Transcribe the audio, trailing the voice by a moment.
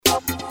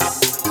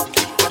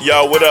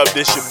Yo, what up?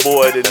 This your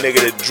boy, the nigga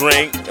that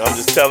drink. I'm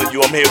just telling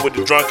you, I'm here with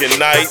the Drunken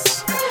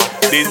Knights.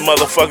 These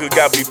motherfuckers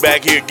got me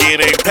back here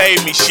again. Ain't paid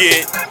me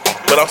shit,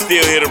 but I'm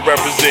still here to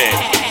represent.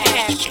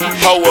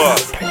 Ho up.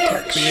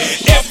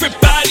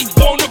 Everybody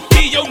wanna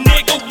be your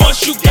nigga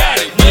once you got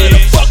it. Where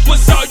the fuck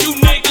was all you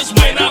niggas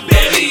when I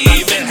barely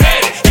even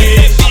had it?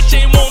 Yeah, bitch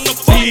ain't wanna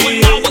fuck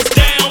when I was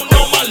down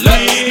on my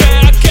luck.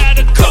 Now I got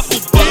a couple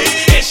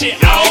bucks and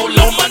shit all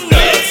on my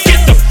nuts.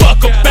 Get the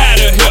fuck up out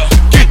of here.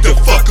 Get the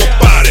fuck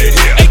up out of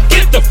here. Hey,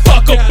 get the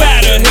fuck up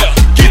out of here.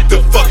 Get the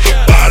fuck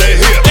up out of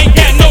here. Ain't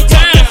got no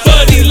time for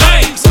these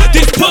lames.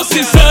 These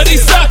pussies are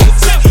these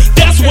suckers.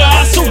 That's why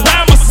I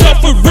surround myself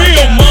with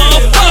real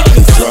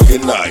motherfuckers.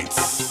 Drunken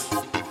Nights.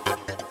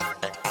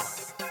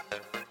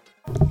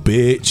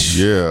 Bitch.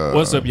 Yeah.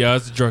 What's up, y'all?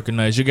 It's the Drunken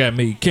Knights. You got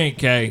me, King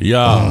K.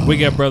 Yeah. We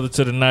got Brother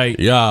to the Night.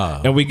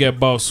 Yeah. And we got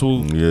Boss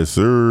Swoop. Yes,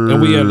 sir.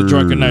 And we have the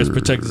Drunken Knights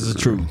Protectors of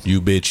Truth.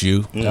 You bitch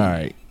you. All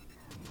right.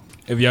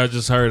 If y'all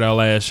just heard our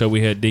last show,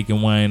 we had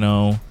Deacon Wayne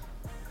on.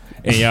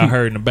 And y'all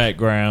heard in the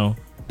background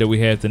that we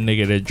had the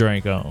nigga that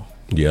drank on.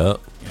 Yep.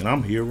 And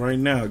I'm here right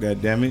now,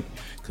 goddammit.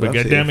 But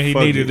goddammit, he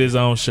needed his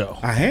own show.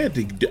 I had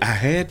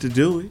to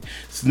do it.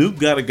 Snoop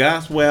got a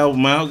gospel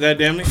album out,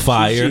 goddammit.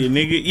 Fire. Shit,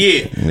 nigga.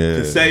 Yeah.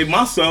 To save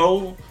my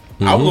soul.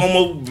 I was gonna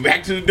move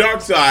back to the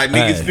dark side.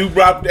 Nigga, Hey. Snoop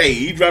dropped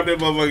he dropped that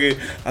motherfucker.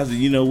 I said,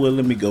 you know what,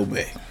 let me go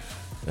back.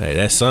 Hey,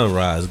 that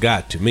sunrise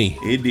got to me.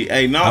 It did.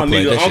 Hey, no, I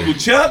played nigga, that Uncle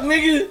shit. Chuck,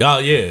 nigga. Oh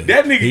yeah.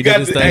 That nigga He got did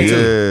his the thing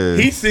too.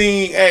 Yeah. He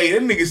sing,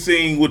 that nigga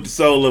sing with the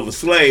soul of a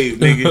slave,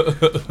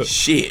 nigga.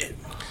 Shit.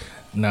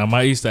 Now,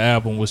 my Easter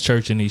album was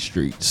Church in These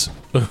Streets.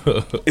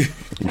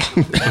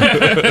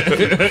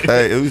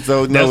 Hey, it was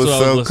so That's what I was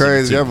so listening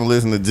crazy. to. I've been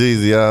listening to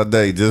Jeezy all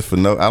day just for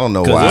I don't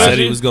know Because why. he said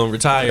he was gonna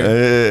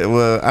retire.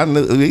 Well, I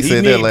knew he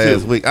said that need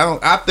last to. week.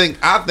 I think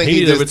He need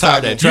to just retire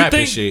talking. that trapping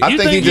think- shit. I You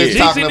think he think just Jeezy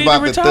talking need about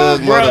to the retire?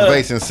 Thug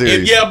Motivation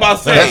series. Yeah, about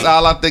to say. That's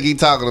all I think he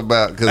talking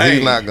about because Hey.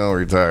 he's not gonna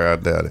retire. I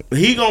doubt it.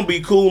 He gonna be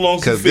cool on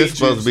some Because this features.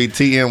 supposed to be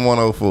TM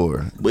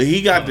 104. But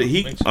he got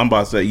I'm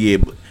about to say, yeah,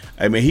 but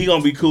I mean, he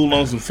gonna be cool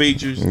on some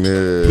features.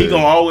 Yeah. He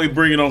gonna always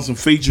bring it on some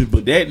features.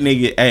 But that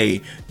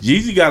nigga,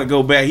 Jeezy gotta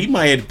go back. He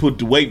might have to put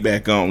the weight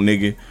back on,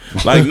 nigga.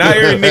 Like not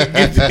every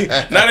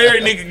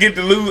nigga get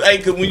to lose. Hey,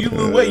 cause when you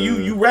lose weight,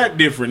 you rap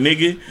different,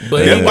 nigga.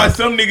 But That's why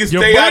some niggas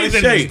Your stay out of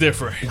breathing is shape.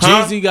 different.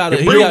 Huh? Jeezy gotta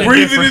he Your gotta,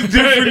 breathing is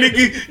different,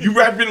 nigga. You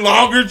rapping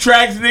longer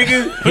tracks,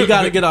 nigga. he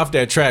gotta get off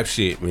that trap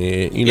shit,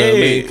 man. You know what I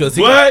mean? Because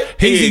He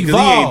he's ain't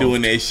evolved.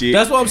 doing that shit.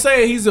 That's what I'm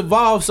saying. He's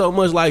evolved so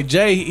much. Like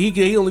Jay,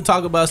 he only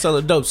talk about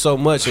selling dope so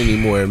much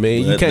anymore,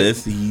 man. You But can't.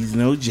 listen, he's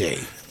no Jay.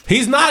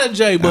 He's not a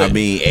Jay, but I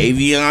mean,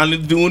 Avion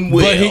is doing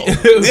well. But,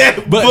 he, Yeah,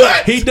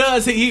 but he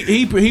does.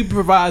 He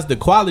provides the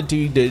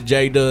quality that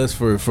Jay does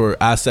for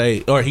I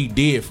say, or he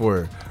did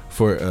for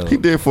He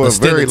did for a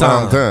stint very of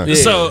long time. Yeah.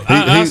 So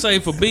I'll say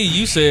for B,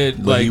 you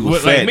said But he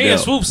was like fat, me and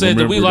though. Swoop said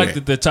that we Remember liked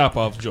that. the top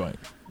off joint,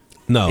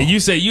 no, and you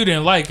said you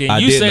didn't like it. I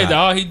And you did said not. that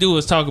all he do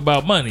is talk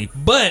about money,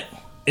 but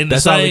in the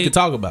that's same, all we could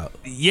talk about.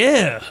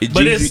 Yeah,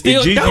 but it's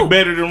still Jeezy dope.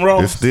 better than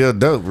Ross. It's still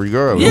dope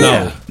regardless.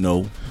 Yeah.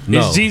 No. No,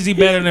 Is Jeezy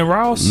better than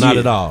Ross? not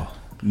at all.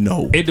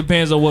 No. It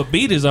depends on what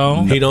beat is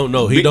on. He don't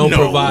know. He Big don't no.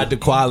 provide the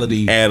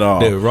quality At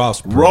all. that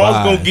Ross provides.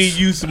 Ross gonna give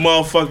you some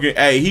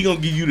motherfucking. He gonna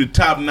give you the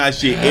top notch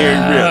shit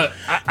every rip.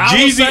 I will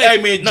Jeezy,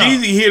 say- man, no.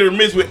 Jeezy hit or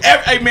miss with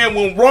every. Hey man,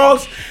 when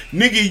Ross,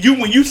 nigga,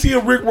 when you see a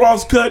Rick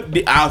Ross cut,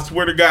 I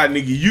swear to God,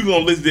 nigga, you gonna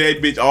listen to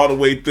that bitch all the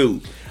way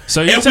through.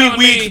 So you And telling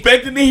we me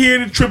expecting to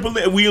hear the triple.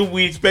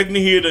 We expecting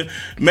to hear the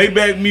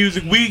Maybach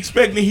music. We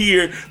expecting to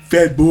hear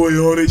Fat Boy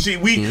all that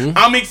shit.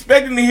 I'm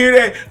expecting to hear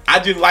that. I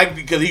just like it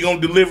because he gonna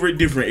deliver it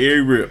different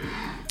every rip.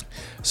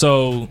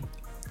 so?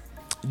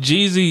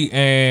 Jeezy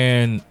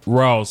and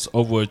Ross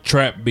over a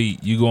trap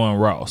beat. You going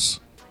Ross?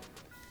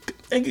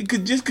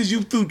 Nigga, just because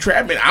you threw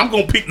trapping, I'm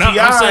gonna pick No,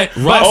 T.I. I'm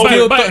saying, Ross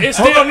still but it's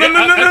Hold still on, no.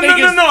 I think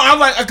it's- I'm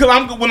like,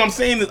 because what I'm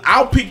saying is,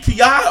 I'll pick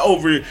T.I.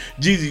 over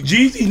Jeezy.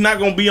 Jeezy's not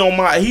gonna be on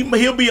my.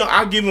 He'll be on.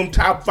 I'll give him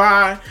top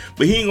 5,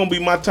 but he ain't gonna be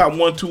my top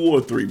 1, 2,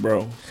 or 3,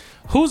 bro.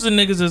 Who's the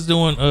niggas that's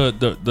doing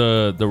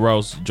the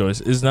Ross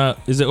joints? Is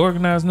it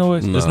Organized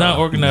Noise? It's not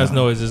Organized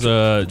Noise.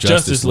 It's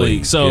Justice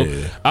League. So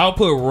yeah. I'll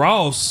put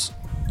Ross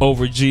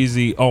over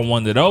Jeezy on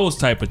one of those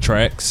type of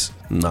tracks.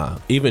 Nah,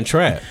 even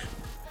trap.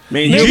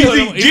 Man, Nigga,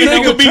 Jeezy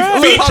even could be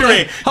though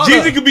featuring. Hold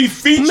Jeezy on. could be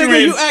featuring.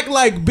 Nigga, you act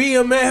like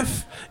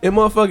BMF and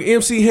motherfucking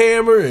MC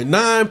Hammer and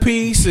 9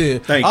 Piece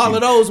and Thank all you.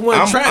 of those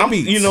trap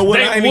beats. You know what?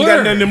 They I ain't even got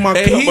were. nothing in my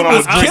And cup, he but I'm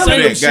was gonna drink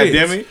killing that. them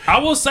Goddamn shits. it! I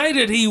will say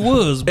that he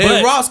was, but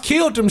and Ross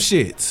killed them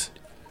shits.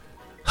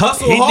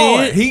 Hustle He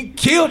hard. did. He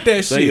killed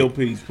that Say your shit.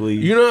 piece,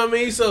 please. You know what I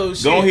mean? So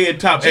shit. Go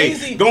ahead, top 8.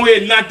 Jeezy- Go ahead,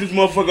 and knock this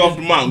motherfucker off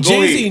the mountain. Go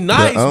Jeezy ahead.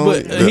 nice, The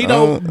only- but he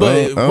don't.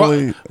 the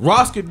only-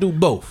 Ross could do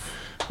both.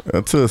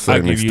 To a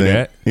certain give you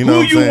extent. that. You know Who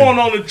what I'm you saying? want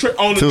on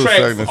the To a track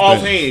certain extent.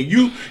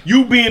 offhand?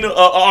 You being an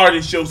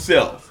artist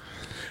yourself.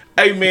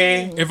 Hey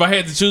man, if I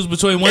had to choose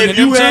between one if of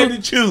them you had two,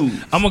 to choose,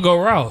 I'm gonna go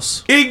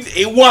Ross.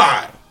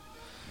 why?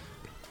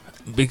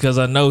 Because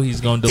I know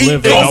he's gonna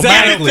deliver.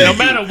 Exactly. No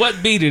matter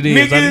what beat it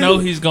is, Nigga, I know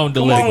he's gonna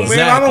Come deliver. on, man.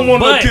 I don't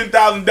want But- no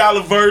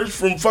 $10,000 verse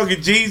from fucking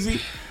Jeezy.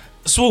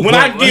 Swoop, When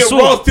I get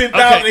Swoop, Ross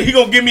 10,000 okay. and he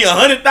gonna give me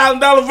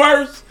 $100,000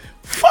 verse,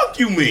 fuck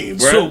you mean,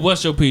 bro? Swoop,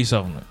 what's your piece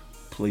on it?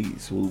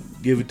 Please, Swoop,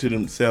 give it to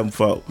them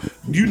 7-4.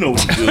 You know what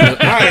to do.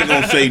 I ain't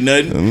gonna say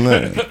nothing.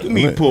 Let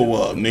me pull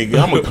up,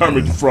 nigga. I'm gonna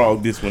Kermit the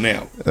Frog this one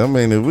out. I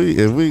mean,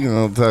 if we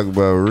gonna talk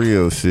about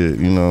real shit,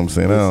 you know what I'm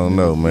saying? I don't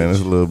know, man.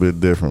 It's a little bit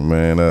different,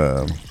 man.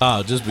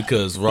 Just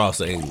because Ross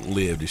ain't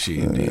lived the shit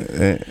he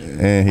did.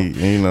 And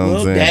he, you know what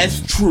I'm saying?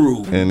 That's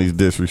true. And he's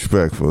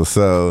disrespectful.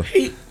 So,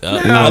 you know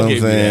what I'll I'm give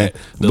you saying? that.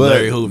 The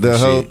Larry But Hoover the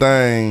whole shit.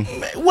 thing.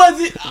 Was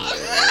it?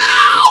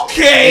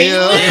 Okay.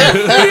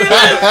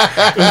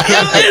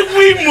 If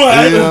we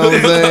must. You know what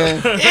I'm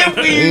saying? If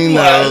we You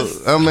know,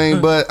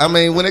 must. I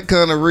mean, when it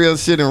comes to real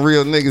shit and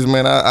real niggas,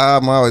 man,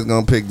 I'm always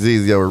gonna pick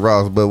Jeezy over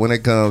Ross. But when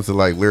it comes to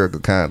like lyrical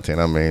content,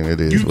 I mean,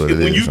 it is what it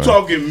is. When you man.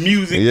 talking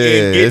music Yeah,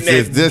 and it's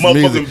getting that just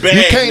motherfucking music. bag,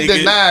 You can't nigga.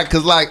 deny it,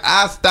 cause like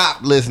I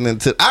stopped listening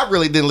to. I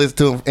really didn't listen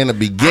to him in the I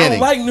beginning. don't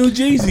like New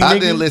Jeezy, I nigga.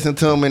 didn't listen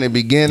to him in the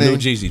beginning. New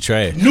Jeezy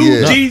trash. New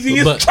Yeah. Jeezy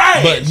is But-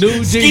 trash. but New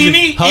Jeezy-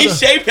 skinny, hold in up.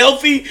 shape,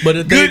 healthy, But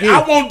the good. thing is-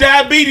 I want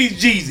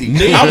diabetes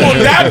Jeezy. I want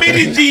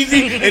diabetes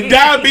Jeezy and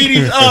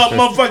diabetes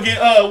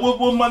motherfucking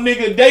what my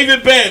nigga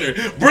David Banner.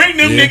 Bring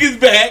them niggas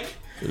back.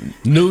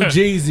 New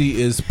Jeezy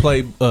is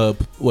Playboy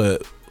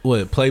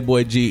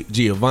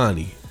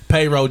Giovanni.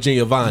 Payroll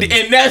Giovanni.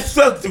 And that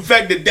sucks, the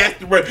fact that that's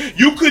the word.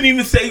 You couldn't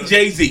even say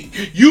Jay-Z.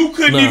 You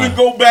couldn't Nah. even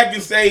go back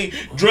and say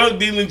drug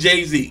dealing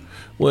Jay-Z.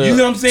 Well, you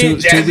know what I'm saying?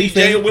 to be Jazzy J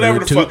fair- or whatever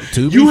the to- fuck.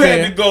 to be You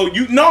fair- had to go.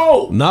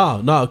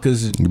 No,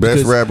 because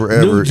Best rapper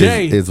ever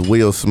is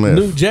Will Smith.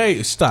 New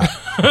Jay, stop.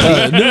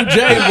 New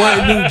Jay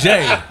wasn't New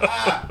Jay.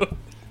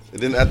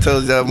 Then I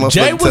told y'all, motherfucker,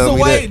 Jay was tell a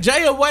me wave.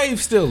 Jay a wave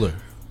stiller.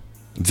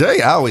 that.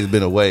 Jay always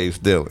been a wave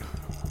stealer.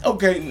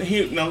 Okay,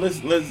 here now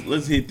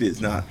let's hit this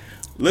now.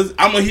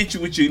 I'm gonna hit you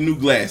with your new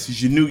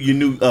glasses, your new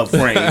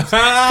frames,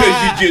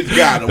 because you just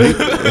got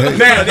them.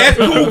 Now that's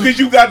cool because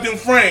you got them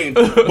frames.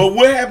 But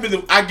what happens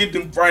if I get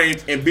them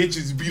frames and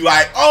bitches be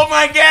like, "Oh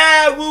my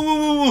god, woo woo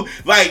woo woo"?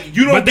 Like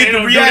you don't But they get the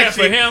don't do that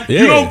reaction. for him? You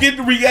Yeah. don't get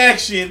the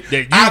reaction That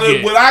you out of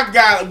get. what I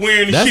got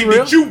wearing the That's shit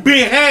real. that you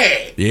been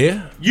had.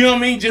 Yeah. You know what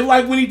I mean? Just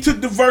like when he took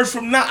the verse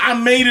from now, I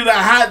made it a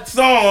hot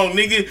song,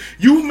 nigga.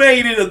 You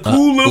made it a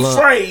cool little look,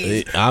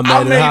 phrase. I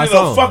made it a hot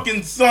song.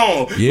 Fucking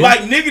song. Yeah. Like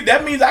nigga,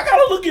 that means I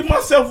gotta look at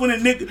myself when a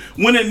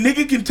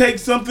nigga can take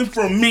something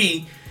from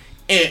me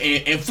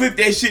and flip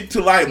that shit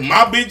to like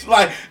my bitch,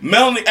 like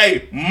Melanie.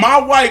 Hey, my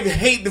wife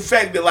hate the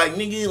fact that like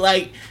nigga,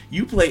 like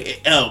you play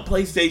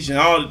PlayStation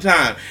all the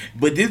time,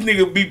 but this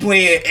nigga be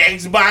playing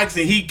Xbox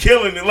and he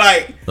killing it.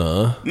 Like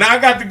now I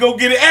got to go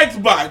get an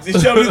Xbox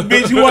and show this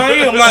bitch who I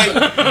am. Like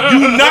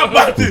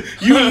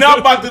you not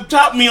about to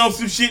top me on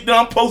some shit that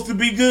I'm supposed to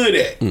be good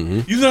at. You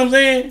know what I'm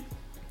saying?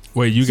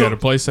 Wait, you got a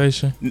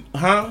PlayStation?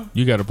 Huh?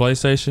 You got a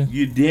PlayStation?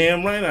 You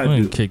damn right I I'm do.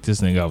 gonna kick this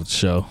nigga off the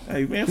show.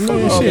 Hey man, fuck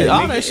all Shit, that.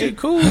 all nigga. that shit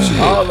cool shit.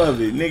 All of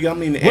it, nigga. I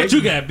mean, the What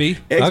you got, B?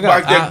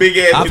 Xbox, that big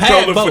ass I've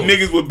had controller for both.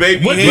 niggas with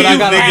baby What do hands, But I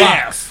got a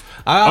nigga. box.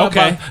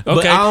 Okay, But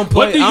okay. I don't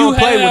play. What do I you don't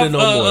play have, with it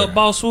no more.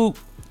 Boss Swoop?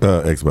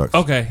 Xbox.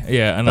 Okay,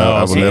 yeah, I know.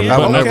 I will never I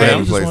will never have a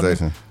have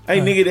PlayStation. Hey,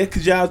 nigga, that's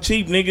because y'all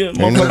cheap, nigga.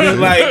 Motherfuckers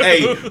like,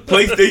 hey,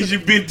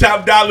 PlayStation been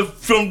top dollar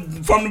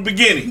from the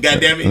beginning.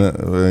 Goddamn it.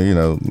 Well, you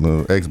know,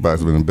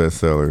 Xbox been the best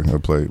seller I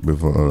played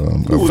before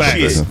Bullshit.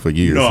 PlayStation for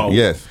years. No.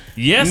 Yes,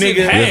 Yes, Nigga.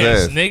 it has,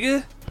 Yes, it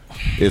nigga.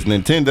 it's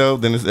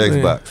Nintendo, then it's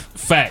Xbox.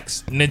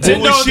 Facts.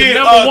 Nintendo Bullshit.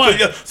 the number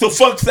one. So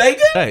fuck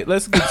Sega? Hey,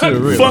 let's get to the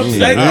real. Fuck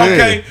Sega? Yeah.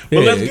 Okay. But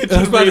let's get to I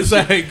was the about real to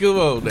shit. say, come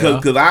on now.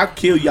 Because I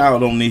kill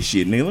y'all on this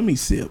shit, nigga. Let me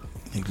sip.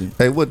 Nigga.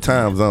 Hey, what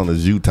time zone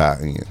is Utah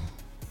in?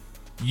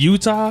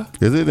 Utah?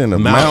 Is it in the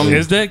Mountain. mountain?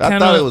 Is that I kinda-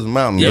 thought it was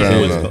mountain Yeah, time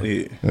it was- zone.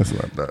 Yeah. That's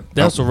what I thought.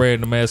 That's a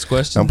random ass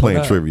question. I'm playing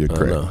but I- trivia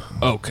crap. know.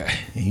 Okay.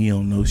 He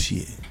don't know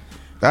shit.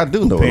 I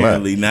do know a lot.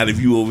 Apparently, not if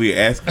you over here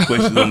asking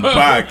questions on the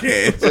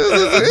podcast.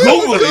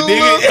 Google it,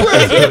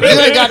 nigga. You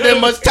ain't got that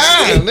much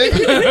time,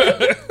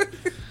 nigga.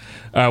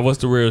 All right, what's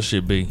the real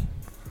shit, B?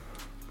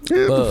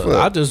 Yeah, the fuck?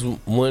 I just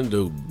wanted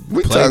to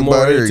We play talk more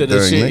about into the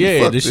everything, shit. nigga.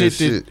 Yeah, Fuck the this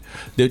shit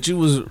that you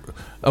was.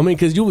 I mean,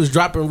 because you was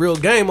dropping real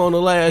game on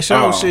the last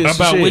show. Oh. shit,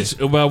 About shit.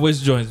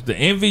 which joints? The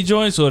envy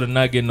joints or the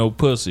not getting no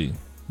pussy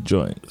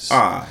joints?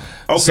 Okay.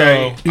 So, you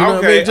know what I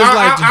Okay. mean? Just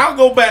like to-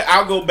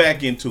 I'll go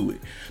back into it.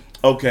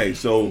 Okay,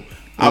 so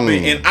I've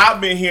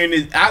been hearing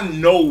this. I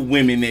know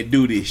women that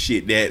do this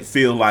shit that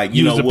feel like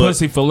you use know the what?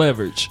 pussy for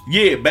leverage.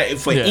 Yeah, but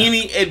for Yeah.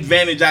 any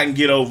advantage I can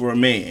get over a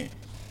man,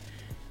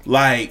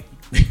 like,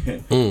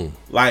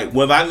 like,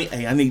 well, I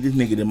need this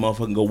nigga to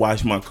motherfucking go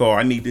wash my car.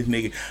 I need this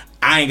nigga.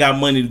 I ain't got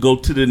money to go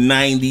to the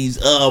 '90s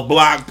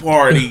block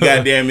party.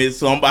 Goddamn it!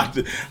 So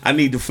I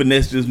need to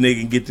finesse this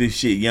nigga and get this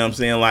shit. You know what I'm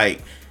saying?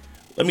 Like,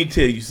 let me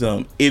tell you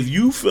something. If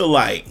you feel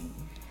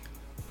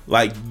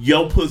like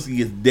your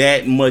pussy is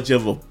that much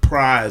of a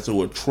prize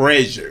or a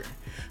treasure,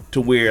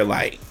 to where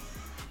like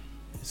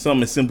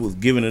something as simple as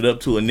giving it up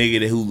to a nigga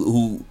that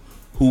who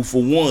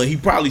for one, he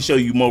probably show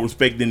you more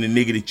respect than the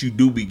nigga that you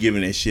do be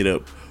giving that shit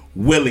up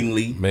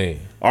willingly. Man.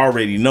 I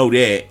already know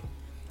that.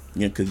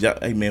 Yeah, cause y'all,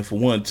 hey man, for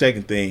one,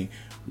 second thing,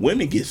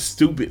 women get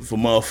stupid for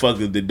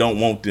motherfuckers that don't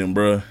want them,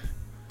 bruh.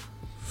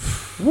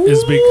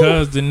 It's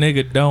because the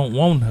nigga don't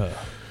want her.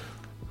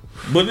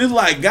 But it's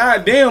like,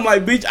 goddamn,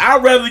 like, bitch,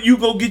 I'd rather you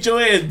go get your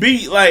ass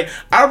beat. Like,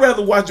 I'd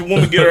rather watch a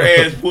woman get her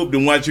ass whooped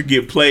than watch her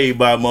get played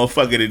by a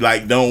motherfucker that,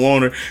 like, don't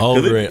want her.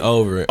 Over and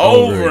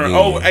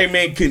over. Hey,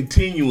 man,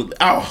 continually.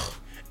 Oh,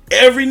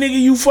 every nigga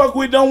you fuck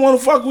with don't want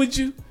to fuck with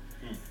you.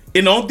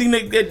 And the only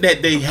thing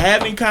that they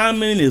have in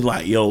common is,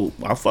 like, yo,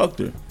 I fucked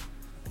her.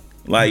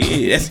 Like,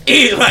 yeah, that's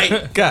it.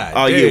 Like, God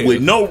oh, damn. yeah,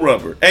 with no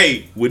rubber.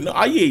 Hey, with no,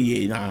 oh,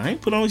 yeah, nah, I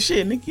ain't put on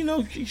shit, nigga. You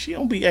know, she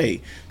don't be,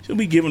 hey, she'll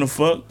be giving a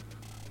fuck.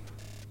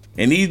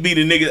 And these be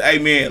the niggas, hey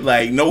man,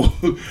 like no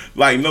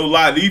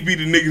lie, these be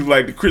the niggas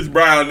like the Chris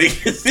Brown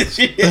niggas and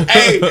shit.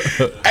 hey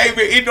man,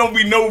 it don't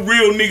be no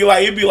real nigga,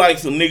 like it be like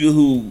some nigga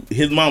who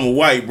his mama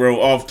white,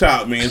 bro, off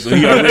top, man. So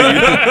he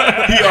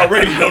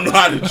already don't know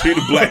how to treat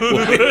a black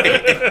woman.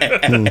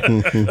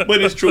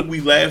 But it's true,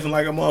 we laughing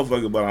like a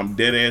motherfucker, but I'm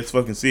dead ass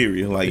fucking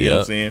serious. Like, you know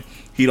what I'm saying?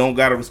 He don't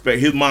gotta respect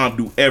his mom,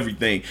 do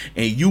everything,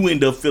 and you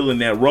end up filling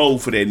that role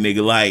for that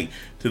nigga, like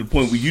to the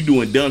point where you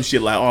doing dumb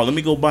shit like, oh, let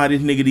me go buy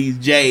this nigga these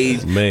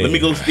J's, man. Let me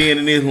go stand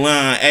in this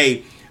line,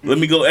 hey, let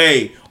me go,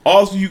 hey.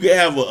 Also, you can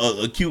have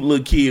a cute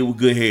little kid with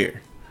good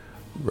hair.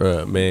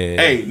 Bruh, man.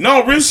 Hey,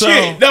 no, real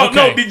shit. No,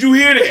 did you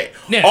hear that?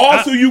 Yeah,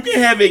 also, you can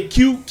have a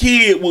cute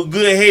kid with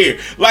good hair.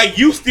 Like,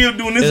 you still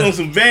doing this on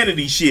some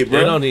vanity shit, bro.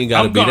 It don't even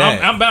gotta be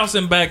that. I'm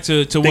bouncing back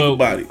to Think what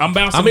about it. I'm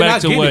bouncing I mean, back I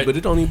to get what it, but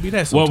it don't even be that.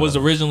 what Sometimes. was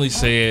originally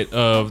said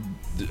of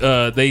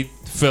they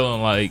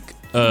feeling like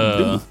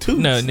was toots.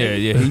 no,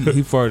 yeah,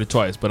 he farted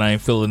twice, but I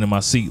ain't feeling in my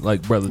seat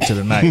like brother to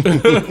the night.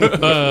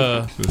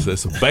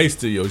 There's some bass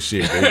to your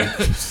shit, baby.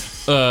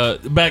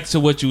 Back to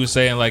what you were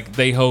saying, like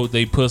they hold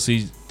they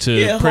pussy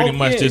to pretty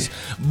much just,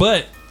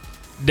 but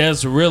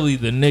that's really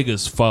the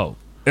nigga's fault.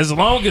 As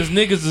long as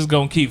niggas is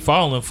gonna keep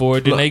falling for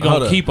it, then they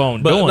gonna keep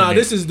on doing it.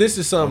 This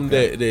is something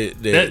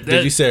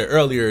that you said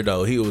earlier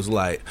though. He was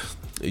like,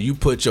 you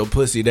put your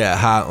pussy that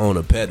high on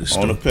a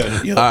pedestal.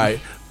 Yep. All right,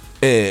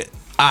 and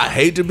I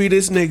hate to be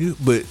this nigga,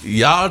 but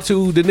y'all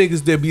two, the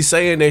niggas that be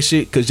saying that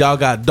shit because y'all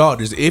got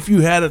daughters. If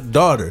you had a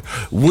daughter,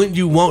 wouldn't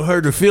you want her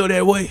to feel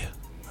that way?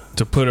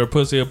 To put her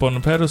pussy up on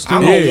the pedestal.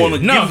 I don't want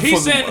to. No,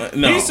 he's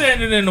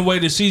saying it in a way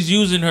that she's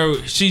using her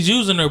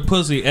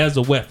pussy as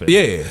a weapon.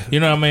 Yeah, you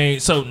know what I mean.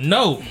 So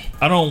no,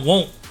 I don't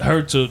want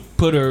her to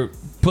put her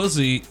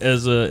pussy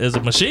as a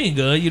machine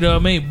gun. You know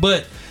what I mean.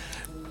 But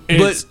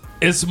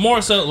it's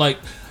more so like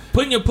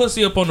putting your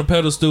pussy up on the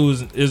pedestal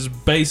is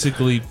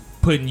basically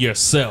putting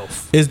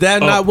yourself. Is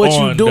that not what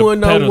you doing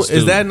though? Pedestal.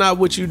 Is that not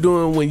what you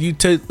doing when you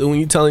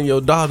telling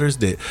your daughters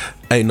that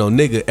ain't no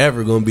nigga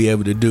ever gonna be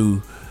able to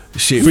do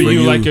shit for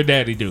you like your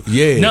daddy do?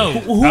 Yeah. No,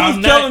 I'm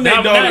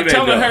not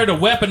telling her to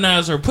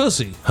weaponize her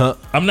pussy. Huh?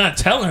 I'm not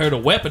telling her to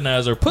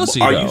weaponize her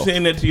pussy. Are though. you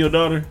saying that to your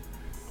daughter?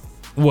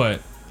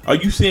 What? Are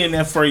you saying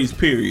that phrase,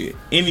 period?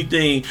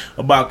 Anything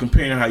about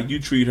comparing how you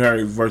treat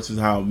her versus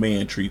how a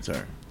man treats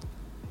her?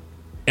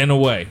 In a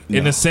way. No.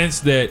 In the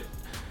sense that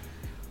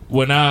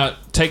when I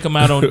take them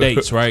out on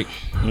dates, right?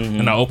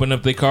 And I open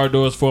up their car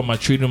doors for them, I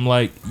treat them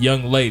like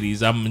young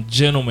ladies. I'm a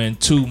gentleman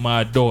to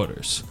my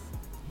daughters.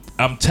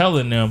 I'm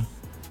telling them,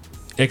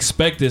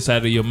 expect this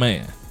out of your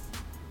man.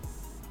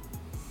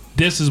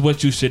 This is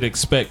what you should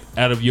expect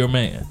out of your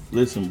man.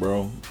 Listen,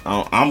 bro.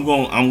 I'm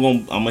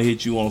gonna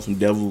hit you on some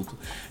devil's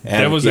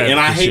advocate. And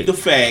I hate shit. the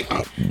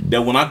fact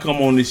that when I come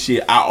on this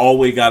shit, I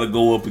always gotta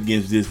go up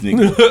against this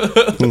nigga.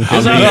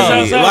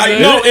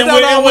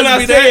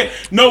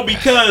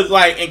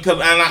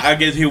 I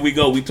guess here we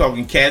go. We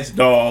talking cats,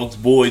 dogs,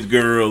 boys,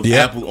 girls,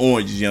 apples,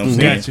 oranges. You know what I'm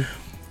saying? Gotcha.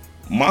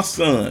 My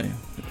son,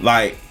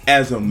 like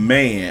as a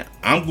man,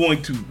 I'm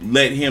going to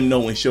let him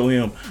know and show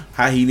him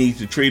how he needs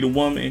to treat a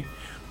woman.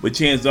 But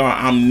chances are,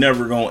 I'm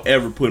never gonna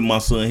ever put in my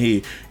son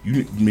head.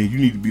 You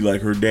need to be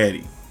like her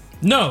daddy.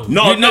 No.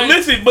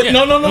 Listen, but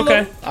no.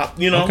 Okay.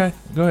 Okay,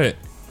 go ahead.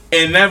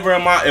 And never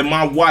am I. And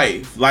my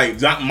wife,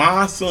 like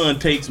my son,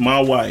 takes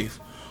my wife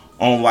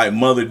on like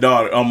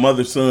mother-daughter or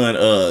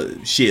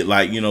mother-son shit.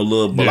 Like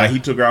like he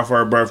took her out for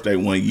her birthday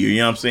one year. You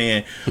know what I'm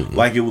saying?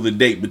 Like it was a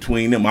date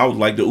between them. I was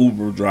like the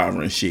Uber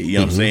driver and shit. You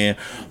know what I'm saying?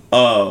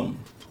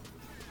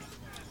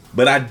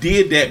 But I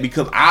did that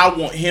because I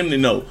want him to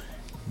know.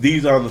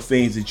 These are the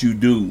things that you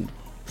do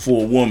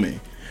for a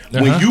woman.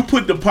 When you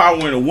put the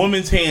power in a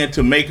woman's hand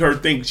to make her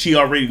think she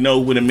already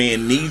knows what a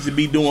man needs to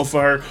be doing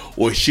for her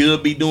or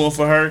should be doing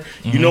for her,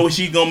 you know what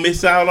she's gonna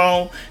miss out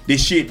on? The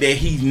shit that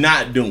he's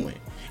not doing.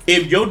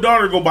 If your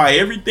daughter go buy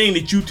everything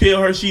that you tell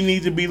her she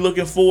needs to be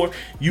looking for,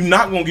 you're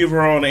not gonna give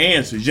her all the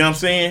answers. You know what I'm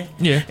saying?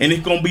 Yeah. And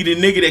it's gonna be the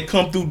nigga that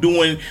come through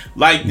doing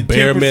like the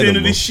Bare 10% minimum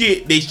of the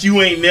shit that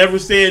you ain't never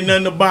said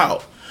nothing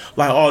about.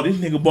 Like, oh, this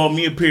nigga bought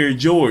me a pair of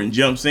Jordans. You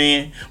know what I'm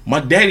saying?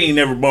 My daddy ain't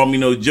never bought me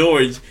no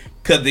Jordans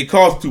because they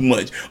cost too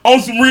much. On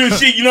some real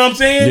shit, you know what I'm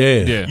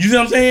saying? Yeah. You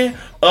know what I'm saying?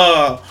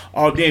 oh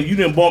damn, you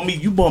bought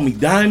me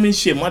diamond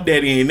shit. My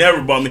daddy ain't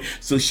never bought me.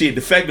 So shit,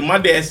 the fact that my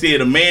dad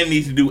said a man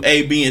needs to do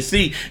A, B, and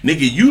C,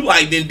 nigga, you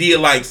then did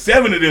like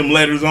 7 of them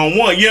letters on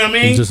one. You know what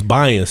I mean? Just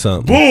buying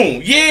something.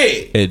 Boom,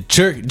 yeah. And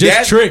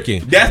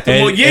tricking. That's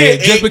the most, yeah.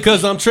 And just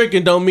because I'm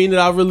tricking don't mean that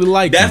I really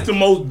like That's you. the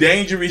most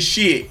dangerous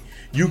shit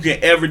you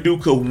can ever do,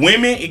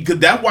 because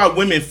that's why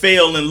women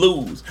fail and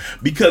lose,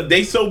 because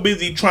they so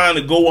busy trying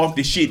to go off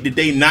the shit that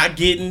they not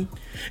getting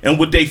and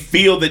what they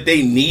feel that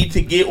they need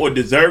to get or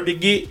deserve to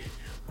get.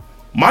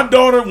 My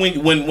daughter,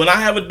 when I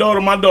have a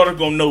daughter, my daughter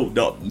gonna know,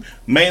 dog,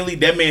 mainly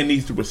that man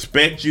needs to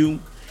respect you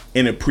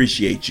and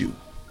appreciate you.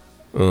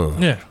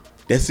 Yeah,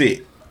 that's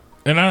it.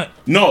 And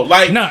no.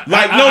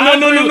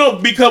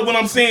 Because what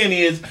I'm saying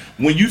is,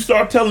 when you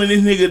start telling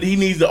this nigga that he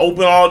needs to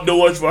open all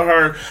doors for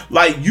her,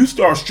 like, you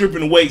start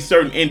stripping away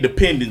certain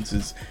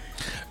independences.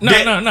 No.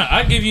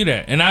 I give you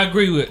that, and I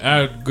agree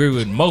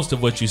with most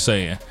of what you're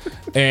saying.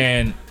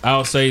 And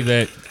I'll say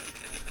that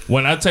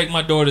when I take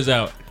my daughters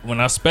out, when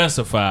I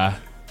specify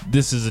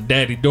this is a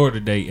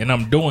daddy-daughter date, and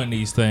I'm doing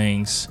these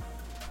things,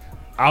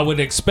 I would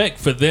expect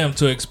for them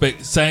to expect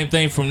the same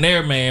thing from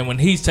their man when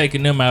he's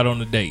taking them out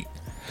on a date.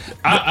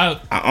 I'm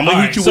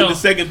gonna hit you with the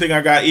second thing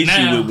I got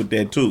issue with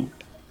that too.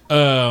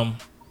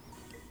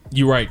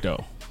 You're right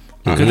though,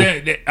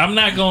 because I'm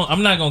not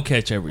gonna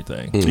catch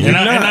everything, and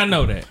I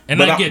know that, and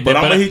I get that. But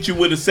I'm gonna hit you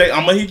with a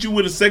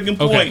second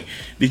point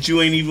that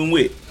you ain't even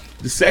with.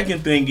 The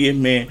second thing is,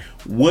 man,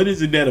 what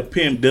is it that a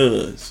pimp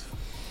does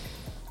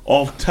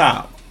off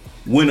top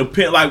when a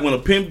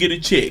pimp get a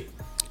check?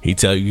 He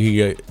tell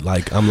you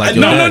I'm like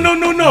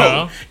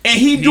no, and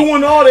he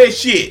doing all that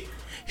shit.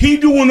 He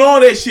doing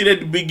all that shit at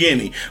the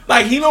beginning.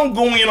 Like, he don't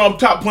go in off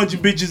top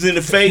punching bitches in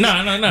the face.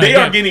 No. They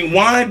are getting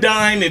wine,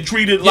 dined, and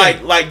treated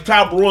like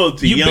top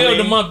royalty. You build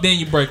them up, then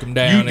you break them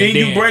down.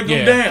 You break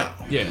them down.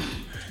 Yeah.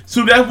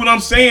 So that's what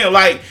I'm saying.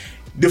 Like,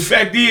 the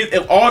fact is,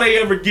 if all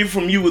they ever get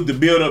from you is the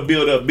build up,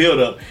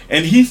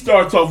 and he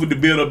starts off with the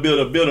build up,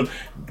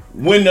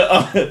 when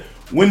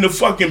the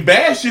fucking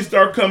bad shit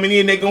start coming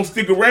in, they gonna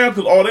stick around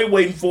because all they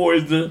waiting for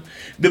is the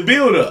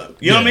build up.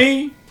 You know what I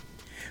mean?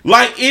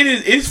 Like,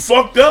 it's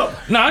fucked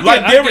up. No, I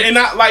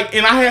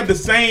have the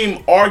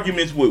same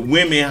arguments with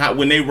women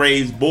when they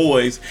raise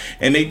boys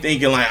and they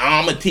thinking like, oh,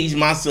 I'm gonna teach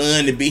my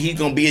son to be, he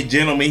gonna be a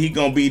gentleman, he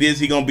gonna be this,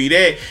 he gonna be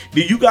that.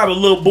 Then you got a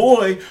little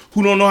boy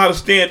who don't know how to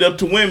stand up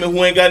to women,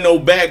 who ain't got no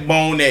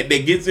backbone, that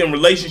gets in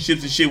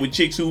relationships and shit with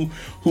chicks who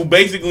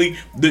basically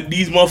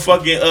these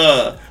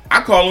motherfucking I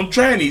call them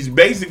trannies,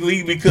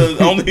 basically, because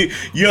only,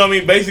 you know what I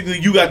mean? Basically,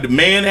 you got the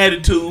man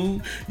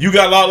attitude. You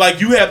got a lot, like,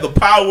 you have the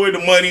power, the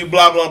money,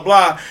 blah, blah,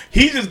 blah.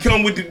 He just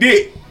come with the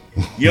dick.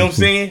 You know what I'm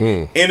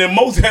saying? And in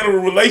most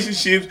hetero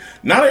relationships,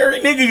 not every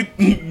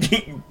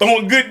nigga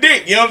throwing good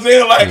dick. You know what I'm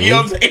saying? Like, you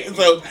know what I'm saying?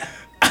 So,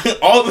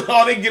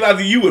 all they get out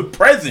of you is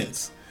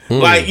presents.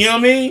 Like, you know what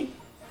I mean?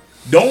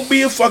 Don't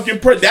be a fucking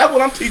present. That's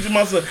what I'm teaching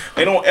myself.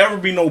 There don't ever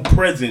be no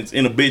presents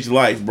in a bitch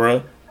life,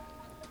 bruh.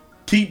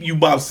 Keep you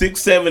about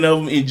 6-7 of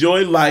them.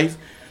 Enjoy life.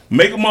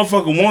 Make a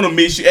motherfucker want to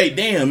miss you. Hey,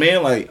 damn,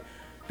 man. Like,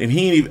 and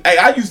he ain't even. Hey,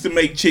 I used to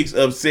make chicks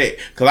upset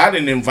because I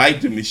didn't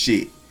invite them and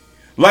shit.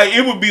 Like,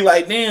 it would be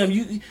like, damn,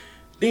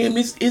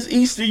 it's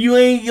Easter. You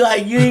ain't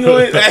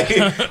going. Like,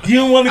 you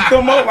don't want to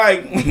come up.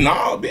 Like,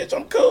 nah, bitch,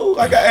 I'm cool.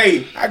 I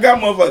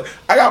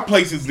got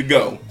places to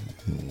go.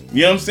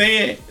 You know what I'm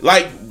saying?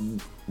 Like,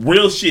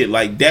 real shit.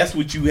 Like, that's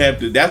what you have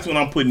to. That's what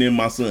I'm putting in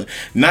my son.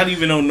 Not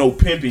even on no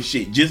pimping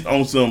shit. Just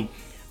on some.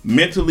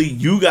 Mentally,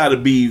 you gotta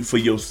be for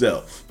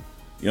yourself.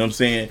 You know what I'm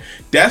saying?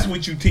 That's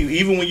what you teach.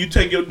 Even when you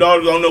take your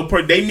daughters on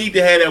they need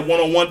to have that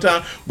one-on-one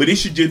time, but it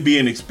should just be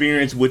an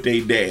experience with their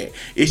dad.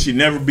 It should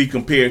never be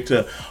compared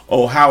to,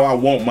 how I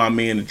want my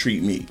man to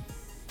treat me.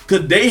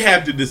 Because they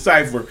have to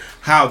decipher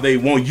how they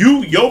want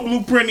you. Your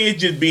blueprint is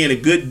just being a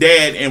good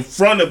dad in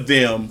front of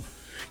them.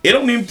 It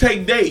don't even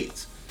take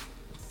dates.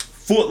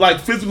 Like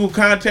physical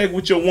contact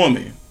with your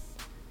woman.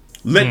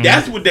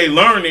 That's what they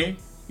learning.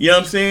 You know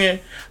what I'm saying?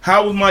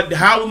 How was my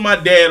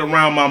dad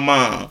around my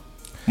mom?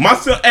 My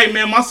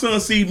son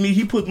sees me,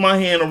 he puts my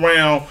hand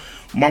around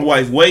my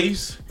wife's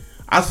waist.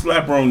 I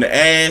slap her on the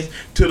ass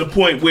to the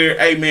point where,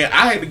 hey man,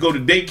 I had to go to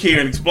daycare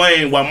and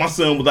explain why my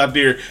son was out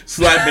there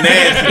slapping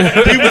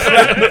asses.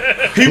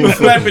 He was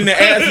slapping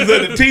the asses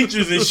of the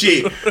teachers and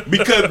shit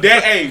because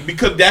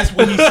that's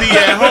what he see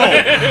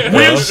at home.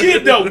 Real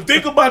shit though.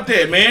 Think about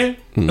that, man.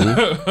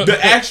 Mm-hmm.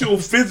 The actual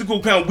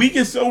physical kind. We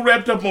get so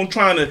wrapped up on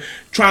trying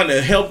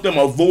to help them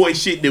avoid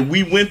shit that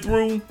we went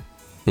through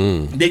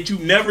that you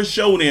never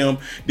show them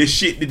the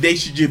shit that they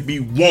should just be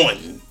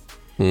wanting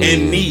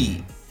and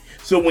need.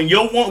 So when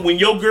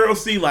your girl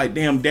see like,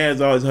 damn,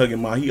 dad's always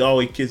hugging mom, he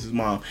always kisses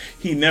mom,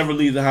 he never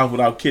leaves the house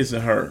without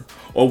kissing her.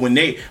 Or when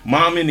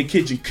mom in the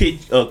kitchen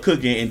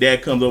cooking and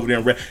dad comes over there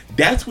and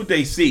that's what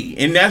they see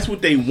and that's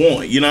what they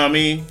want. You know what I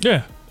mean?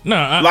 Yeah.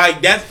 No.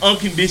 Like that's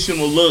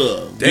unconditional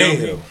love. Damn.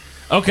 You know?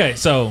 Okay.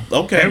 So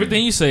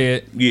everything you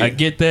said, I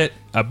get that.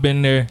 I've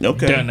been there,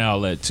 done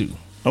all that too.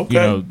 Okay. You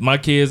know, my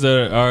kids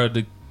are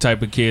the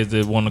type of kids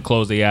that want to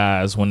close their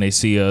eyes when they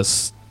see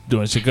us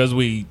doing shit because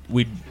we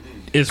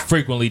it's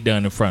frequently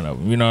done in front of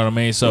them. You know what I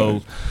mean?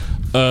 So,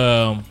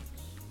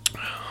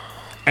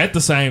 at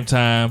the same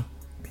time,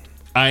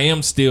 I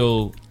am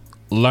still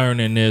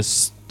learning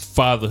this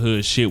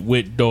fatherhood shit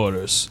with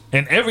daughters,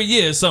 and every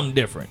year is something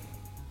different.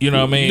 You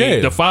know what I mean? Yeah.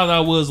 The father I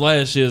was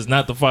last year is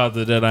not the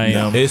father that I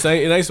am. It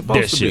ain't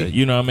supposed That to shit. be.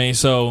 You know what I mean?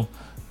 So,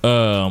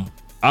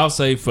 I'll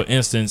say, for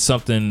instance,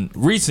 something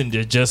recent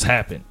that just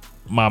happened.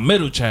 My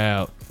middle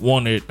child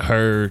wanted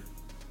her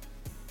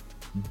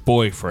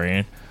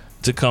boyfriend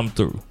to come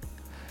through.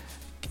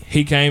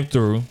 He came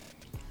through.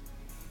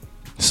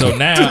 So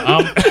now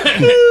I'm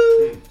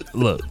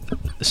look,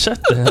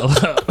 shut the hell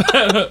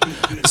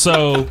up.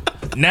 So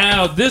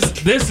now this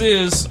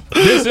is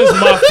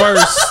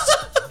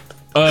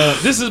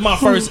my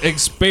first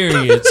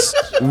experience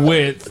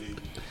with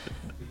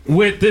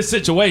this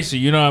situation.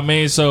 You know what I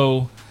mean?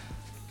 So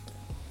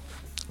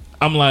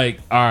I'm like,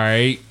 all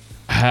right,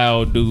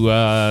 how do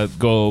I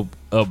go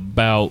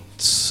about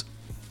this?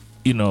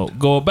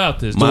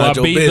 Mind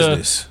your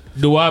business.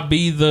 Do I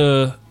be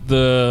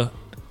the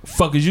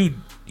fuck is you?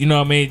 You know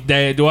what I mean,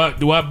 Dad? Do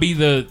I be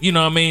the, you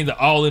know what I mean, the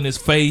all in his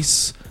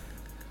face?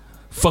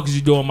 Fuck is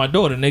you doing, my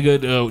daughter,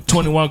 nigga?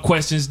 21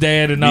 questions,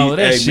 Dad, and all of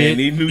that shit. Man,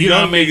 these new you know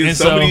young what I mean? niggas, And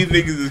some of these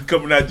niggas is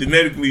coming out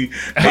genetically.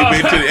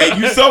 Hey,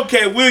 you so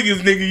Cat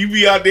Williams, nigga. You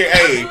be out there,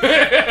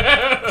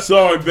 hey,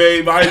 sorry,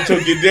 babe, I done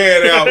took your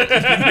dad out.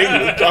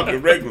 Nigga was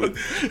talking regular.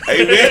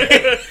 Hey,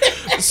 man.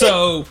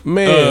 So,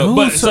 Man,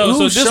 but so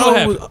this is what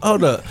happened.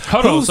 Hold up.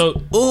 Hold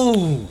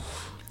on.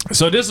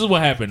 So this is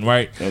what happened,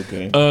 right?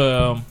 Okay.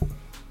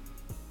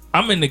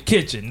 I'm in the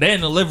kitchen. They're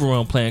in the living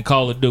room playing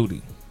Call of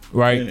Duty,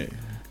 right? Yeah.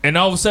 And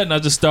all of a sudden, I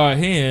just start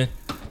hearing,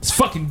 it's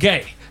fucking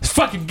gay. It's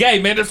fucking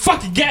gay, man. It's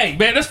fucking gay,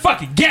 man. That's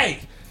fucking gay.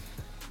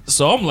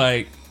 So I'm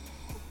like,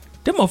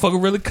 that motherfucker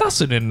really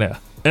cussing in there.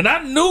 And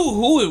I knew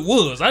who it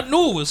was. I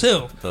knew it was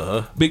him.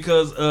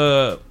 Because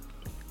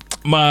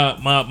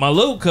my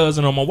little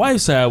cousin on my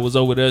wife's side was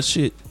over there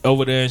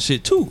and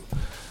shit too.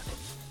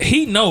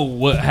 He know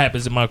what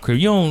happens in my crib.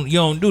 You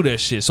don't do that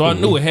shit. So I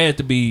knew it had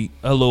to be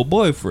a little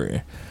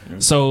boyfriend.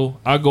 So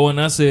I go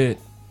and I said,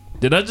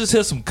 did I just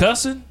hear some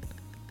cussing?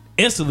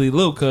 Instantly,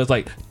 little cuz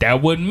like,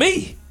 that wasn't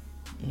me.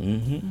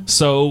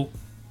 So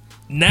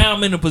now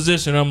I'm in a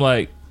position. I'm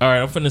like, all right,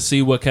 I'm finna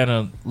see what kind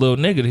of little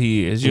nigga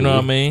he is. You know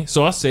what I mean?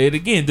 So I say it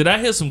again. Did I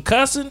hear some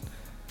cussing?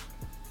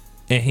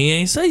 And he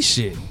ain't say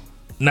shit.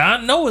 Now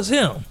I know it's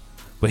him,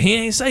 but he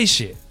ain't say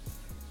shit.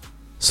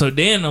 So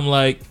then I'm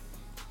like,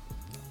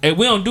 hey,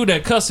 we don't do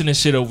that cussing and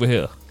shit over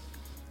here.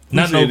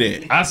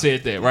 That? I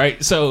said that,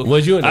 right? So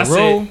Was you in the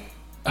room?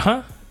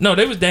 Huh? No,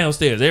 they was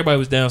downstairs. Everybody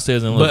was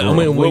downstairs in the living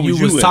But room. when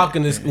you was at?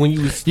 talking this, when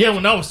you was Yeah,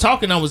 when I was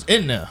talking, I was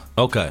in there.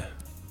 okay.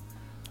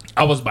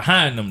 I was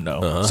behind them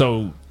though.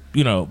 So,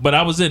 you know, but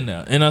I was in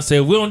there. And I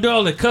said, we don't do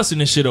all that cussing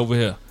and shit over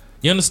here.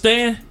 You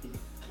understand?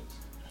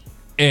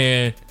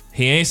 And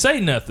he ain't say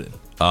nothing.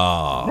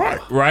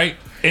 Right?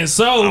 And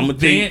so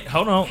then,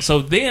 hold on.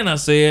 So then I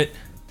said,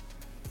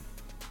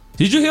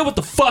 did you hear what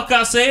the fuck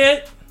I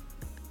said?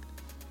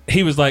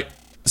 He was like,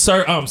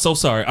 sir, I'm so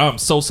sorry. I'm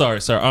so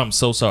sorry, sir. I'm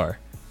so sorry.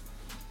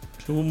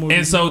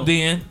 And so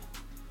then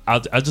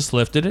I just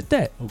left it at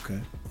that. Okay.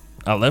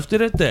 I left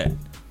it at that.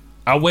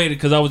 I waited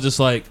because I was just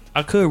like,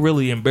 I could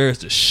really embarrass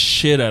the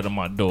shit out of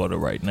my daughter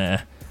right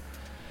now.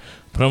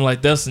 But I'm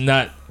like, that's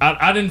not,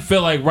 I didn't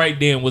feel like right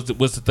then was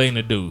the thing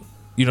to do.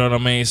 You know what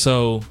I mean?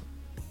 So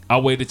I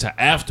waited till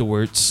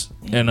afterwards.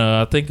 And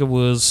I think it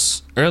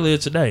was earlier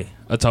today,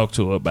 I talked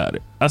to her about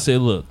it. I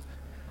said, look,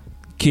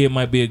 kid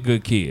might be a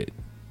good kid,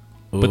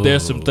 but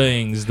there's some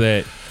things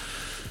that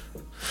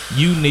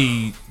you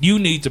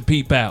need to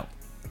peep out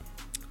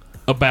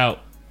about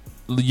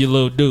your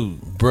little dude,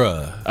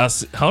 Bruh. I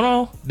said, hold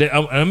on.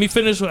 Let me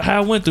finish with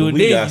how I went through it.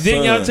 We Then got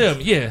y'all sons. tell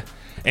me. Yeah.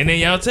 And then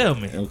y'all tell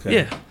me. Okay.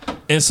 Yeah.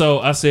 And so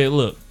I said,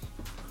 look,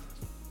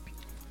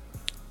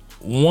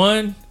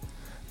 one,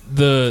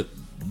 the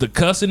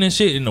cussing and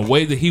shit and the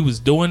way that he was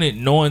doing it,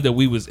 knowing that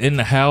we was in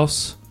the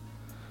house,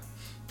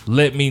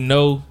 let me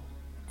know.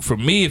 For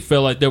me, it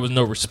felt like there was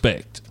no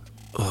respect.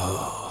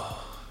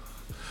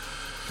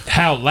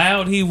 How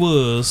loud he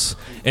was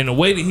and the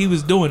way that he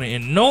was doing it,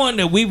 and knowing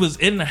that we was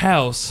in the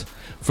house,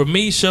 for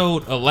me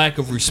showed a lack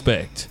of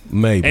respect.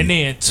 Maybe. And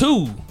then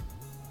two,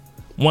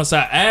 once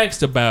I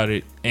asked about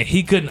it and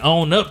he couldn't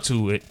own up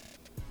to it,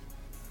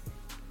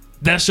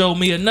 that showed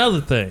me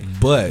another thing.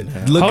 But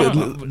Hold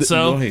on.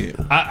 So go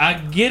ahead. I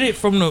get it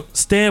from the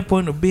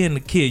standpoint of being the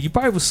kid. You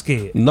probably was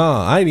scared.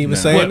 nah, I ain't even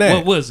saying that.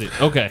 What was it?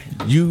 Okay.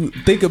 You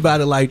think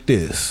about it like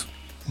this.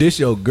 This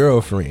your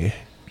girlfriend.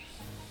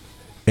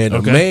 And a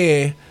Okay.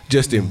 man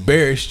just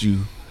embarrassed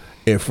you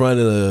in front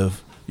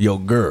of your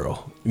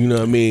girl. You know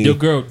what I mean? Your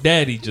girl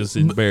daddy just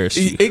embarrassed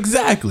you.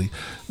 Exactly.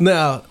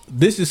 Now,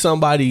 this is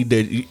somebody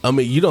that, I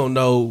mean, you don't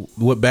know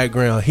what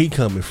background he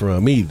coming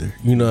from either.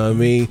 You know what I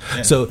mean?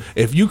 Yeah. So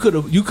if you could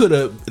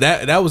have,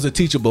 that was a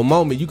teachable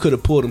moment. You could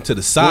have pulled him to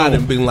the side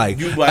and been like,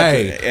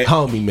 hey,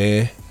 homie,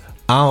 man,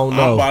 I don't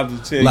know. I'm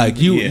about to tell like,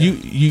 you.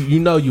 You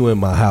know you in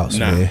my house,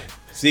 man.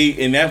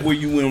 See, and that's where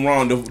you went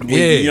wrong. You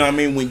know what I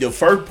mean? When the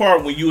first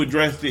part, when you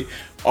addressed it,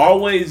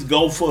 always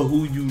go for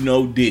who you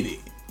know did it.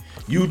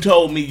 You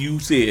told me, you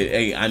said,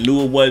 hey, I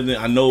know it wasn't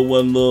little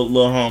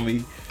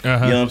homie. You know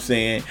what I'm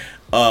saying?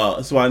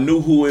 So I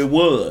knew who it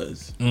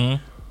was.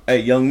 Hey,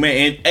 young man,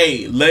 and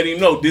hey, let him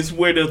know this is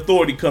where the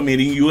authority come in.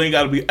 And you ain't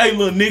gotta be, hey,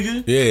 little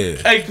nigga. Yeah.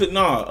 Hey,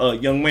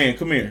 young man,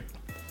 come here.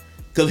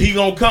 Cause he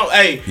gonna come.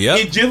 Hey,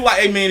 it's just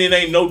like, hey man, it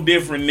ain't no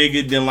different,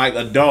 nigga, than like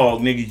a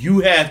dog, nigga.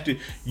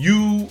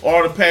 You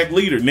are the pack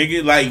leader,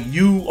 nigga. Like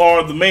you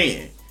are the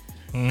man.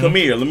 Come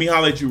here, let me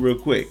holler at you real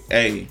quick.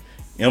 Hey,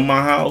 in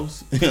my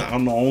house,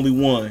 I'm the only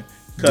one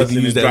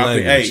cussing and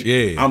dropping.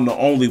 Hey, I'm the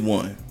only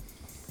one.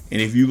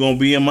 And if you gonna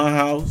be in my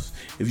house,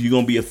 if you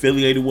gonna be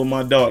affiliated with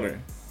my daughter,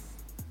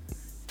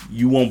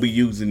 you won't be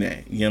using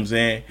that. You know what I'm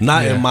saying?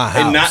 Not in my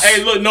house. And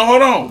hey, look, no,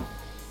 hold on.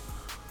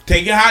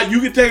 Take it how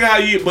you can take it how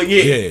you, but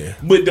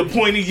But the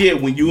point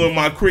is, when you in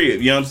my crib,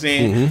 you know what I'm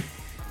saying?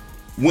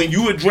 When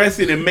you address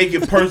it and make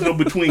it personal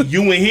between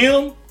you and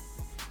him,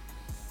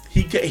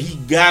 ain't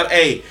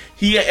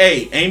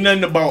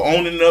nothing about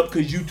owning up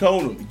because you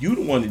told him. You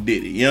the one that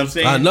did it. You know what I'm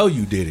saying? I know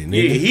you did it,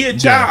 nigga. Yeah, he a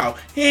child.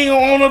 He ain't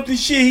gonna own up to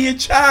shit. He a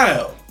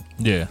child.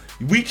 Yeah.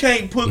 We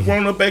can't put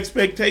grown up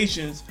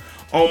expectations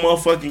on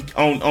motherfucking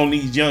on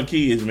these young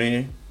kids,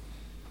 man.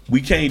 We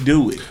can't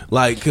do it.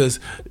 Like, cause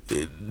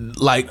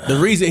the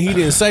reason he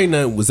didn't say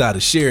nothing was out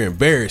of sheer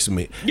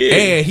embarrassment. Yeah.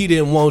 And he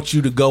didn't want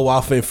you to go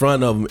off in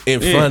front of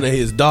him, front of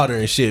his daughter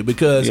and shit.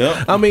 Because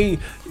I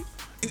mean,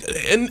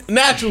 and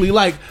naturally,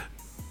 like,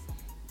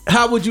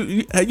 how would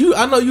you?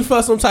 I know you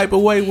felt some type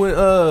of way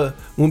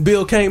when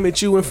Bill came at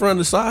you in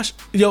front of Sasha,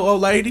 your old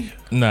lady.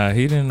 Nah,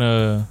 he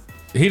didn't.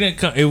 He didn't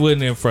come. It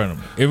wasn't in front of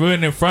me. It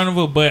wasn't in front of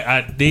her, but I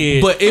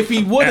did. But if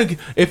he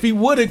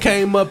would have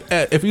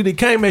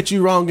came at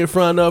you wrong in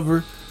front of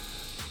her,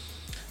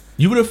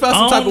 you would have felt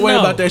some type of way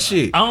about that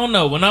shit. I don't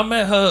know. When I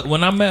met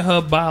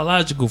her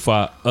biological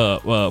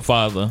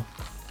father,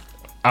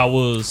 I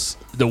was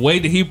the way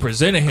that he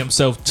presented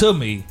himself to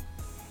me.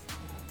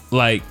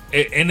 Like,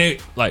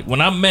 like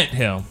when I met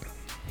him,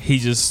 he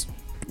just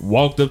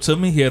walked up to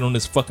me. He had on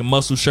this fucking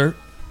muscle shirt.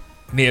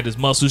 And he had his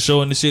muscles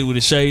showing the shit with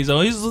his shades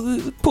on. He's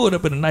pulled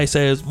up in a nice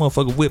ass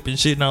motherfucker whip and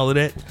shit and all of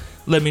that.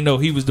 Let me know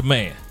he was the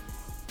man.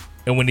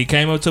 And when he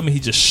came up to me, he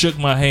just shook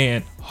my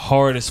hand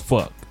hard as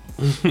fuck.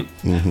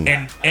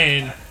 And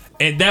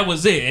that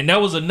was it. And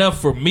that was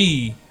enough for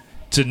me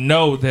to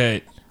know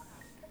that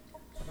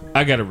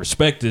I gotta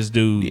respect this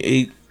dude.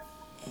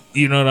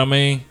 You know what I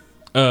mean?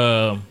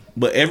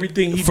 But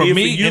everything he did for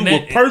you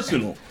was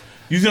personal.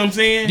 You see what I'm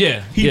saying?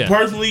 Yeah. He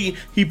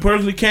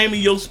personally came in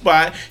your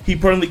spot. He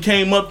personally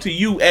came up to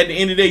you. At the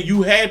end of the day,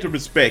 you had to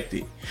respect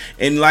it.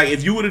 And like,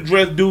 if you would have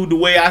dressed dude the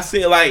way I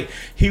said, like,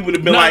 he would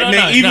have been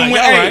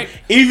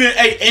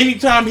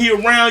anytime he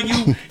around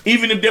you,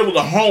 even if there was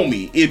a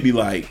homie, it'd be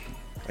like,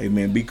 hey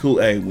man, be cool.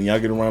 Hey, when y'all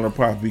get around the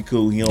property, be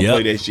cool. He don't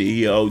play that shit.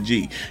 He an OG.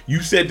 You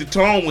set the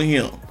tone with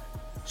him.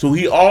 So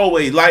he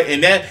always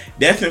and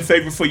that's in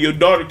favor for your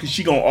daughter because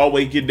she gonna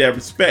always get that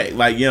respect.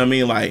 Like, you know what I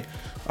mean? Like,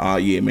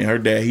 yeah, man, her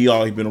dad, he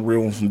always been a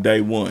real one from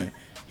day one.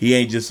 He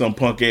ain't just some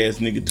punk ass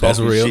nigga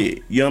talking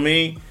shit. You know what I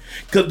mean?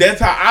 Cause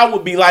that's how I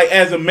would be like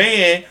as a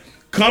man.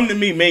 Come to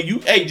me, man.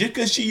 Just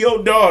cause she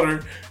your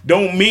daughter,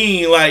 don't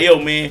mean like, yo,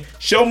 man,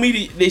 show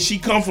me that she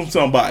come from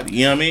somebody.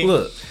 You know what I mean?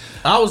 Look,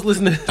 I was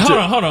listening.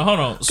 Hold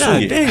on.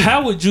 So,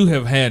 how would you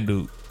have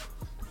handled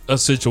a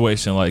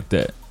situation like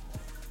that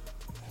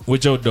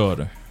with your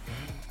daughter?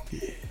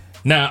 Yeah.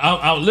 Now,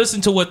 I'll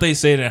listen to what they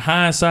said. In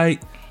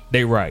hindsight,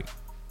 they right.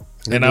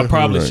 And I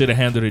probably should have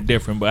handled it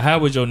different. But how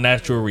would your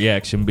natural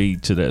reaction be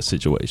to that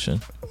situation?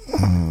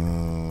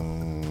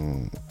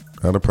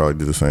 I'd probably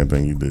do the same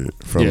thing you did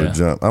from the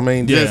jump. I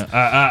mean,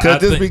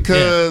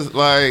 because,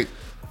 like,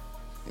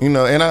 you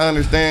know, and I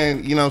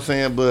understand, you know what I'm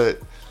saying,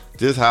 but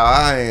just how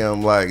I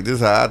am, like,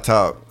 just how I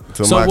talk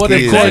to my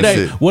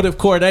kids. What if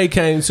Corday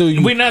came to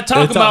you? We're not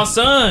talking about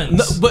sons.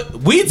 No, but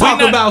we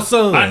talking about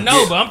sons. I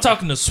know, but I'm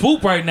talking to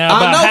Swoop right now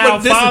about how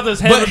fathers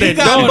handle their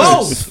daughters.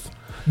 Both.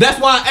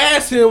 That's why I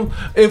asked him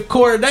if a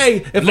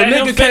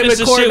nigga came at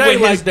Corday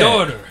like that.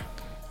 Daughter.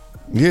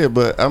 Yeah,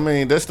 but I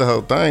mean that's the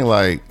whole thing.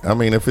 Like, I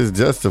mean, if it's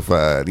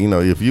justified, you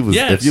know, if you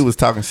was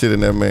talking shit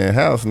in that man's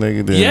house,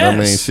 nigga, then I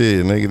mean,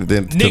 shit, nigga,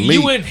 then to me,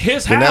 you in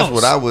his then house.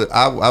 that's what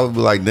I would be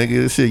like,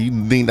 nigga, shit, you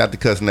need not to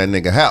cuss in that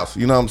nigga house.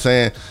 You know what I'm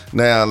saying?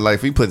 Now, like,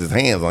 if he puts his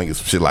hands on you,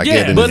 some shit like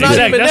that, then but not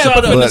even that.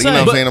 But you know what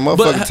I'm saying? The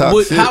motherfucker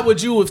talk shit. How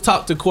would you have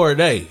talked to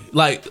Corday?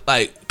 Like,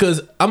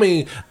 because I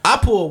mean, I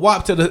pulled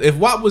WAP if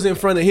WAP was in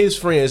front of his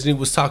friends and he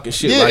was talking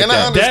shit like and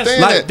that. I understand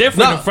that's like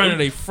different in front of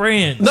their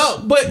friends.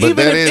 No, but even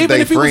that is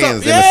if he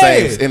was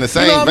in the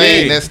same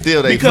vein, that's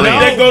still they because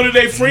friends. if they go to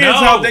their friend's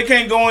house, they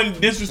can't go in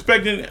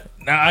disrespecting.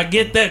 Now I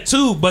get that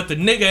too, but the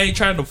nigga ain't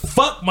trying to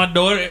fuck my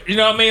daughter. You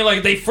know what I mean?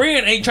 Like they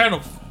friend ain't trying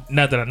to,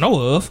 not that I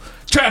know of,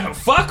 trying to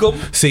fuck them.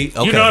 See,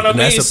 okay, you know what I mean?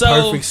 That's a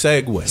perfect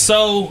segue.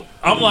 So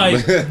I'm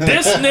like,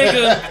 this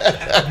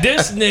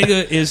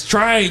nigga is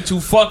trying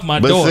to fuck my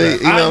daughter.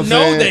 See, I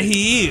know that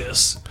he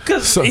is,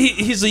 because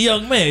he's a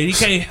young man. He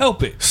can't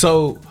help it.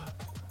 So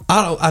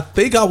I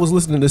think I was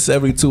listening to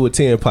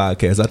 72-10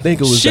 podcast. I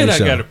think it was shit. that I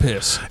show. gotta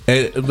piss.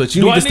 But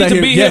you need to stay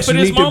here. Yes, you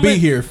need to be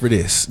here for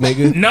this,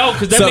 nigga. No,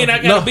 because that means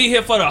I gotta be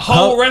here for the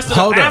whole rest of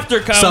the after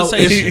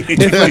conversation. So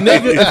if a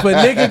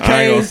nigga came,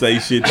 I ain't gonna say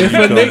shit.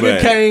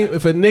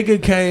 If a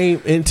nigga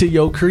came into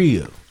your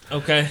crib,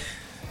 okay,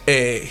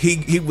 and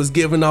he was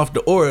giving off the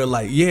aura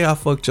like, yeah, I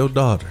fucked your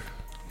daughter.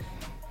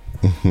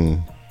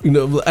 You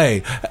know,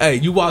 hey,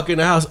 you walk in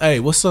the house, hey,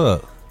 what's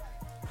up?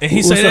 And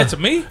he say that to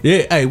me?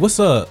 Yeah, hey, what's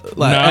up?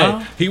 Like, nah.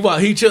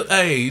 Hey, he chill.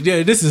 Hey,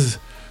 yeah, this is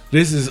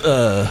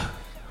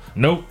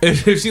nope.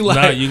 If she like,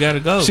 nah, you gotta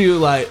go. She was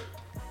like,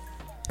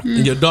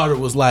 and your daughter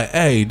was like,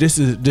 hey, this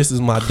is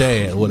my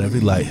dad, whatever.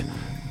 He like,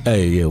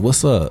 hey, yeah,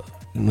 what's up?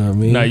 You know what I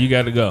mean? Nah, you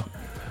gotta go.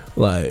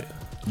 Like,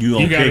 you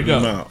gonna kick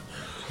him out?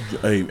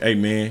 Hey,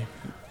 man,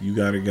 you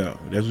gotta go.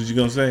 That's what you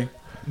gonna say?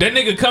 That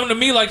nigga come to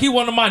me like he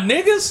one of my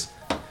niggas.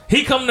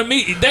 He come to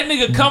me. That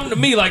nigga come to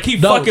me like he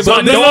fucking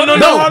my daughter.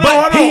 No,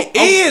 but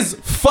he is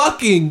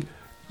fucking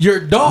your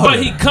daughter.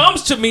 But he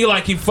comes to me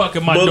like he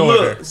fucking my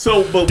daughter.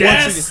 Look,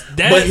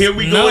 but here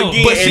we go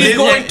again. But she's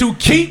going to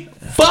keep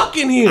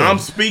fucking him. I'm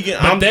speaking.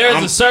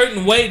 There's a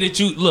certain way that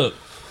you look.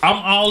 I'm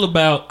all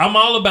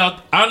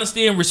about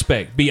honesty and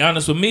respect. Be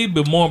honest with me,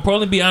 but more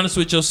importantly, be honest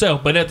with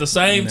yourself. But at the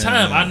same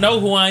time, I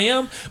know who I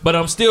am, but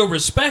I'm still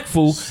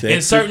respectful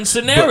in certain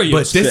scenarios.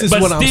 But this is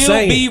what I'm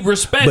saying. Be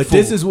respectful. But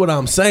this is what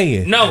I'm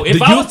saying. No,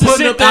 if I was to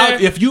sit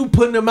there, if you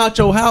putting them out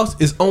your house,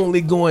 is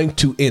only going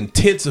to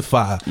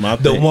intensify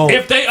the want.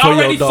 If they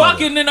already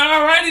fucking, then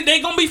alrighty,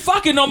 they gonna be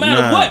fucking no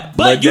matter what.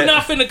 But you're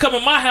not finna come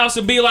in my house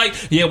and be like,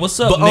 yeah, what's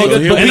up,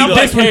 nigga? And I'm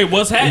like, hey,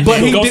 what's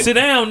happening? Go sit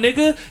down,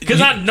 nigga,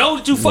 because I know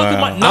that you fucking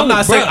my. No, I'm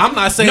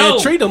not saying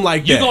treat them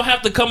like that. You gonna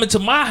have to come into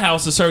my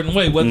house a certain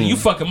way, whether you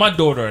fucking my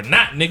daughter or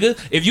not, nigga.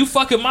 If you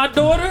fucking my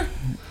daughter,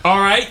 all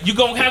right, you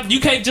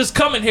can't just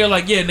come in here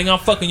like, yeah, nigga, I'm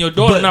fucking your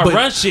daughter and I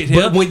run shit here.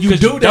 But when you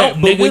do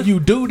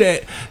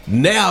that,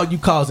 now you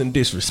causing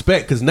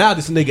disrespect because now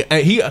this nigga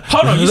ain't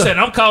Hold on, you said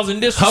I'm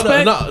causing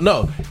disrespect? Hold on,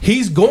 no,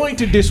 he's going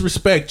to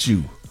disrespect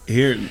you.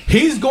 Here,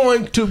 he's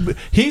going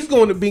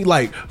to be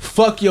like,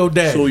 fuck your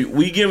dad. So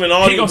we giving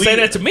all. He gonna say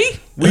that to me?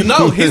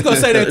 No, he's gonna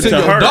say that to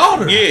your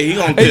daughter. Yeah, he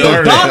gonna tell her.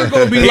 Your daughter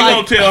gonna be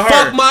like, tell her,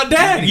 fuck my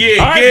daddy.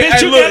 Yeah, all right,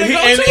 bitch, you gotta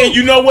go too. And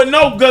you know what?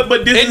 No, good,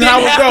 but this is how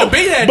it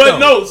goes. But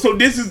no, so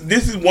this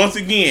is once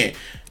again.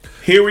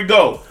 Here we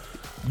go.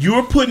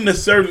 You're putting a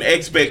certain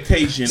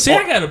expectation. See,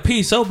 I gotta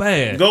pee so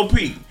bad. Go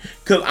pee,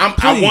 cause I'm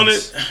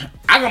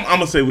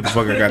gonna say what the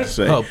fuck I got to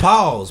say. Oh,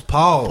 pause,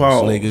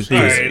 nigga.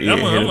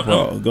 All right,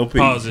 pause. Go pee.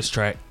 Pause this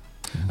track.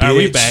 All right,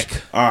 we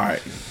back. All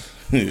right.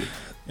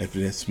 After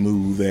that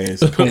smooth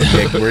ass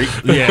comeback break.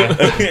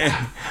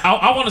 Yeah.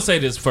 I want to say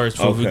this first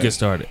before we get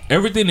started.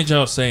 Everything that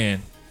y'all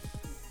saying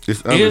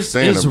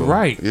is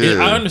right.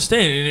 Yeah. I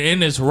understand it,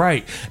 and it's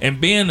right. And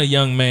being a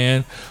young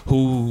man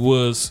who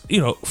was,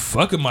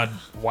 fucking my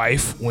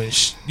wife when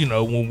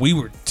we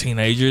were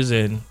teenagers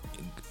and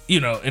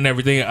and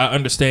everything, I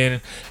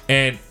understand.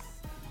 And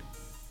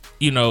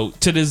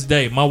to this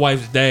day, my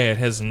wife's dad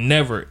has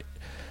never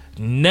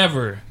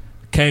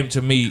came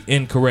to me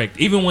incorrect.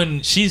 Even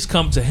when she's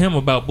come to him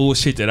about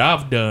bullshit that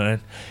I've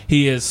done,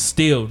 he has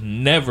still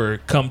never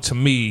come to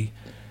me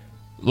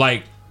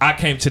like I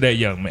came to that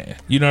young man.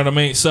 You know what I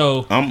mean?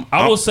 So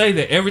I will say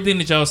that everything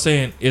that y'all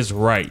saying is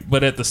right.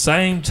 But at the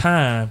same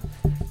time,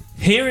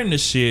 hearing the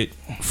shit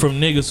from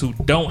niggas who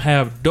don't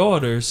have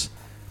daughters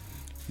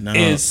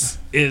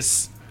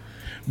is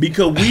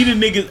because we the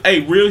niggas, hey,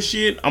 real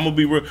shit, I'm gonna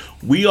be real.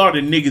 We are the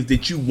niggas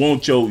that you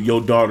want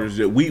your daughters.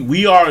 That we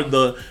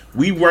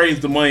raise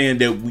the money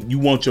that you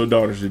want your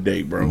daughters to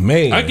date, bro.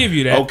 Man, I give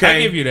you that. Okay,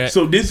 I give you that.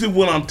 So this is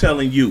what I'm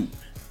telling you.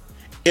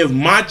 If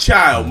my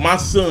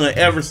son,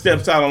 ever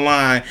steps out of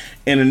line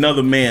in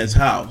another man's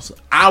house,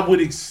 I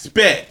would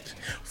expect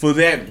for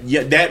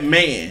that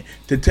man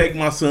to take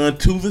my son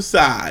to the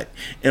side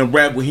and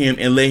rap with him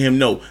and let him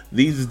know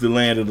these is the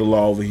land of the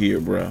law over here,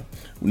 bro.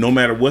 No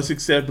matter what's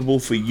acceptable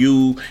for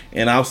you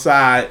and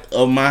outside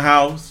of my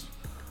house,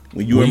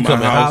 when you in my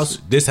house,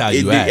 this how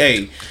you act.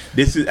 Hey,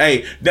 this is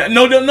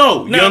no. You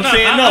know what I'm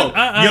saying? No,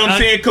 you know what I'm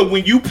saying? Because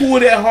when you pull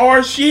that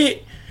hard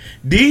shit,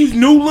 these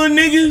new little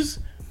niggas,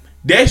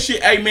 that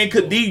shit, hey man,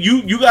 cause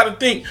you gotta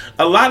think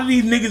a lot of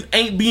these niggas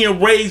ain't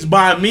being raised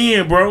by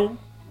men, bro.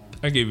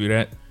 I give you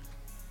that.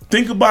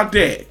 Think about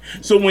that.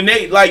 So when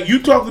they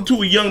you talking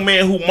to a young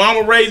man who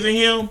mama raising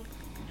him,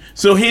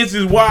 so hence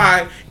is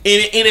why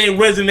it ain't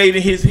resonating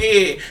in his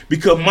head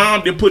because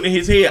mom did put in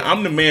his head,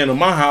 I'm the man of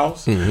my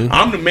house. Mm-hmm.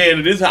 I'm the man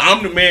of this.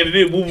 I'm the man of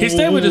this. He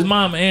stayed with his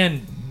mom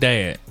and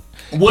dad.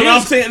 What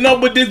I'm saying,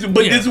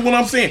 this is what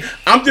I'm saying.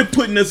 I'm just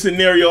putting a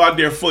scenario out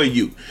there for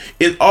you.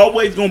 It's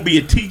always gonna be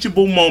a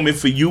teachable moment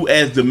for you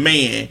as the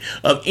man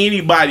of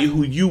anybody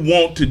who you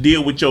want to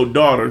deal with your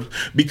daughters,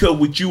 because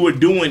what you are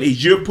doing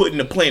is you're planting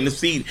the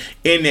seed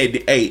in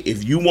that. Hey,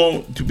 if you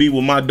want to be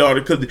with my daughter,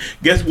 because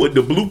guess what?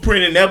 The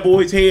blueprint in that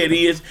boy's head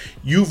is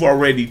you've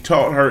already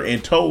taught her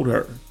and told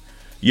her.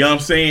 You know what I'm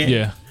saying?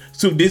 Yeah.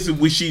 So this is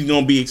what she's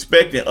gonna be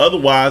expecting.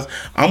 Otherwise,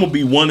 I'm gonna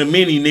be one of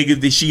many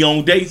niggas that she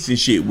on dates and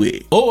shit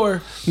with.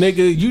 Or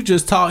nigga, you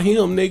just taught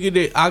him, nigga,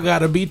 that I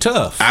gotta be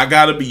tough. I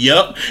gotta be You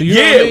know what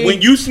I mean?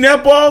 When you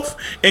snap off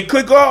and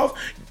click off,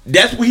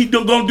 that's what he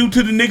gonna do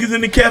to the niggas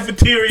in the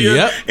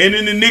cafeteria and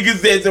then the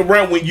niggas that's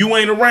around when you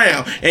ain't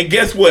around. And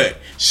guess what?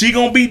 She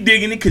gonna be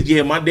digging it because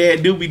my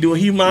dad do be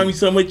doing. He remind me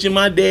so much of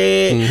my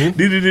dad.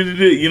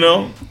 You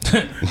know.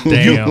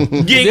 Damn.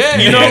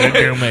 You know.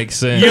 That makes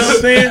sense. You know what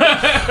I'm saying?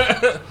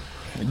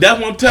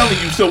 That's what I'm telling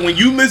you. So when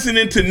you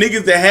listening to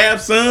niggas that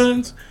have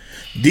sons,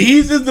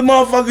 these is the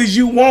motherfuckers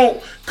you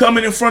want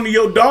coming in front of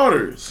your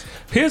daughters.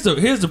 Here's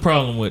the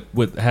problem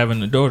with having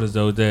the daughters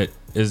though, that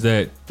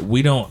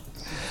we don't,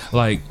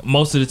 like,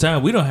 most of the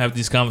time we don't have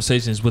these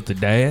conversations with the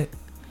dad.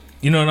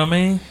 You know what I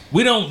mean?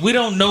 We don't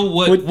know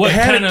what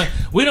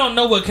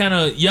kind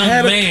of young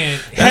man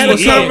have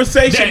a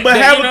conversation,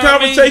 have a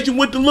conversation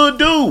with the little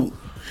dude.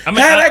 Have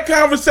that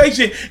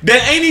conversation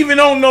that ain't even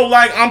on no,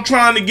 like, I'm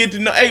trying to get to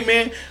know. Hey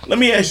man, let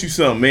me ask you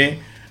something, man.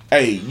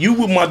 Hey, you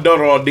with my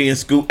daughter all day in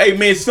school. Hey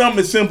man,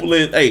 something as simple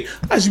as, hey,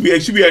 she be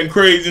acting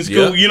crazy in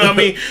school. You know what I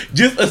mean?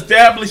 Just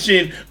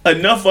establishing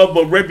enough of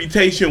a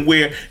reputation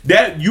where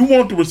that you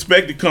want the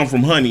respect to come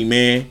from honey,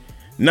 man.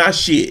 Not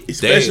shit.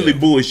 Especially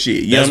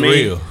bullshit. You know what I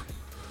mean?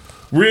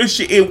 Real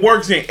shit. It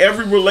works in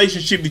every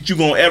relationship that you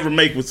gonna ever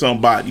make with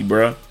somebody,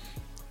 bruh.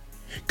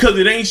 Cause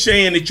it ain't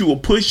saying that you a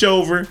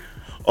pushover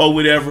or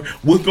whatever.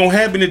 What's gonna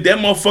happen is that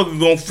motherfucker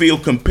gonna feel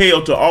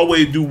compelled to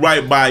always do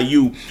right by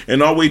you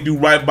and always do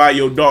right by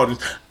your daughters.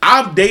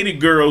 I've dated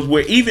girls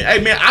where even,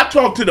 hey man, I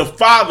talked to the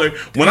father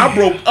when I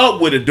broke up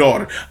with a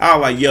daughter. I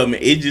was like, yo man,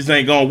 it just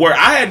ain't gonna work.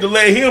 I had to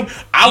let him,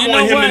 I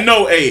want him to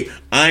know, hey,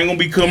 I ain't gonna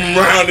be coming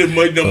around as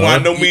much no more. I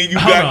know me and you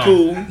got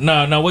cool.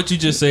 No, what you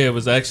just said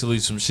was actually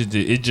some shit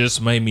that it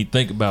just made me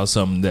think about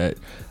something that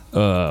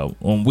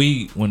when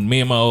me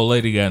and my old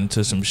lady got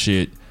into some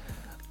shit,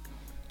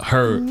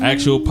 her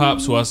actual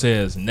pops, who I said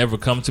has never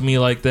come to me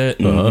like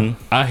that,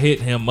 I hit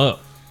him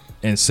up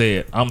and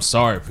said, I'm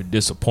sorry for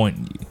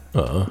disappointing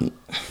you.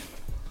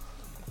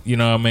 You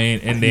know what I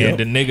mean? And then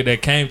the nigga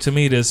that came to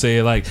me that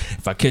said, like,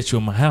 if I catch you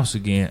in my house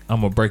again,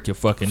 I'm gonna break your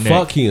fucking neck.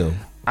 Fuck him.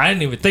 I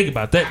didn't even think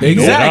about that.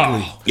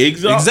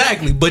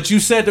 Exactly. But you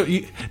said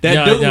he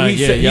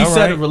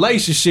said a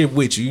relationship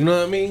with you. You know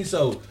what I mean?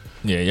 So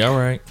yeah, y'all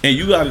right. And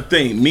you got to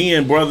think, me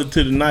and brother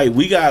to the night,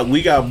 we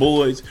got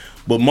boys,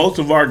 but most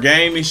of our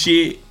game and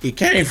shit, it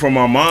came from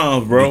our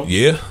moms, bro.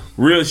 Yeah,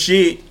 real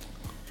shit.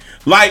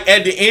 Like,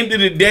 at the end of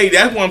the day,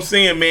 that's what I'm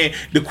saying, man.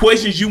 The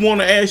questions you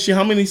want to ask you,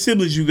 how many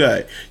siblings you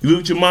got? You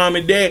look at your mom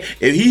and dad.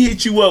 If he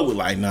hit you up with,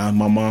 like, nah,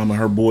 my mom and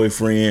her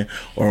boyfriend,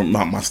 or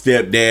my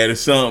stepdad or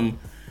something,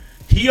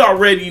 he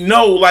already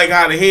know, like,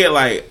 how the hell,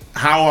 like,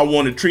 how I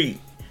want to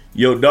treat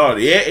your daughter.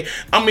 Yeah,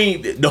 I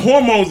mean, the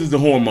hormones is the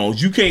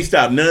hormones. You can't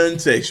stop nothing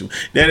sexual.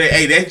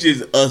 That's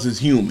just us as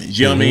humans.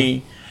 You know what I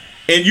mean?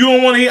 And you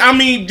don't want to hear. I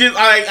mean, just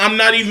like, I'm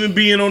not even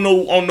being on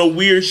no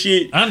weird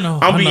shit. I know.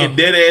 I'm being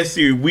dead ass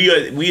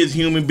serious. We as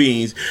human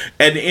beings.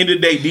 At the end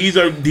of the day, these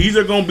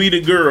are gonna be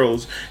the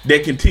girls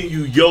that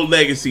continue your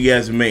legacy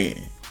as a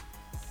man.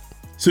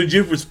 So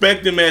just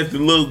respect them as the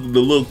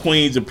little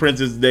queens and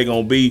princesses they're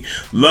gonna be.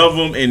 Love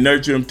them and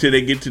nurture them till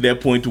they get to that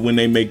point to when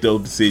they make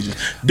those decisions.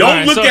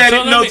 Don't look at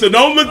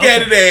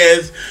it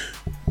as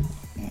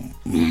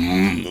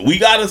we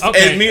gotta stop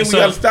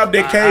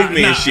that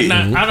caveman shit.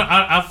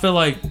 I feel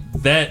like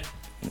that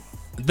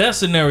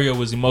scenario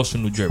was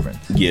emotional driven.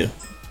 Yeah,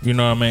 you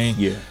know what I mean.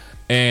 Yeah,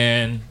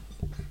 and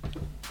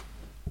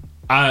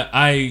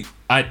I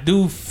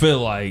do feel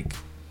like,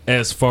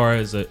 as far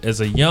as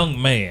a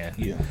young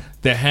man,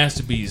 there has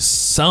to be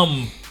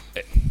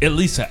at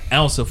least an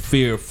ounce of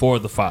fear for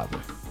the father.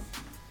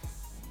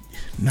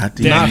 Not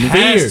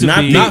fear, respect.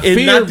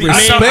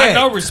 I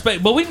know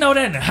respect, but we know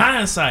that in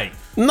hindsight.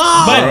 No,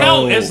 but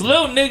no, it's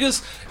little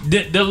niggas.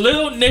 The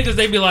little niggas,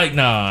 they be like,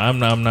 nah, I'm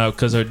not,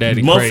 because her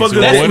daddy crazy.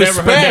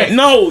 Whatever.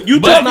 No, you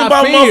talking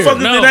about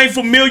motherfuckers that ain't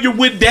familiar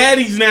with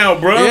daddies now,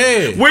 bro.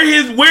 Yeah.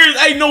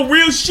 Where's ain't no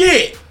real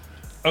shit.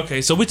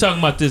 Okay, so we talking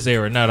about this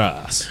era, not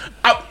us.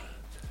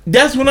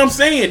 That's what I'm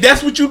saying.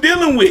 That's what you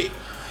dealing with.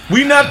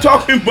 We not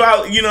talking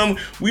about,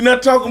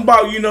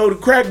 the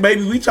crack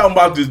babies. We talking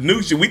about this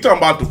new shit. We talking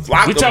about the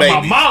Flocka babies. We talking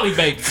about Molly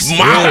babies.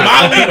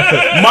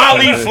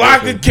 Molly,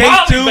 Flocka,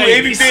 K2,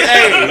 anything.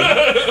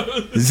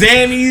 Hey,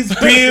 Xannies,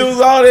 pills,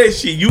 all that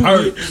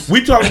shit.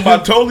 We talking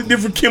about totally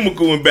different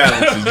chemical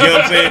imbalances. You know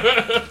what I'm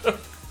saying?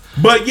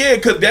 But yeah,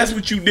 because that's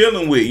what you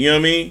dealing with. You know what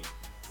I mean?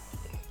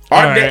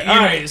 All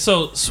right.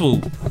 So,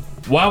 Swoop,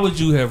 why would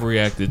you have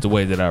reacted the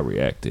way that I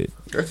reacted?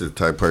 That's the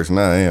type of person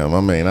I am.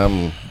 I mean,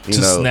 I'm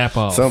snap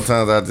off.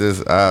 Sometimes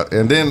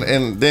and then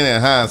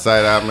in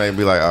hindsight, I may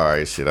be like, all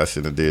right, shit, I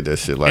shouldn't have did that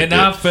shit like that.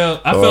 And I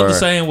felt the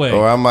same way.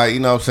 Or I might, you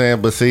know what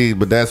I'm saying?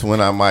 But that's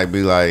when I might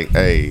be like,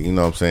 hey, you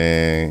know what I'm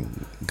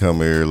saying? Come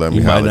here, let me.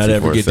 You might not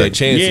ever get that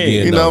chance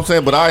again. You know what I'm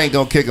saying? But I ain't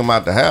gonna kick him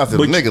out the house. If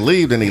a nigga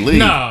leave, then he leave. You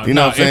know what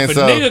I'm saying? If a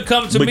nigga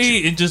come to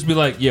me and just be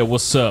like, yeah,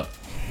 what's up,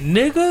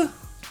 nigga?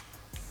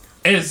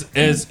 As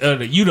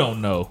you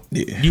don't know.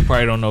 Yeah. You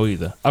probably don't know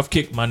either. I've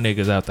kicked my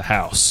niggas out the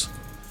house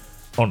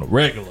on the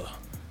regular.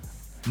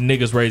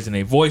 Niggas raising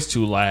their voice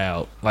too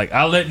loud. Like,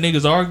 I let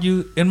niggas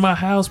argue in my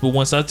house, but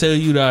once I tell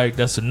you that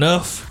that's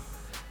enough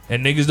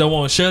and niggas don't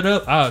want to shut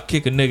up, I'll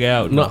kick a nigga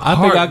out. No, I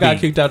think I got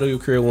kicked out of your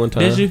crib one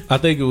time. Did you? I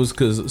think it was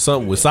because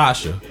something with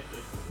Sasha.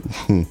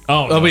 Oh,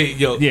 no. I mean,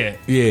 yo, yeah.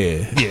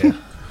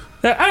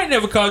 I ain't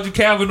never called you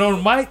Calvin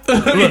on the mic.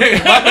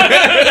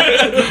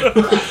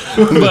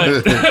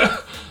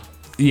 But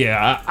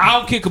yeah,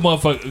 I'll kick a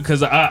motherfucker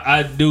because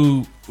I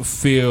do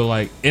feel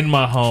like in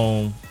my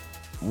home,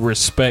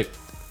 respect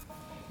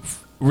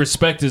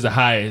is the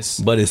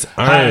highest, but it's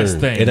highest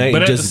earned. thing. It ain't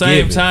but at just the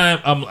same given. time,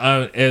 I'm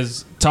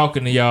as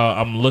talking to y'all,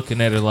 I'm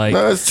looking at it like,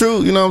 no, it's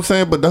true. You know what I'm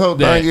saying? But the whole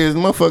thing is,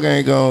 motherfucker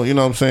ain't gonna. You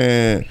know what I'm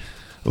saying?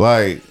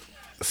 Like,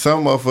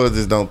 some motherfuckers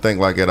just don't think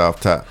like it off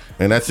top,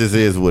 and that just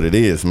is what it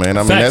is, man.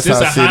 I mean, that's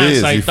how shit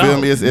is. You feel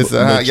me? It's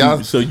a high,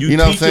 y'all. So you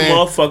know teach a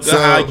motherfucker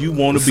how you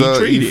want to be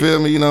treated. You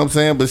feel me? You know what I'm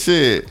saying? But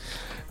shit,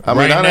 I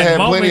mean, I done had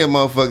plenty of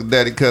motherfuckers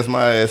daddy cuss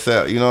my ass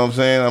out. You know what I'm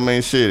saying? I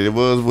mean, shit, it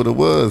was what it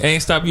was.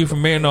 Ain't stop you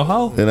from marrying no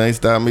hoe. It ain't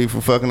stop me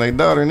from fucking their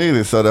daughter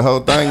neither. So the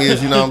whole thing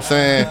is, you know what I'm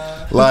saying?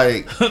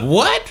 Like,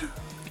 what?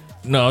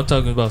 No, I'm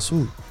talking about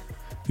Swoop.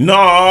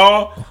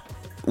 No,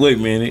 wait a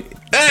minute.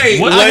 Hey,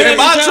 am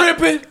I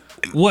tripping?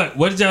 What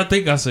did y'all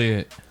think I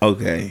said?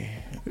 Okay,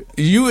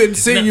 you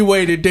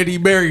insinuated that he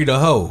married a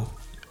hoe.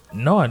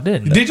 No, I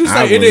didn't. Did you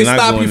say it didn't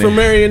stop you from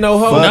marrying no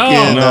hoe?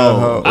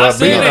 No. I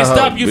said it didn't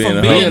stop you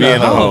from being a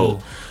hoe.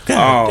 Oh,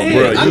 bro,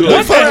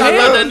 what the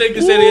hell? That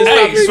nigga said it didn't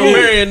stop you from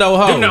marrying no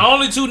hoe. Them the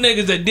only two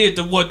niggas that did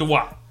the what the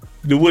what.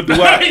 The what the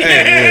what?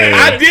 Yeah.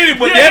 I did it,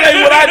 but that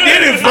ain't what I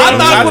did it for. I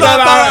thought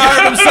I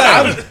heard him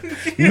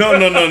say. No.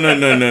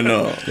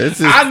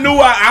 I knew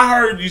I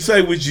heard you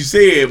say what you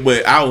said,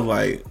 but I was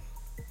like,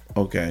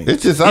 okay.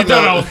 It's just you thought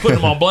I was putting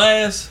him on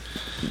blast?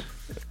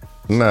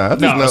 Nah, I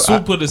just know.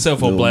 Swoop put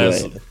himself on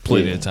blast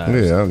plenty of times.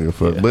 Yeah, I don't give a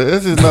fuck. But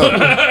it's just no.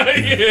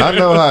 I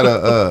know how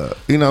to,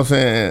 you know what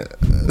I'm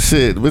saying?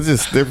 Shit, with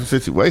just different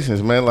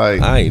situations, man.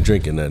 Like, I ain't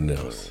drinking nothing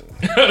else.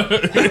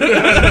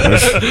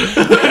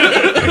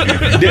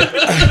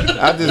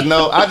 I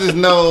just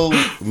know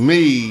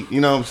me, you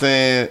know what I'm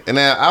saying? And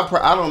now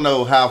I don't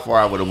know how far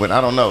I would have went.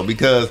 I don't know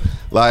because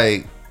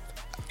like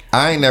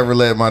I ain't never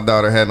let my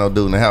daughter have no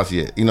dude in the house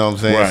yet. You know what I'm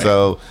saying? Right.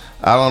 So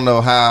I don't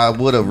know how I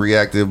would have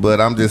reacted,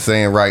 but I'm just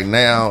saying right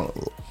now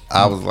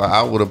I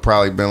would have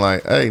probably been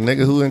like, "Hey,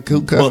 nigga, who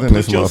cussing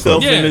this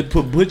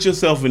motherfucker?" Put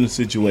yourself in the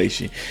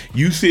situation.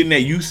 You in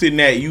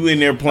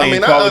there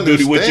playing Call of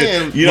Duty with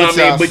you know what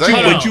I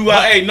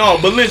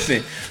mean? But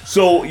listen.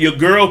 So your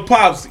girl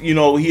pops, you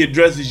know, he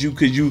addresses you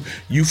because you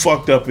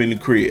fucked up in the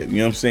crib. You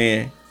know what I'm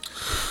saying?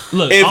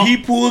 Look, if he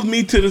pulls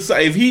me to the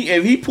side, if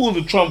he pulls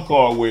a trump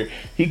card where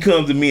he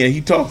comes to me and he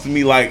talks to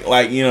me like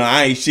you know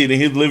I ain't shit in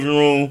his living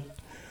room,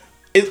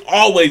 it's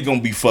always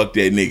gonna be fuck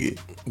that nigga.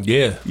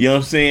 Yeah, you know what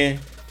I'm saying?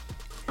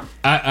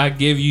 I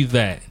give you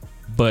that,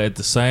 but at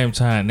the same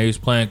time, they was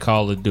playing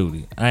Call of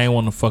Duty. I ain't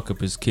want to fuck up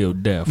his kill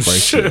death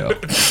ratio.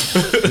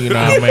 You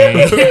know what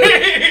I mean?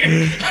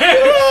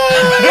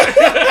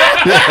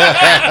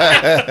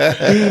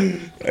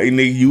 Hey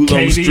nigga, you was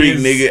on the street,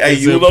 nigga. Hey,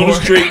 you was on the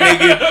street,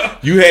 nigga.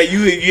 You had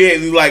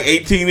like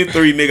 18-3,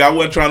 nigga. I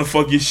wasn't trying to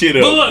fuck your shit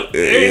up. But look,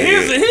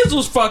 his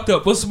was fucked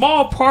up. A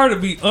small part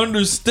of me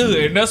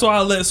understood, and that's why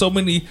I let so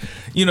many,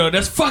 you know,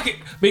 that's fucking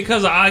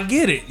because I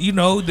get it. You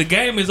know, the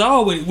game is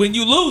always when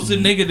you lose it,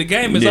 nigga. The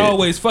game is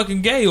always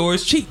fucking gay or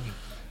it's cheating.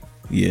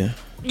 Yeah,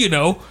 you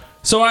know.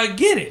 So I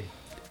get it.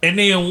 And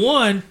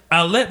then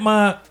I let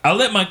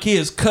my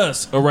kids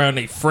cuss around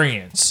their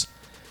friends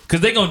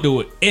because they gonna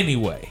do it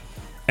anyway.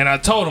 And I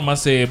told him, I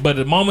said, but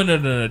the moment that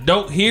an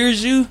adult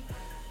hears you,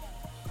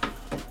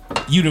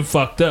 you done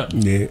fucked up.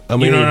 Yeah, I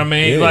mean, you know what I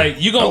mean? Yeah.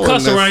 Like you gonna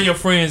cuss around your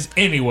friends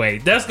anyway.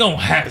 That's gonna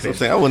happen. That's what I'm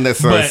saying. I wouldn't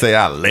necessarily say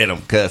I let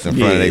them cuss in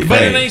front of their friends.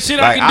 But it ain't shit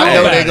I can do I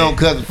know about they gonna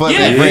cuss in front of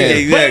their friends.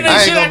 Exactly.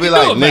 I ain't gonna be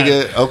like,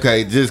 nigga,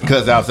 okay, just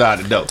cuss outside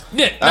the door.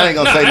 Yeah, I ain't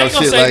gonna say no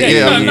shit like, it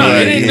ain't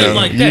nothing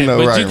like that. You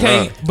know, but you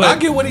can't. But I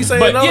get what he's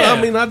saying.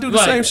 I mean, I do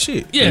the same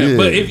shit. Yeah,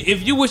 but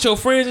if you with your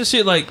friends and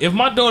shit, like if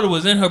my daughter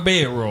was in her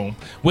bedroom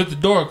with the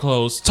door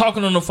closed,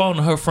 talking on the phone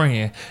to her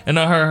friend, and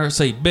I heard her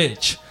say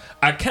 "bitch,"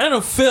 I kind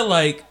of feel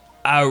like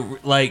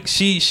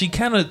she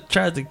kind of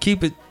tried to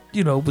keep it,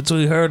 you know,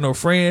 between her and her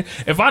friend.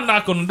 If I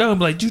knock on the door and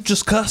be like, "You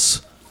just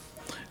cuss."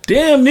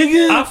 Damn,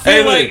 nigga. I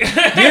feel like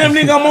damn,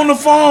 nigga, I'm on the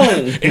phone.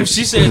 If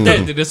she said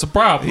that, then it's a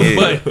problem. Yeah.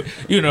 But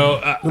you know,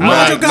 I'm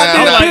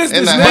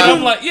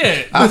like,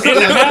 yeah. I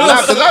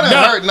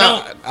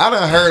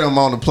done heard him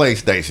on the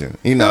PlayStation.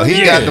 You know,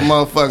 he got the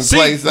motherfucking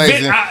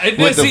PlayStation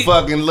with the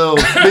fucking little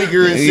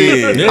speaker and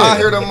shit. Yeah. I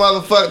hear the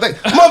motherfucker,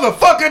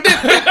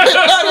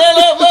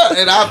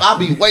 and I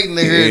be waiting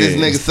to hear this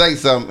nigga say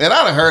something. And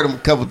I done heard him a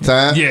couple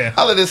times. Yeah,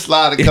 I let it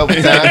slide a couple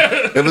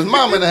times. If it's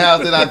mom in the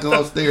house, then I go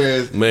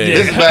upstairs. Man,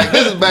 this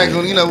is back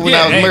when, you know, when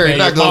I was married.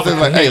 I go upstairs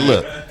like, hey,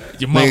 look.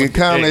 Nigga,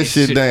 calm that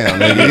shit down,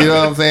 nigga. You know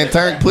what I'm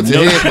saying? Put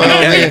your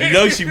headphones in. You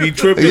know she be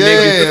tripping,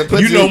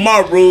 nigga. You know my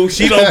rule.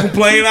 She don't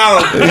complain, I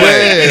don't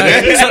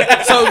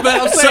complain.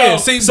 But I'm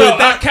saying,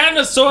 I kind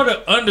of sort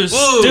of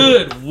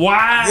understood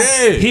why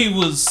he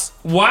was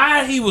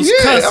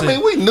cussing. I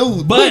mean, we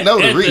know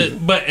the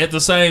reason. But at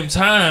the same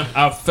time,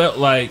 I felt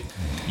like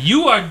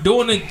you are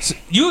doing it.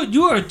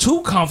 You are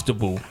too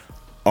comfortable.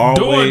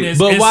 Doing this,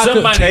 but why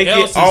somebody take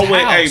else's it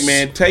always? house. Hey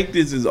man, take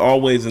this as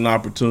always an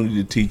opportunity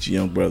to teach a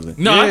young brother.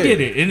 No, I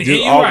get it, and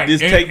you're right.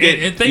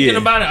 And thinking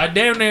about it, I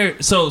damn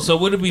near. So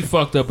would it be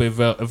fucked up if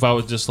I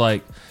was just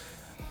like,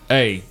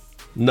 hey,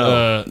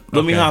 let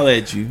me holler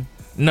at you.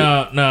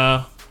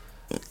 No.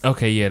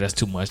 Okay, yeah, that's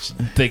too much.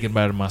 Thinking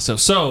about it myself.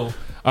 So,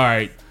 all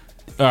right.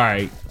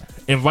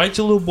 Invite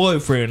your little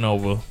boyfriend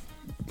over.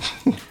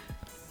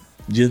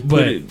 Just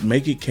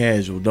make it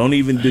casual. Don't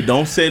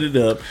set it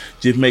up.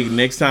 Just make it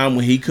next time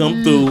when he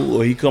come through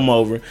or he come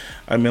over.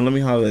 I mean, let me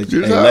holler at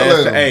you.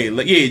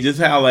 Just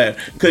holler at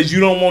him. Because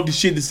you don't want the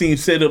shit to seem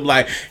set up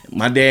like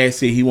my dad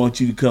said he wants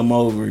you to come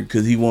over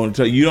because he wanted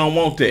to. You don't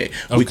want that.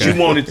 But you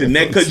want it to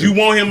next because you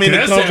want him in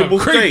a comfortable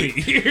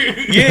state.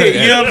 Yeah,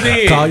 you know what I'm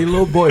saying? Call your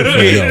little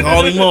boyfriend. Yeah,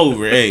 call him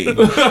over. Hey.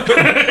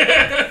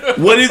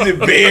 What is it,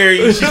 Barry?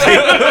 She said,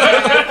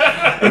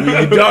 I mean,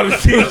 your daughter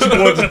said she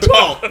wants to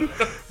talk.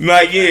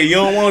 Like, yeah, you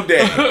don't want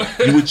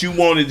that. What you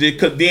want is it,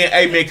 cause then,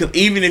 hey man, cause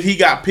even if he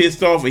got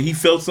pissed off and he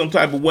felt some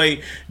type of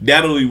way,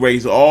 that'll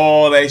erase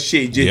all that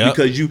shit just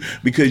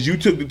because you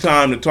took the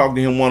time to talk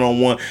to him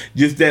one-on-one.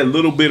 Just that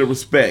little bit of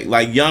respect.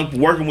 Like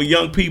working with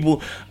young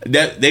people,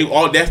 that's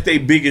their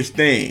biggest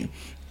thing.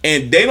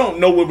 And they don't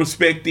know what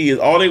respect is.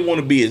 All they want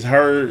to be is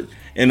heard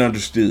and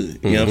understood.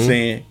 You know what I'm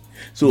saying?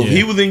 So if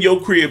he was in your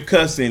crib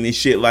cussing and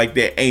shit like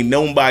that, ain't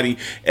nobody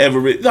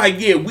ever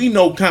we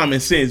know common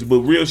sense, but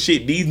real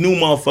shit, these new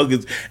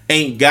motherfuckers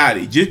ain't got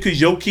it. Just because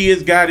your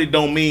kids got it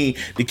don't mean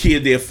the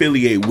kids they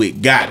affiliate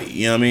with got it.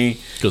 You know what I mean?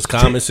 Because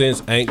common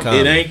sense ain't common.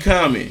 It ain't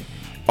common.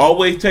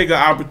 Always take an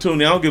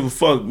opportunity. I don't give a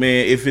fuck,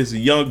 man, if it's a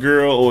young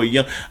girl or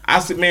I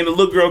said, man, the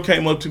little girl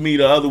came up to me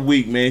the other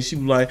week, man. She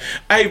was like,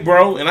 hey,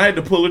 bro. And I had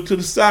to pull her to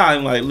the side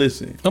and like,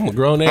 listen. I'm a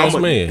grown-ass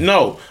man.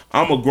 No,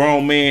 I'm a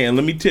grown man. And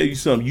let me tell you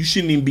something. You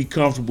shouldn't even be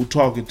comfortable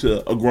talking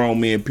to a grown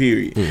man,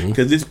 period.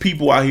 Because there's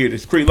people out here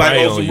that's crazy. Like,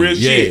 on some real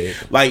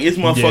shit. Like, it's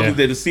motherfuckers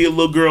that'll see a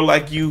little girl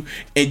like you,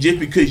 and just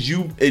because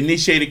you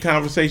initiated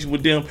conversation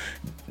with them,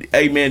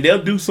 hey man,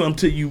 they'll do something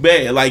to you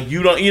bad. Like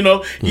you don't,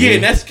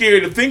 and that's scary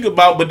to think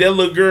about. But that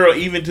little girl,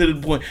 even to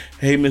the point,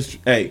 hey mister,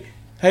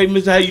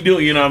 how you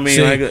doing? You know what I mean?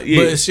 See,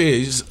 but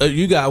shit,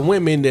 you got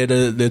women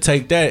that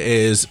take that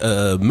as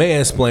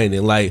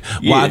mansplaining. Like,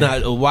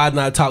 why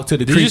not talk to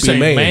the creepy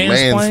man?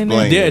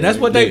 Mansplaining? Yeah, that's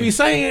what they be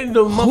saying.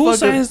 Who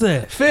says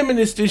that?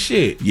 Feminist and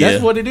shit. Yeah.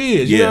 That's what it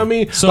is. You know what I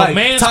mean? So like,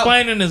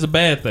 mansplaining is a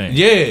bad thing.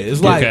 Yeah,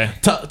 it's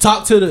like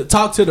talk to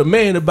the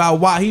man about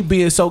why he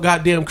being so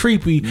goddamn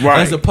creepy,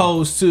 as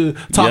opposed to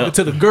talking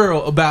to the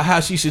girl about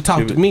how she should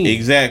talk to me.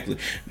 Exactly.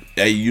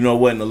 Hey, you know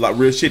what? And a lot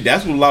real shit.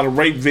 That's what a lot of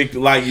rape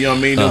victims like. You know what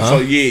I mean? So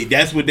yeah,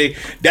 that's what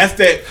that's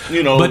that.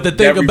 But the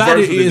thing about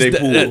it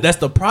is that's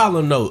the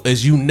problem though.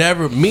 Is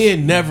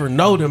men never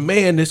know the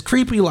man that's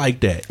creepy like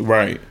that.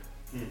 Right.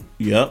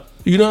 Yep.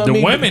 You know what I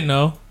mean? The women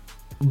know.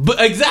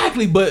 But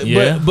exactly. But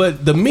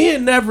the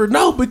men never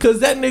know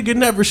because that nigga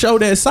never show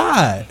that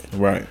side.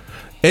 Right.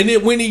 And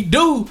then when he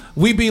do,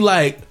 we be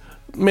like,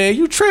 man,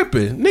 you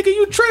tripping. Nigga,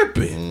 you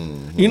tripping.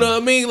 You know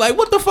what I mean? Like,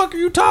 what the fuck are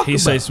you talking about? He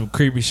say some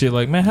creepy shit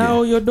like, man, how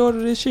old your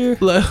daughter this year?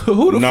 Like,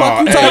 who the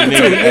fuck you talking to?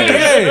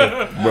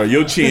 Nigga, bro,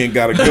 your chin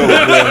gotta go,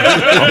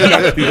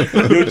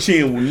 bro. Your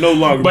chin will no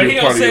longer be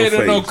a part of your face. But he don't say it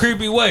in no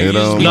creepy way.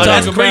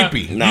 That's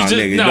creepy. Nah,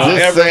 nigga, don't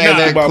ever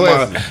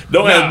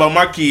ask about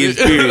my kids,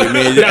 period,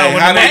 man.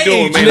 How they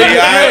doing, man?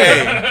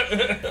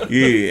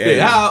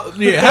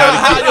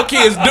 How your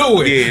kids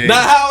doing?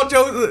 Now, how old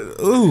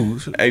your...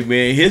 Hey,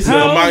 man, his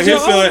son,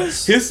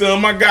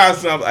 my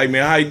godson. Hey,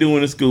 man, how you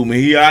doing in school,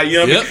 man? He out,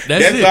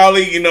 that's all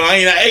he,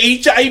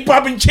 he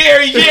popping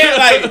cherries,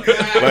 like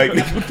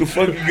what the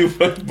fuck you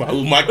give a fuck about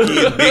what my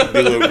kid's big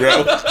doing,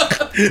 bro?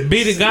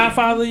 Be the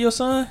godfather of your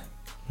son?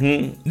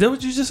 Is that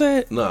what you just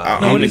said? No,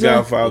 I'm the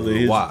godfather of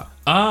his. WAP.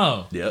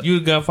 Oh, you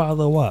the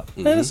godfather of WAP.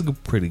 Man, that's a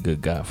pretty good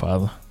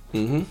godfather.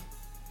 He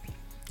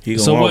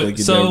gonna always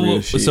get that real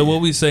shit. So what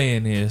we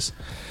saying is,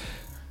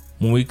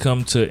 when we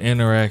come to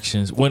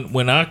interactions,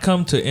 when I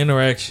come to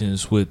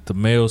interactions with the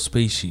male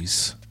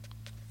species,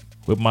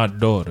 with my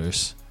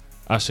daughters,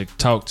 I should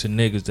talk to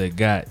niggas that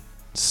got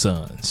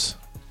sons.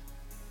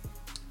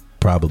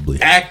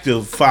 Probably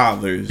active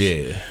fathers.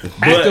 Yeah,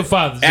 active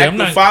fathers.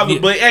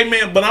 But hey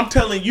man, but I'm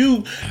telling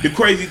you, the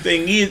crazy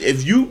thing is,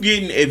 if you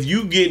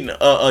getting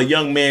a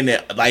young man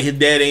that like his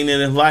dad ain't in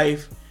his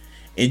life,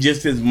 and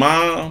just his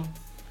mom,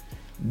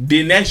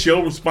 then that's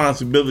your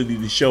responsibility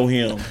to show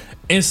him.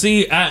 And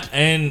see, that's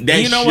some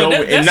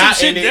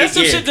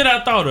shit that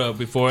I thought of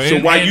before. So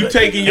why you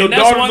taking your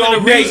daughters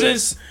on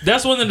dates?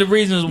 That's one of the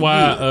reasons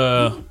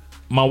why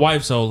my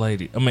wife's old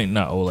lady. I mean,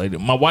 not old lady.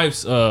 My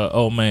wife's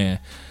old man.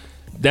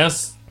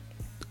 That's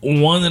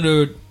one of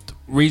the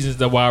reasons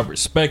that why I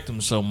respect him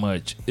so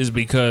much is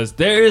because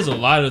there is a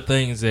lot of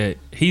things that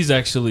he's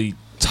actually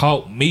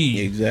taught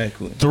me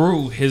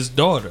through his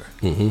daughter.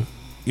 Mm-hmm.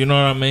 You know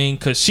what I mean?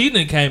 Because she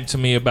done came to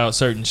me about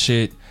certain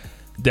shit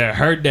that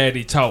her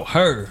daddy taught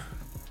her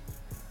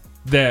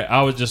that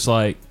I was just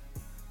like,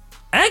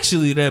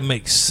 actually, that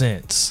makes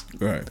sense.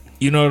 Right.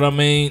 You know what I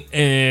mean?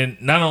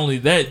 And not only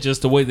that,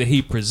 just the way that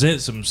he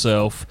presents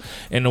himself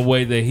and the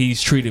way that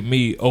he's treated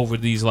me over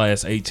these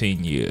last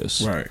 18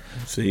 years. Right.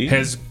 See?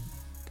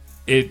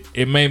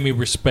 It made me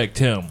respect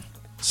him.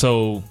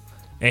 So,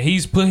 and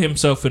he's put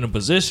himself in a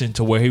position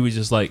to where he was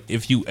just like,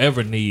 if you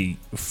ever need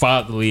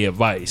fatherly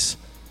advice,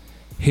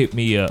 hit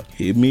me up.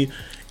 Hit me.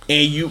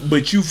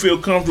 But you feel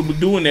comfortable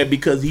doing that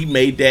because he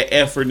made that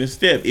effort and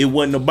step. It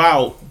wasn't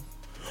about,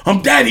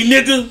 I'm daddy,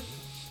 nigga.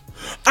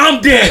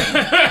 I'm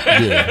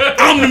daddy. Yeah.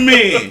 I'm the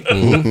man.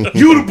 Mm-hmm.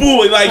 You the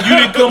boy. Like, you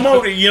didn't come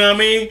over. You know what I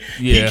mean?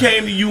 Yeah. He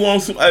came to you on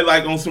some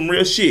on some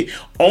real shit.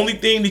 Only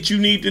thing that you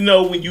need to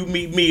know when you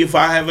meet me, if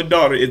I have a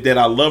daughter, is that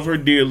I love her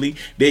dearly,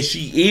 that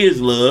she is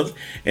loved,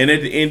 and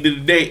at the end of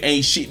the day,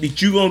 ain't shit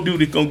that you gonna do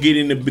that's gonna get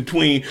in the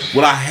between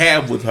what I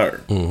have with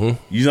her.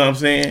 Mm-hmm. You know what I'm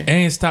saying? It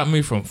ain't stop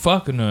me from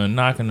fucking her and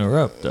knocking her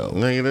up though.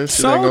 Nigga, that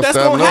shit ain't gonna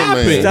stop no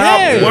man.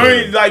 Stop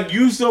worrying. Like,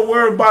 you so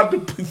worried about the.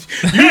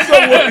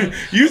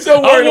 You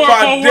so worried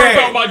about that.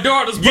 About my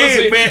daughter's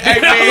pussy. Yeah, man.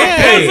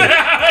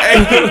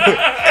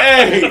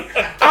 Hey,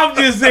 I'm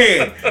just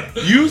saying.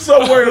 You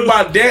so worried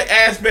about that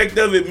aspect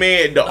of it,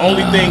 man. The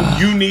only thing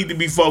you need to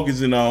be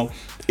focusing on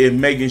is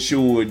making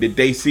sure that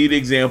they see the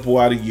example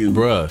out of you.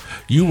 Bruh,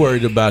 you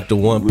worried about the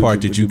one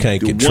part that you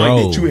can't control.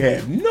 The one that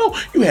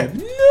you have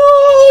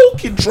no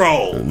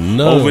control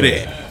over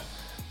that.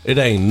 It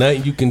ain't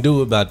nothing you can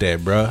do about that,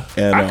 bruh.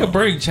 I could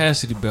bring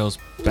chastity belts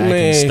back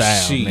in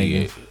style,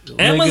 nigga.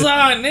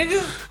 Amazon,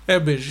 nigga.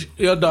 That bitch,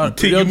 your daughter.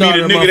 Till you meet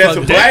a nigga that's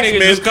a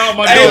blacksmith. Just called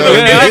my daughter.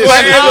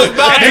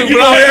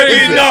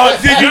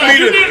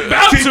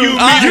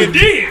 You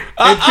did.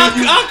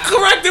 I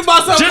corrected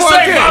myself. Just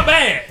say my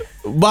bad.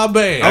 My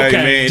bad. Okay,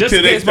 hey, man.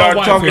 Till they start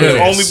talking to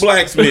only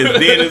blacksmiths,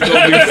 then it's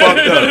gonna be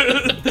fucked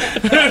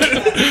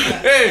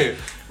up. Hey.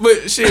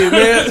 But shit,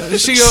 man,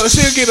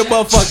 she'll get a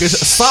motherfucking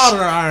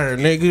solder iron,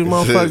 nigga.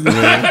 Motherfucker,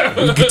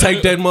 man. You can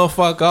take that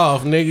motherfucker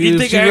off, nigga. You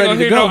think I ain't gonna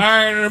hit no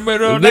iron in the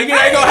middle of the nigga, it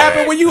ain't gonna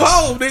happen when you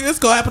hold, nigga. It's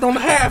gonna happen on the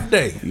half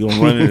day. You gonna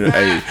run in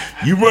the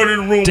you run in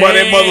the room by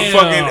that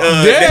motherfucking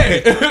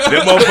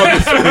that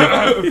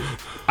motherfucking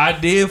I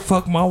did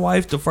fuck my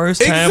wife the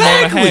first time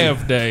on a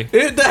half day.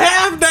 The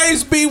half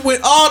days be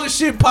when all the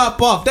shit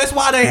pop off. That's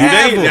why they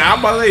have them. I'm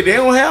about to say, they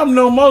don't have them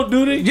no more,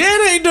 do they? Yeah,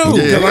 they do.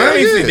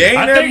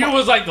 I think it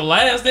was like the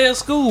last day of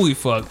school we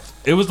fucked.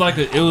 It was like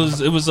it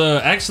was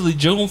actually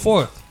June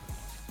 4th.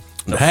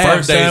 The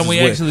first time we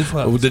actually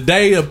fucked. The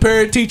day of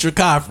parent teacher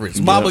conference.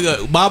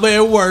 Yep. Mama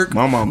at work.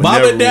 Mama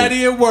and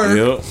daddy at work.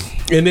 Yep.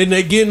 And then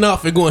they getting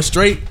off and going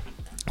straight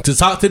to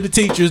talk to the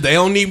teachers. They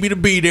don't need me to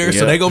be there,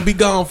 so they gonna be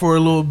gone for a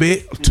little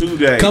bit. 2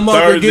 days. Come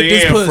over and get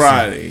this pussy.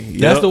 Friday.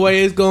 Yep. That's the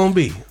way it's gonna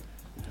be.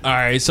 All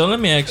right, so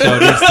let me ask y'all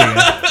this thing.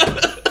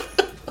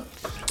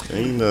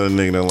 Ain't no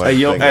nigga that like.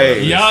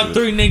 Y'all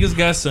 3 niggas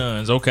got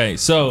sons. Okay,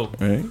 so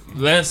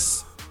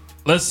let's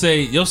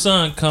say your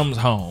son comes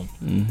home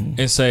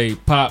and say,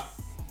 "Pop,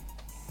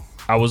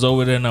 I was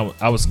over there and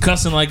I was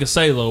cussing like a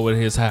sailor over at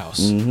his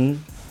house," and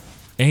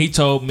he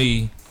told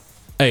me,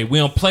 "Hey, we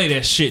don't play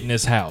that shit in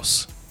this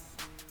house."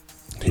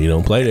 He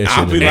don't play that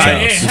shit in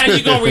his house. How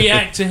you gonna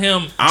react to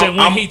him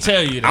when he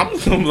tell you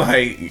that? I'm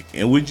like,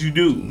 and what you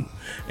do?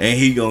 And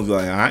he gonna be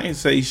like, I ain't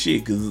say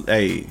shit because,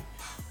 I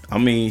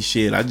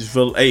just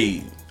felt,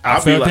 I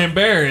felt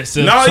embarrassed.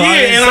 And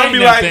I'll be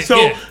like,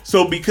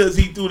 so because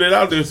he threw that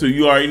out there, so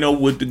you already know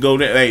what to go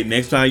there. Hey,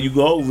 next time you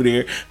go over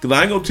there, because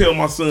I ain't gonna tell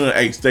my son,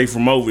 hey, stay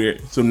from over there.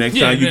 So next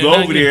time you go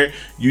over there,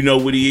 you know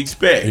what he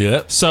expects.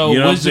 Yep. So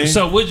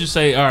would you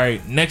say, all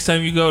right, next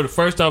time you go,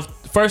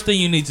 first thing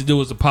you need to do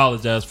is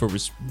apologize for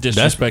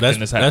disrespecting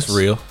this house. That's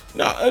real.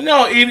 No,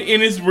 and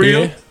it's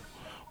real. Yeah.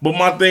 But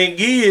my thing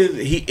is,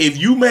 if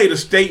you made a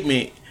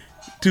statement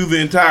to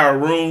the entire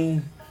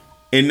room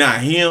and not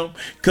him,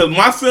 because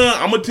my son,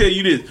 I'm gonna tell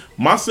you this,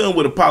 my son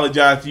would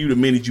apologize to you the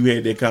minute you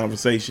had that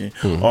conversation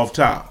off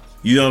top.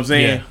 You know what I'm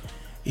saying? Yeah.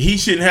 He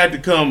shouldn't have to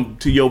come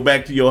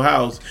back to your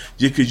house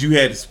just because you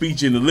had a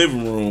speech in the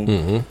living room.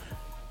 Mm-hmm.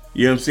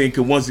 You know what I'm saying?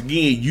 Because once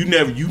again, you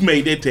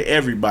made that to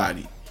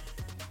everybody.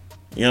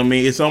 You know what I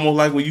mean? It's almost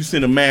like when you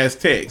send a mass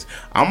text.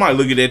 I might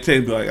look at that text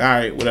and be like, all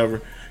right,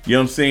 whatever. You know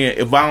what I'm saying?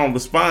 If I don't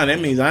respond, that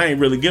means I ain't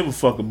really give a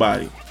fuck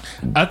about it.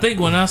 I think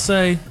when I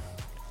say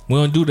we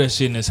don't do that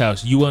shit in this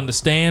house, you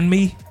understand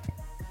me?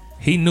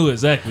 He knew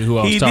exactly who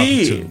I was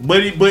talking to.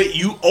 But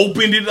you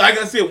opened it, like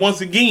I said,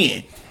 once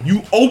again,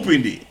 you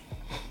opened it.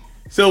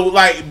 So,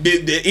 like,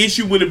 the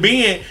issue would have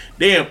been,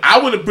 damn, I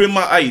would have been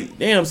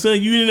damn,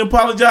 son, you didn't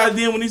apologize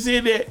then when he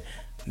said that?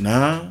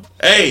 Nah.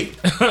 Hey.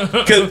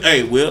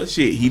 Cause, well,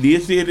 shit, he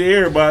did say it to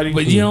everybody.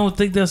 But you don't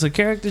think that's a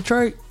character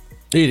trait?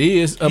 It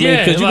is. I mean,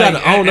 because you got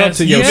to own up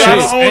to your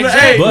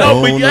shit.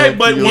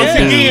 But once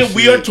again,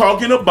 we are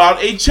talking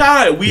about a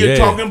child. We are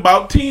talking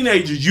about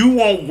teenagers. You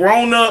want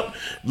grown up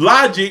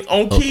logic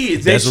on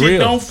kids. That shit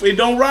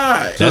don't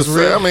ride. That's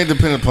real. I mean,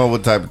 depending upon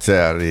what type of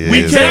child it is.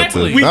 We can't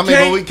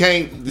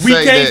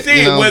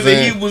say whether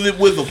he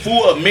was a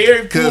full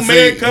married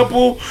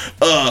couple,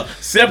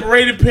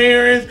 separated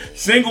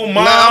parents, single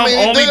mom,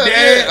 only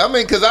dad. I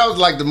mean, because I was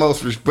like the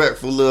most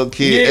respectful little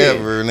kid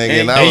ever,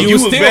 nigga. And I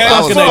was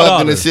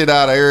fucking the shit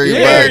out of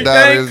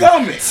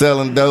everybody.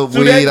 Selling dope,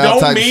 weed, all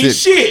type of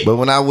shit. But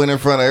when I went in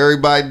front of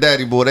everybody,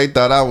 daddy boy, they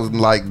thought I was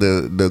like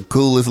the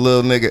coolest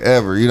little nigga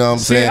ever. You know what I'm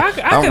saying?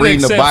 I'm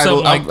reading the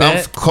Bible.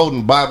 I'm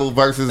quoting Bible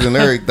verses and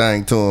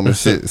everything to him and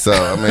shit. So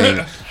I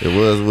mean, it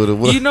was what it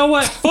was. You know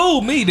what?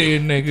 Fool me,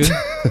 then, nigga.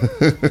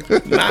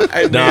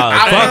 Fuck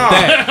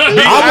that.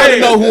 I want to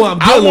know who I'm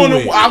dealing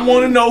with. I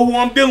want to know who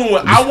I'm dealing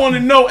with. I want to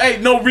know. Hey,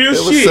 no real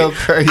shit. Was so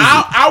crazy.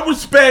 I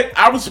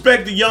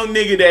respect the young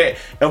nigga that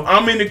if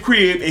I'm in the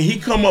crib and he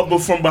come up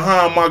from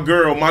behind my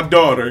girl, my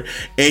daughter,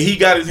 and he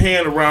got his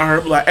hand around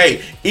her, be like,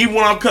 hey, even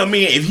when I'm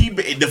coming in,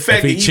 the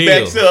fact that he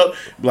backs up,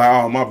 be like,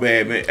 oh my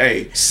bad, man.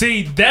 Hey,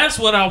 see, that's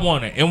what I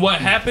wanted. And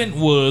what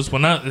happened was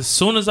as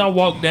soon as I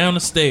walked down the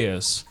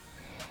stairs,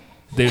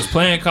 they was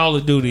playing Call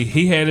of Duty.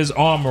 He had his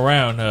arm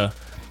around her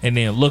and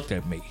then looked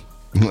at me.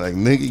 Like,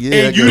 nigga,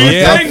 and you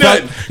didn't say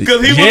nothing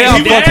because he was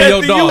fucking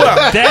your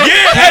daughter.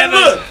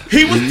 Look,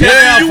 he was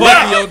telling you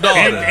out. Your daughter.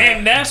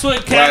 And that's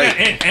what kind of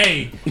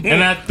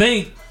and I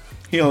think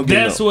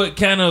that's what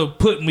kind of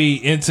put me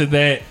into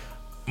that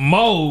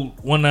mode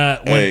when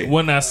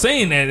I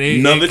seen that.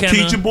 Another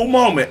teachable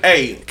moment.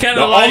 Hey,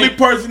 the only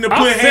person to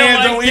put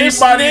hands on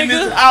anybody in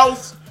this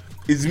house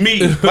is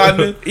me,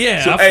 partner.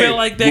 Yeah, so, I feel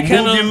like that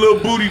kind of your little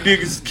booty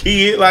diggers,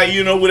 kid. Like,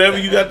 whatever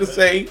you got to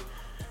say.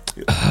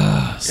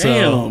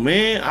 Damn,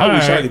 man! I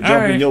wish I could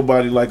jump in your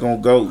body like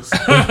on Ghost.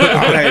 I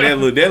had that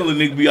little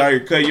nigga be out here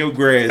cut your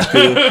grass.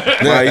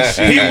 Like,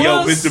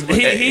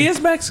 shit, he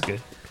is Mexican.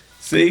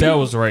 See, that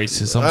was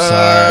racist. I'm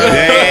sorry.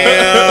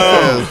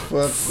 Damn,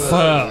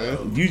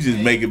 fuck. You just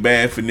make it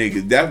bad for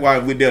niggas. That's why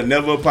they'll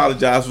never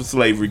apologize for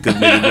slavery because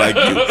niggas like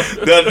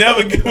you.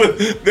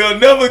 They'll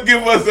never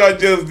give us our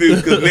just due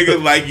because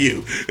niggas like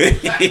you.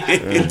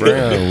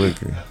 Brown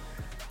liquor.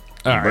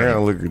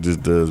 Brown liquor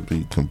just does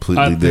be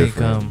completely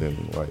different than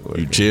white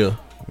liquor. You chill.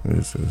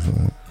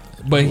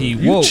 But he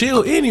woke. You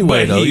chill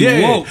anyway, though. He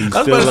woke.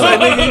 I was about to say,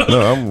 nigga.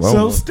 No,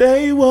 so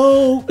stay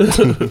woke.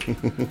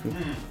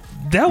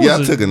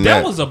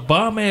 That was a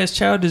bomb ass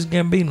Childish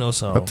Gambino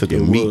song. I took a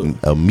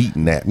meat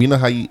nap. You know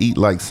how you eat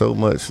like so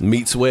much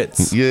meat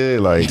sweats? Yeah,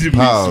 like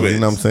pause. You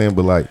know what I'm saying?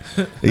 But like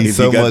eat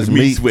so much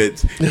meat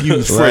sweats.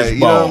 Use fresh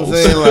balls. You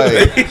know what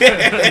I'm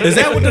saying? Like, is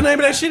that what the name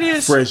of that shit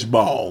is? Fresh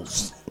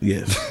balls.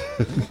 Yes.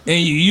 And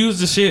you use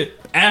the shit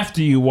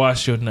after you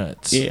wash your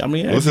nuts. Yeah, I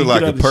mean, what's it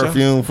like, a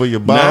perfume for your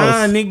balls?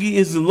 Nah, nigga,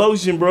 it's a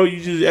lotion, bro. You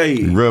just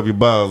you rub your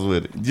balls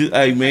with it. Just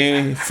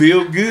man,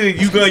 feel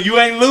good. You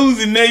ain't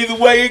losing either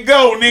way it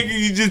go, nigga.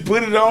 You just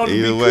put it on.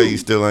 Either way, you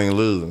still ain't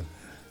losing.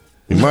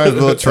 You might as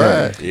well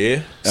try it.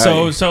 Yeah.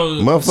 So you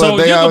can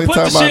put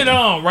the shit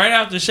on right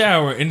out the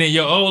shower, and then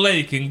your old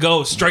lady can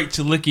go straight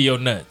to licking your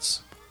nuts.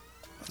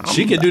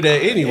 She can do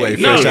that anyway.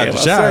 Fresh out the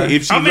shower.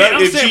 If she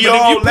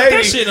your old lady,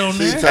 if she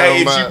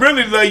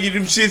really love you,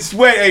 them shit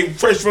sweat ain't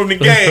fresh from the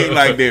game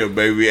like that,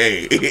 baby.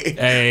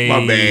 Hey,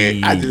 my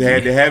bad. I just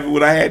had to have it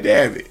when I had to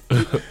have it.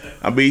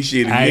 I mean,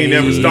 shit. If you ain't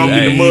never stomped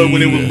in the mud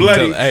when it was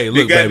bloody,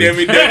 look,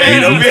 baby. You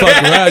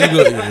fuck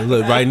around.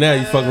 Look, right now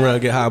you fucking around,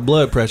 get high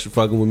blood pressure,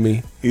 fucking with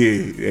me. Yeah,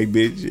 hey,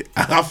 bitch.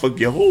 I'll fuck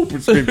your whole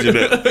prescription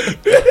up.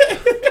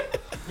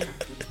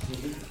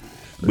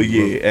 But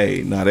yeah,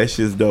 hey, that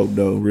shit's dope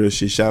though. Real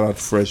shit. Shout out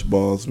to Fresh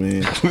Balls,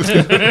 man.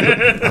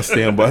 I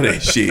stand by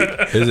that shit.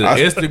 Is it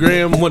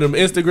Instagram? One of them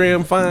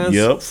Instagram finds?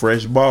 Yep,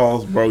 Fresh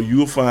Balls, bro.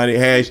 You'll find it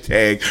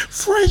hashtag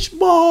Fresh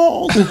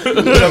Balls. Tell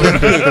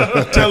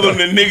them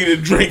the nigga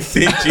that drink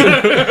sent you.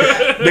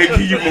 They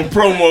give you a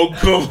promo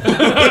code.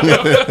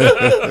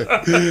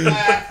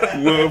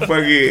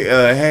 Motherfucking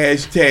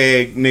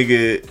hashtag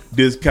nigga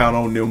discount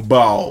on them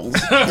balls.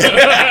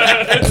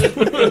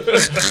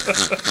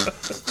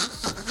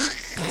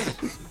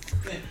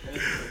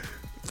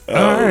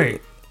 All right.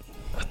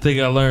 I think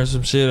I learned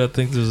some shit. I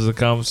think this is a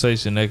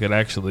conversation that could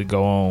actually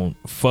go on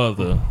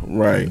further.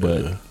 Right.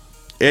 But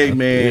hey,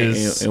 man,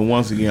 and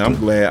once again,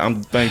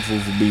 I'm thankful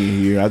for being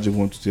here. I just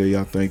want to tell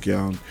y'all thank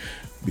y'all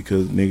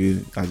because,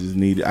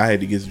 nigga, I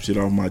had to get some shit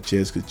off my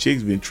chest because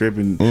chicks been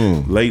tripping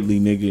lately,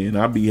 nigga, and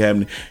I be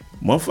having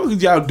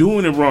motherfuckers, y'all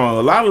doing it wrong.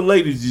 A lot of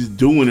ladies just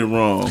doing it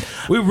wrong.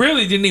 We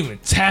really didn't even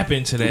tap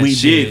into that shit. We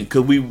did,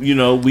 because we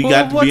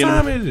got to what be in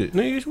time is it?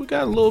 Niggas, we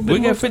got a little bit. We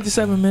got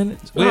 57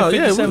 minutes. We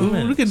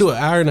can do an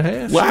hour and a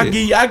half. Well, I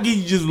give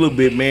you just a little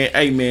bit, man.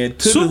 Hey, man.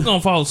 Soup gonna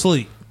fall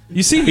asleep.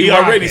 You see, he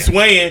already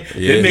swaying.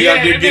 Yeah. That nigga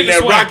out there getting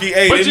that Rocky.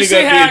 But you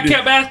see how I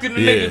kept asking the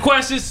nigga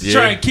questions to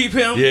try and keep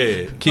him?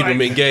 Yeah, keep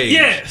him engaged.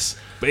 Yes.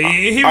 But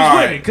he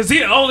was with it because he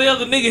the only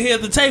other nigga here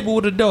at the table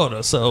with a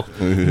daughter. So,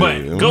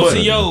 but go to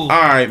yo. All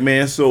right,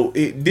 man. So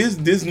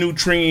this new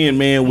trend,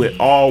 man, with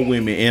all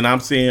women, and I'm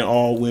saying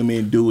all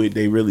women do it.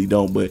 They really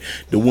don't, but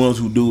the ones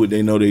who do it,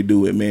 they know they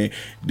do it, man.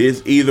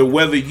 This either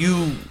whether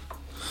you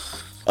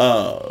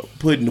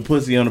putting the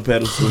pussy on the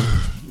pedestal,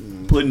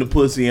 putting the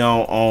pussy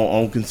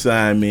on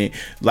consignment,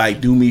 like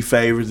do me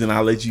favors and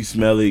I'll let you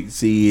smell it,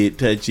 see it,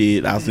 touch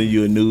it. I'll send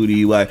you a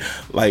nudie.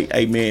 Like,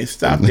 hey man,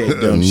 stop that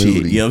dumb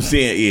shit. You know what I'm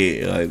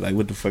saying? Yeah, like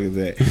what the fuck is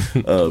that?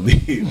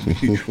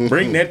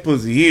 Bring that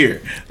pussy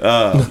here.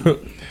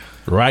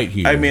 Right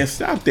here. Hey man,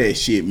 stop that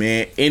shit,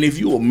 man. And if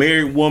you a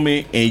married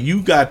woman and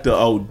you got the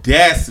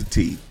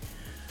audacity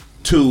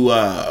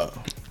to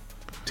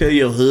tell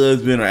your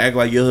husband or act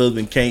like your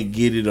husband can't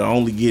get it or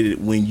only get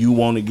it when you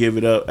want to give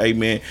it up, hey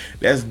man,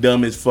 that's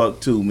dumb as fuck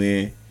too,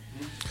 man.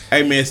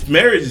 Hey man,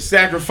 marriage is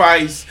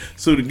sacrifice.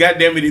 So the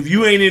goddamn it, if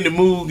you ain't in the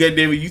mood,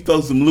 goddamn it, you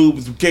throw some lube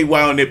and some KY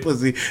on that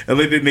pussy and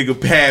let that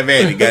nigga have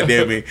at it,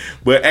 goddamn it.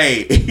 But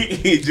hey,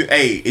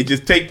 it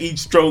just take each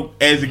stroke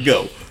as it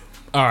go.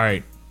 All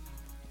right,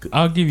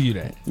 I'll give you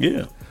that.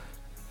 Yeah.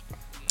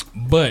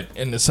 But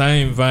in the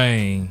same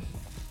vein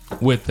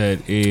with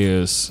that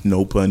is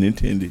no pun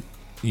intended.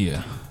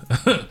 Yeah.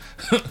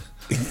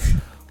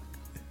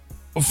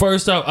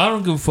 First off, I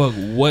don't give a fuck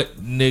what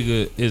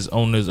nigga is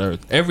on this earth.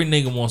 Every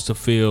nigga wants to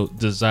feel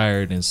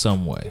desired in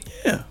some way.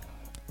 Yeah.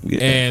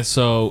 And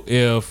so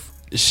if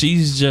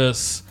she's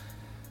just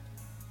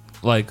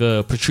like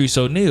Patrice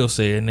O'Neal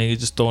said, nigga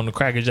just throwing the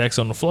Cracker Jacks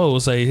on the floor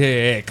and say,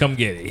 hey, come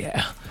get it.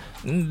 Yeah.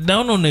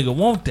 No nigga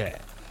want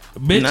that.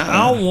 Bitch,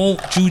 I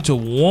want you to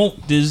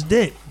want this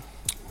dick.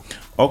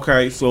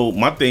 Okay, so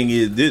my thing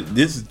is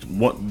this is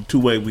two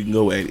ways we can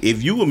go at it.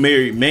 If you a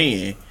married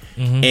man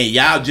and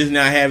y'all just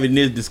not having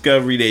this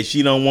discovery that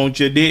she don't want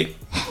your dick,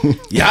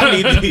 y'all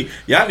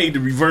need to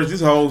reverse this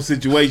whole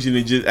situation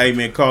and just, hey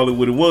man, call it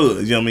what it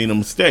was. You know what I mean? A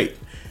mistake.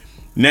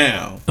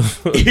 Now,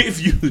 if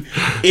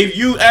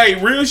you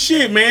hey, real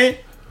shit, man.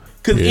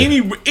 Cause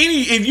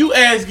if you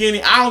ask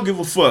any, I don't give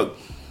a fuck.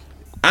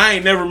 I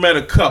ain't never met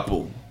a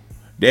couple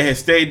that has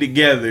stayed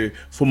together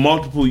for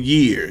multiple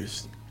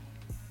years.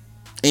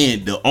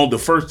 And on the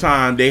first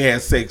time they had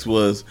sex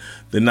was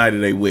the night of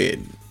their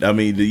wedding. I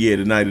mean,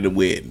 the night of the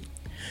wedding.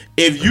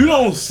 If you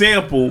don't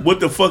sample what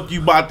the fuck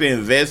you about to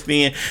invest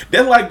in,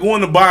 that's like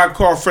going to buy a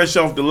car fresh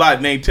off the lot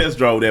and ain't test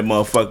drove that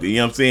motherfucker. You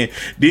know what I'm saying?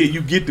 Then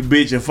you get the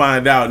bitch and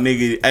find out,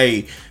 nigga,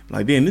 hey,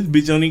 like, damn, this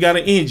bitch only got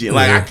an engine.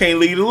 Like, I can't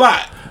leave the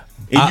lot.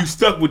 And you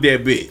stuck with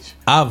that bitch.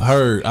 I've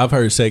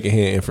heard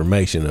secondhand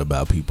information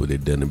about people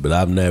that done it, but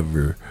I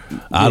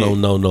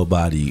don't know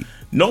nobody.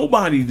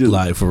 Nobody do.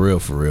 Like, for real.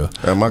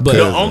 But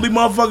the only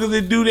motherfuckers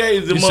that do that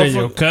is the motherfucker. You say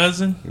your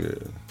cousin? Yeah.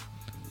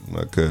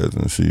 My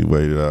cousin, she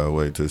waited all the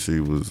way till she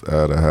was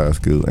out of high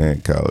school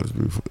and college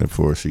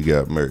before she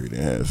got married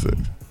and had sex.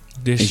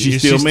 Is she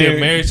still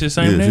married to the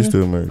same nigga? Yeah, she's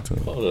still married to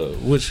him. Hold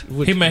up. Which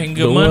he making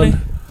good money?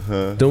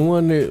 Huh? The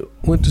one that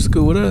went to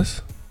school with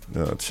us?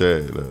 No,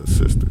 Chad,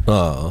 sister.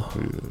 Oh.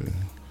 Yeah.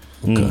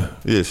 Okay.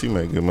 Yeah, she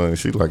make good money.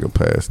 She like a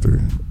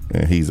pastor,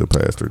 and he's a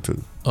pastor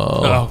too.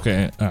 Oh,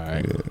 okay. All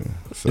right. Yeah,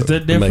 so. Is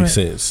that different? It makes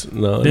sense.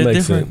 No, it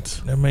makes sense.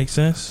 That makes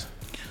sense.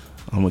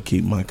 I'm gonna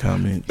keep my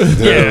comment.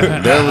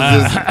 Yeah,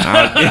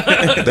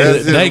 that was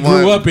just. They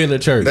grew up in the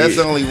church. That's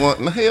only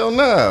one. Hell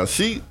no.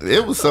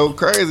 It was so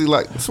crazy.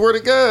 Like, swear to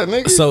God,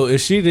 nigga. So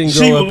if she didn't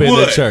grow up in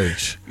the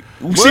church.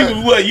 She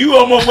was what? You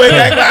on my way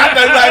back? I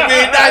thought like,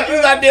 man, you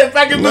out there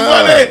fucking before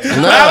that.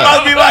 I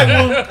must be like,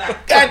 well,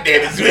 God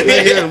damn it,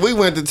 man. Yeah, we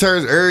went to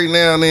church every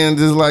now and then,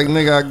 just like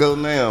nigga, I go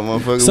now,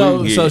 motherfucker.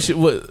 So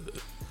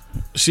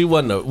she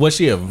wasn't. Was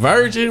she a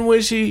virgin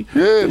when she?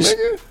 Yeah,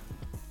 nigga.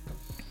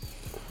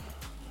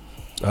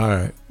 All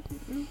right.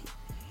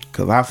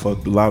 Cause I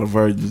fucked a lot of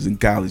virgins in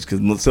college. Cause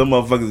some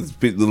motherfuckers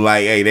was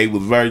like, hey, they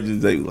was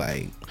virgins. They was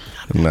like,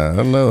 nah,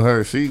 I know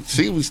her. She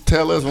was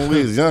tell us when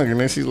we was younger, and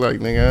then she's like,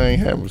 nigga, I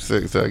ain't having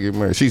sex till I get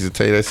married. She used to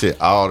tell you that shit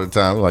all the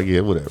time. I'm like,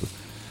 yeah, whatever.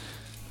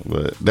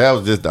 But that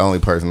was just the only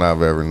person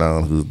I've ever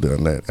known who's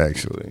done that,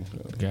 actually.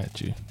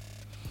 Got you.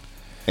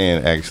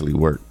 And actually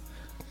worked.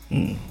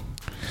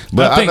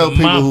 But I know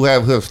people who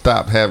have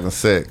stopped having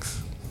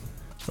sex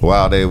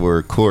while they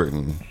were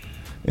courting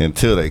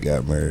until they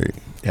got married.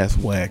 That's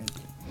whack.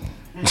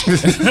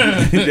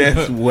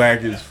 That's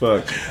whack as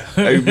fuck.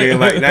 Hey man,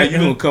 like now you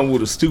gonna come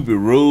with a stupid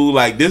rule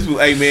like this was.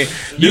 Hey man,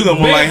 you gonna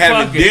like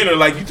having dinner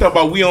like you talk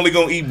about. We only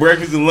gonna eat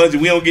breakfast and lunch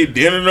and we don't get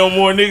dinner no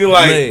more, nigga.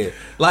 Like, man,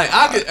 like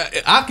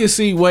I could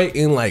see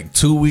waiting like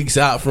 2 weeks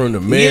out from the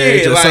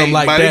marriage or something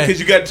like that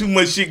because you got too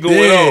much shit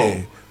going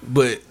on.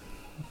 But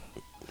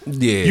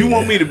yeah, you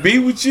want me to be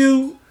with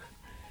you?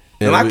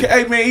 And I can,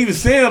 hey man, even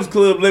Sam's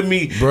Club let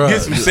me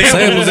get some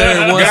samples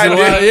every once in a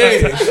while.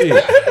 Yeah,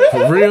 shit.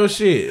 For real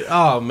shit.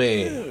 Oh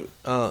man,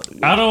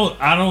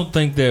 I don't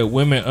think that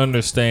women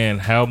understand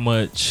how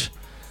much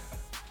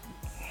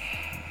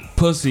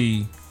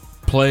pussy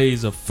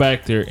plays a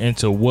factor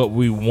into what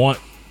we want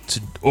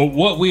to or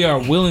what we are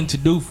willing to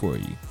do for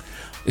you.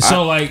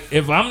 So like,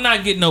 if I'm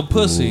not getting no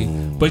pussy,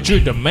 but you're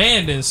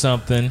demanding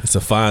something, it's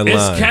a fine line.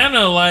 It's kind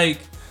of like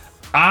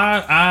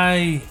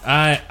I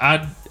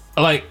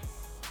like,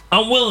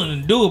 I'm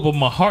willing to do it, but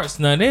my heart's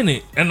not in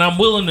it, and I'm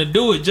willing to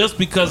do it just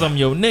because I'm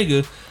your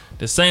nigga.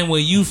 The same way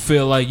you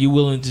feel like you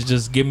willing to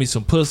just give me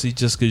some pussy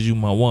just because you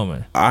my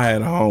woman. I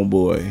had a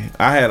homeboy.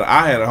 I had a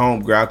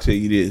homegirl. I'll tell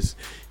you this.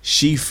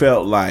 She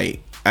felt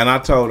like, and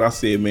I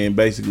said, man,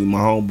 basically my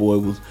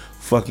homeboy was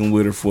fucking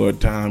with her for a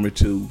time or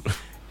two,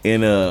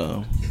 and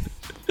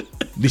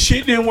the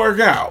shit didn't work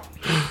out.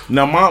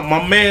 Now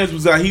my man's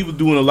was out. He was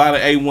doing a lot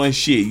of A1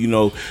 shit, you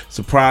know,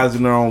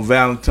 surprising her on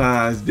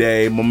Valentine's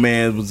Day. My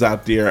man was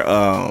out there.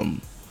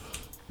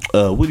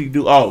 What did he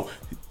do? Oh,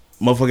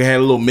 motherfucker had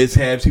a little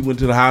mishaps. He went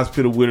to the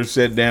hospital with her,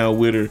 sat down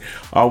with her,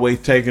 always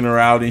taking her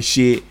out and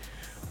shit.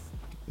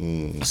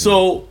 Mm-hmm.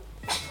 So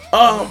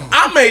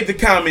I made the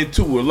comment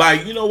to her,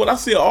 like, you know what I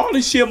said, all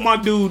the shit my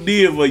dude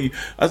did for you.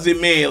 I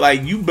said, man,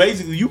 like, you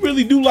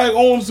really do like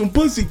owe him some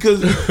pussy,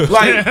 cause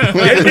like that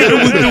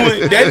nigga was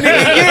doing that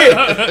nigga,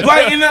 yeah.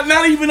 Like, and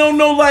not even on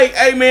no, like,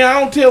 hey man, I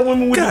don't tell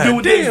women what to do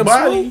with their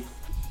body.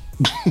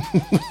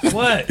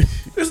 What?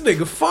 This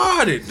nigga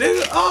farted.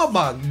 Nigga, oh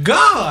my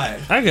God.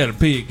 I gotta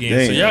pee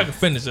again, so y'all can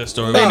finish that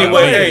story.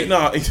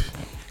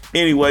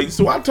 Anyway,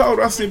 so I told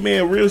her, I said,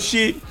 man, real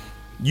shit,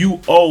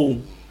 you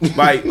owe.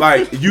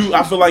 like you,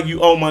 I feel like you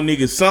owe my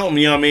nigga something,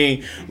 you know what I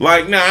mean?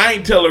 Like, nah, I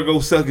ain't tell her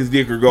go suck his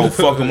dick or go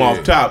fuck him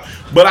off top,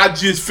 but I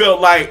just felt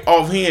like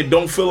offhand,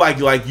 don't feel like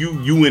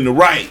you in the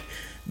right.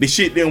 The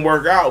shit didn't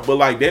work out, but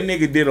like that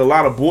nigga did a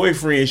lot of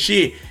boyfriend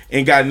shit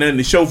and got nothing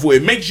to show for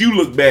it. It makes you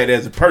look bad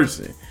as a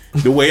person,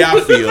 the way I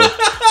feel.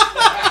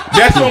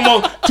 That's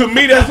almost, to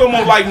me, that's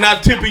almost like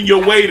not tipping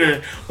your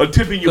waiter or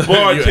tipping your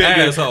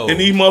bartender. And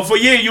these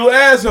motherfuckers, yeah, you an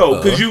asshole.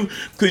 Cause you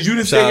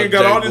done sitting here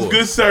got all this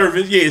good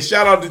service. Yeah,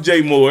 shout out to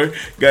Jay Moore,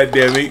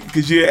 goddamn it.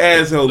 Cause you're an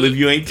asshole if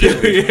you ain't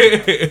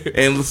tipping.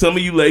 And some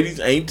of you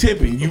ladies ain't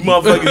tipping. You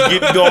motherfuckers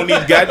get to go on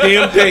these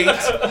goddamn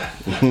dates.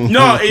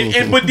 No,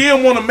 but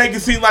then want to make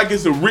it seem like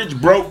it's a rich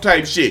broke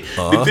type shit.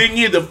 The thing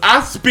is, if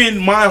I spend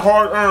my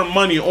hard earned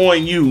money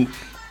on you,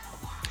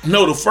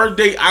 no, the first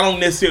date I don't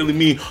necessarily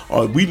mean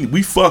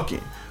we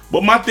fucking.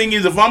 But my thing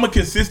is, if I'm a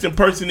consistent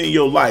person in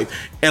your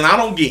life and I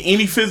don't get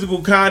any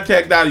physical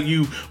contact out of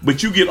you,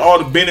 but you get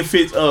all the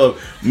benefits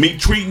of me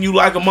treating you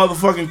like a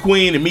motherfucking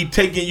queen and me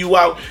taking you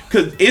out,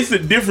 because it's a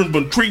difference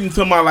between treating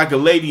somebody like a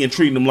lady and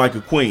treating them like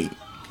a queen.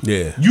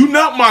 Yeah, you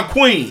not my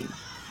queen.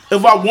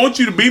 If I want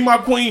you to be my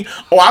queen,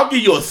 I'll give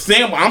you a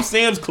sample. I'm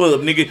Sam's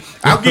Club, nigga.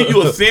 I'll give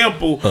you a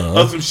sample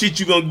of some shit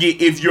you're going to get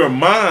if you're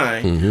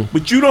mine. Mm-hmm.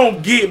 But you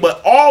don't get,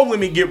 but all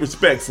women get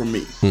respect from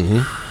me. Mm-hmm.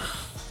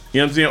 You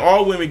know what I'm saying?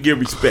 All women get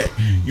respect.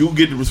 You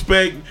get the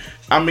respect.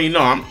 I mean, no,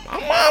 I'm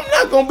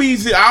not going to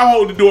be, I'll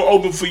hold the door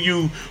open for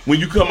you when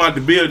you come out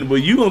the building, but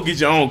you going to get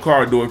your own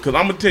car door, because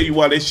I'm going to tell you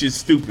why that shit's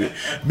stupid.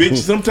 Bitch,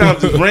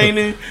 sometimes it's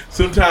raining,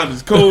 sometimes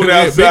it's cold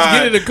outside. Bitch,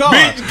 get in the car.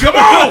 Bitch, come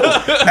on.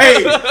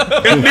 Hey,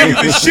 if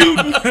niggas is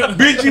shooting,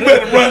 bitch, you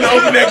better run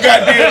open that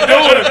goddamn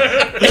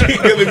door.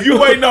 Because if you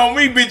waiting on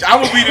me, bitch,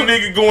 I'm going to be the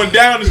nigga going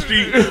down the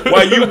street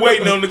while you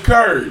waiting on the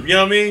curb. You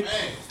know what I mean?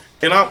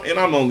 And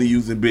I'm only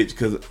using bitch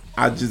because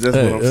that's what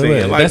I'm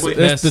saying. Like,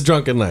 that's the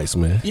Drunken Nights,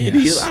 man. Yeah, it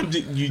is.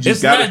 You just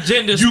it's gotta, not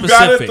gender you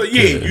specific.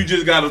 You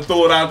just gotta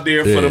throw it out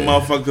there for the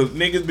motherfuckers.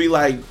 Niggas be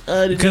like,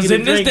 because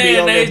in this day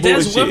and age,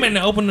 there's women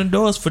that open the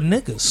doors for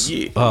niggas.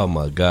 Yeah. Oh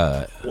my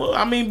God. Well,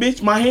 I mean,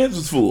 bitch, my hands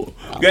was full.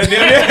 Goddamn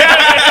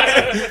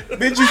it.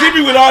 Bitch, you see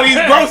me with all these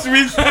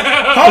groceries.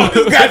 Hold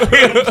this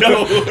goddamn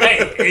dough.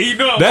 Hey, you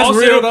know that's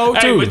real though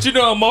too. But you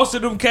know, in most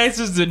of them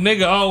cases, the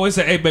nigga always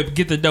say, "Hey, baby,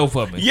 get the dough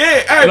for me."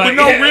 Yeah, hey, like, but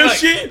no real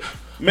shit.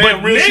 Man,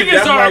 but real shit,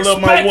 that's why I love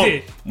my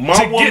woman.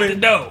 Get the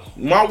dough.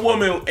 My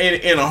woman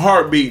in a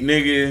heartbeat,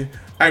 nigga.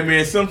 Hey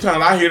man,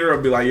 sometimes I hear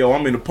her be like, yo,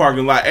 I'm in the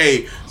parking lot.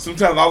 Hey,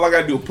 sometimes all I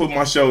gotta do is put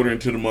my shoulder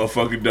into the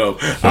motherfucking door.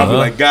 I'll be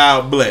like,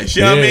 God bless.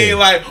 You know what I mean?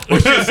 Like,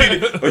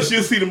 or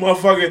she'll see the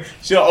motherfucker,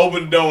 she'll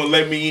open the door and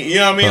let me in. You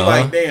know what I mean?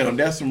 Like, damn,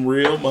 that's some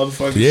real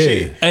motherfucking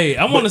shit. Hey,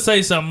 I want to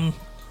say something,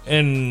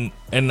 and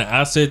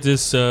I said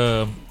this,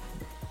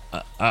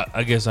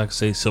 I guess I could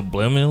say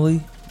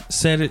subliminally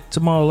said it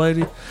to my old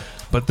lady,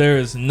 but there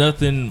is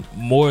nothing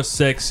more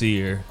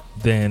sexier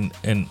than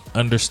an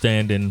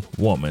understanding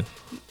woman.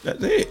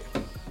 That's it.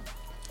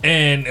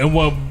 And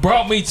what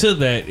brought me to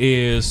that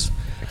is,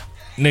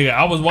 nigga,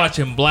 I was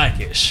watching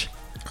Blackish,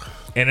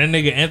 and that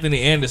nigga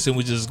Anthony Anderson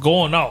was just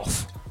going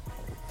off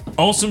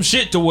on some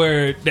shit to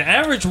where the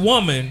average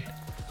woman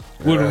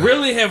would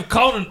really have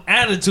caught an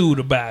attitude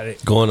about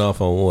it. Going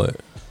off on what?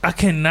 I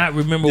cannot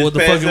remember what the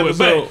fuck it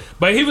was,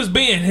 but he was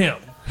being him.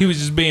 He was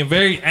just being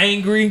very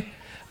angry.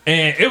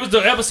 And it was the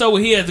episode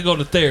where he had to go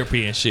to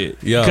therapy and shit,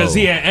 because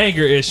he had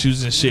anger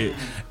issues and shit.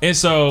 And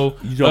so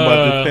you talking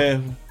about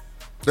this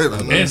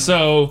path? And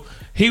so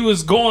he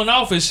was going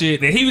off and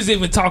shit, and he was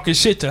even talking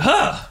shit to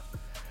her.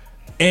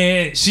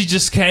 And she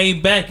just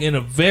came back in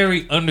a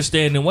very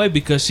understanding way,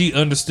 because she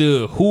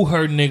understood who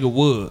her nigga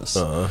was.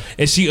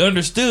 And she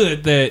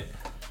understood that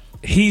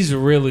he's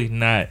really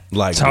not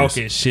like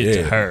talking shit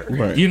to her.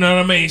 Right. You know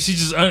what I mean? She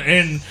just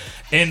and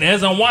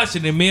as I'm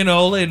watching it, me and the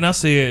old lady, and I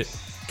said,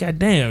 "God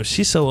damn,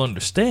 she's so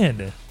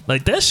understanding."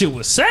 Like that shit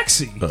was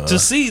sexy to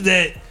see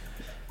that.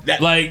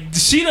 Like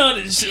she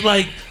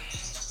like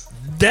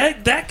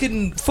that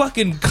can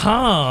fucking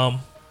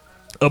calm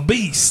a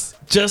beast.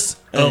 Just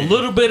a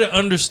little bit of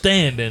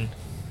understanding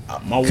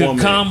could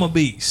calm a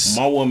beast.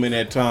 My woman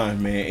at times,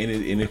 man,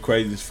 and it's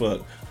crazy as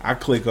fuck. I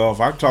click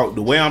off. I talk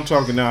the way I'm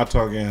talking now. I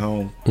talk at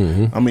home.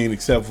 I mean,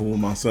 except for when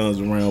my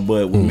son's around.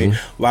 But with me,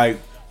 like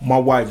my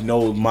wife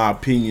knows my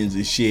opinions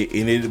and shit,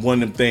 and it's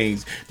one of them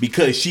things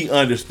because she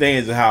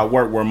understands how it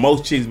work. Where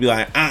most chicks be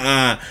like,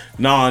 nah,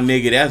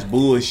 nigga, that's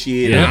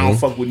bullshit. Yeah. I don't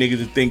fuck with niggas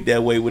that think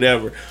that way,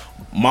 whatever.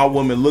 My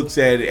woman looks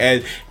at it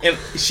as, and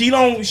she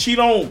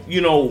don't, you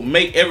know,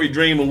 make every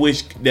dream and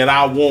wish that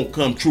I won't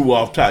come true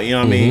off top. You know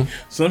what I mean?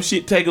 Some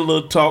shit take a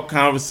little talk,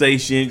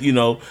 conversation. You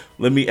know,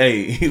 let me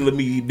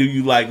do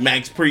you like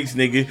Max Priest,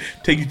 nigga?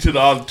 Take you to the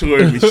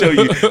auditorium and show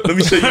you. Let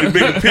me show you the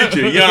bigger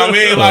picture. You know what I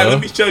mean? Like, let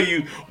me show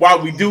you why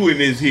we doing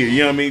this here.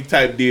 You know what I mean?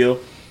 Type deal.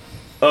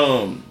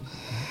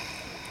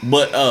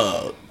 But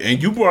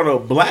and you brought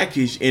up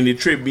Blackish, and it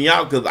tripped me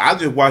out because I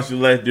just watched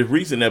this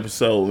recent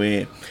episode,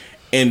 man.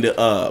 And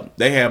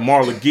they had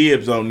Marla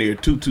Gibbs on there,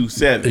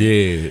 227.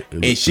 Yeah.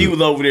 And she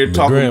was over there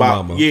talking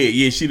about,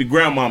 she the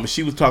grandmama.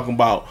 She was talking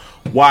about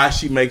why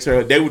she makes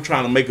her, they were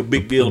trying to make a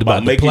big deal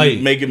about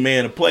making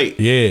man a plate.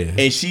 Yeah.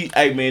 And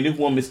this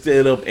woman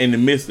stood up in the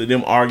midst of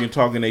them arguing,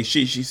 talking their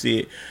shit. She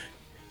said,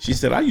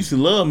 I used to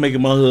love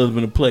making my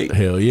husband a plate.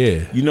 Hell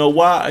yeah. You know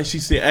why? She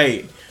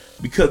said,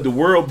 because the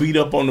world beat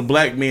up on the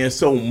black man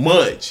so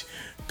much.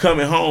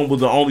 Coming home was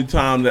the only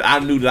time that I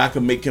knew that I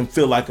could make him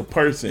feel like a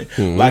person,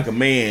 like a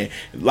man,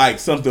 like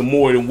something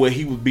more than what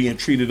he was being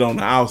treated on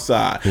the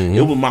outside.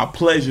 It was my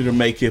pleasure to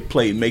make his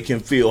plate, make him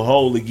feel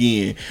whole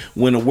again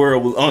when the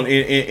world was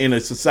in a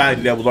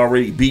society that was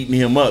already beating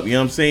him up. You know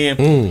what I'm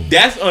saying?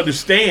 That's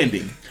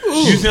understanding.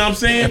 You see what I'm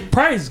saying?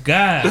 Praise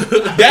God.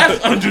 That's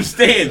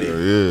understanding.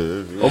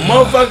 A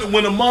motherfucker,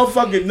 when a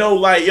motherfucker know,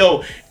 like,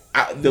 yo,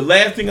 the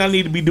last thing I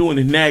need to be doing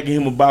is nagging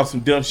him about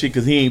some dumb shit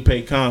because he ain't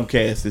paid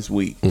Comcast this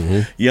week. You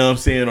know what I'm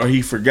saying? Or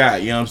he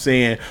forgot. You know what I'm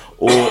saying?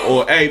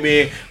 Or hey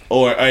man,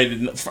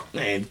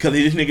 man, because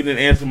this nigga didn't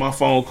answer my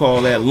phone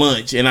call at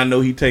lunch, and I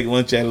know he take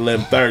lunch at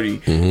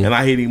 11:30, and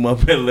I hit him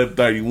up at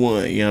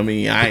 11:31. You know what I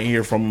mean? I ain't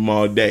hear from him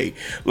all day.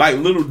 Like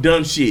little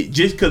dumb shit,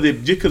 just because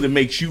it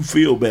makes you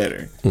feel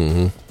better. You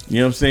know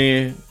what I'm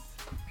saying?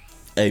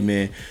 Hey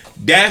man,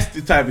 that's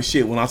the type of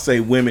shit when I say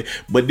women.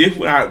 But this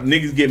when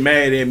niggas get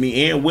mad at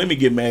me and women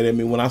get mad at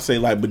me when I say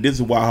like, but this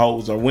is why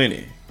hoes are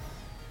winning.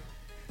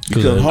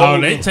 Because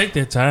they take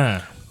their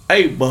time.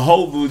 Hey, but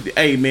hoes,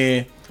 hey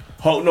man,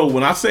 no.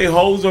 When I say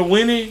hoes are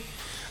winning,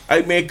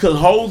 hey man, because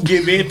hoes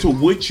give in to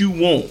what you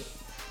want.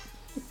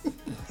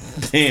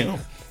 Damn.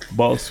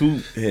 Boss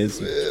Swoop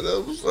has. Man,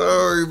 I'm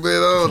sorry, man.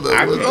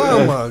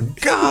 Oh my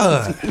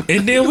God.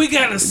 And then we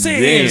gotta sit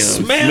here and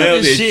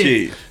smell this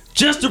shit.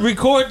 Just to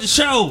record the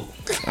show.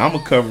 I'm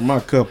gonna cover my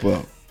cup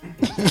up.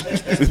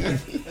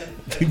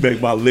 You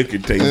make my liquor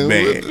taste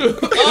bad.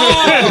 Open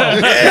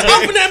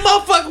that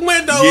motherfucking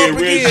window up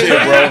again. Shit,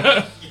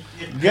 bro.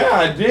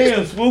 God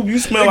damn, Swoop, you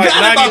smell like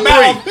 93.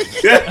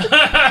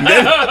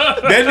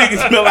 that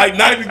nigga smell like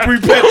 93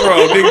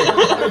 petrol,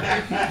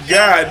 nigga.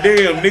 God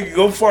damn, nigga,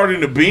 go fart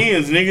in the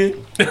bins, nigga.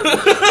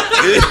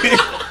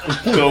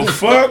 The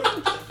fuck?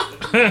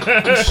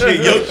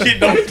 Shit, your shit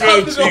don't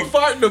smell cheap. Go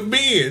fart in the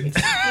bins.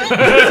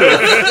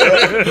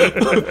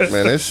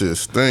 Man, that shit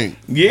stink.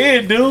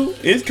 Yeah, dude,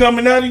 it's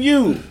coming out of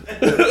you.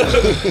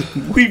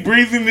 We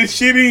breathing this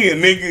shit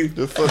in, nigga.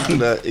 The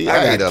fucking I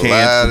ate a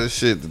lot of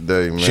shit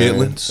today, man.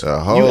 Chitlins?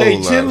 You ate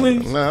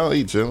chitlins? No, I don't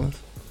eat chitlins.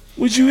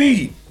 What you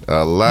eat?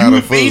 A lot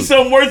of food. You eat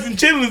something worse than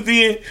chitlins,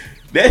 then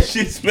that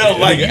shit smelled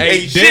like you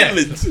ate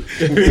chitlins.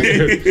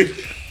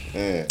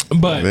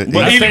 But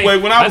anyway,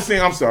 when I was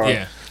saying, I'm sorry.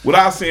 Yeah. What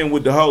I was saying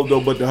with the hoe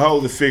though, but the hoe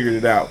have figured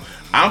it out.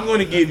 I'm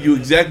gonna give you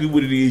exactly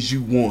what it is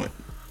you want.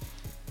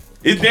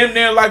 It's damn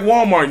near like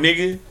Walmart,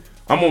 nigga.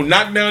 I'm gonna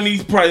knock down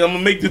these prices. I'm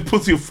gonna make this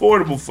pussy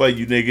affordable for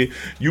you, nigga.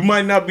 You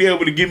might not be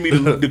able to give me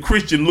the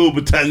Christian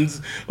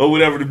Louboutins or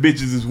whatever the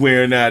bitches is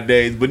wearing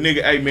nowadays, but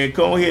nigga, hey man,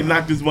 go ahead and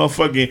knock this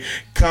motherfucking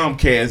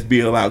Comcast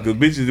bill out, cause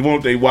bitches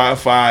want their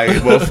Wi-Fi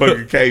and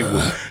motherfucking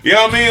cable. You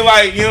know what I mean?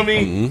 Like, you know what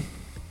I mean?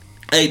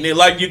 Hey, nigga,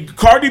 like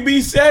Cardi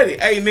B said it.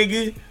 Hey,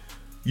 nigga.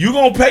 You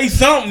gonna pay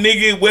something,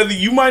 nigga. Whether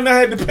you might not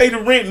have to pay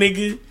the rent,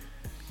 nigga.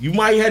 You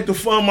might have to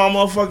fund my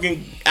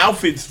motherfucking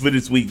outfits for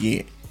this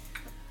weekend.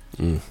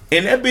 And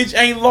that bitch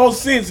ain't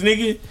lost since,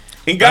 nigga.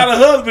 And got a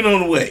husband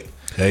on the way.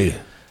 Hey.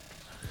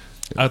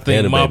 I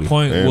think my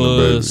point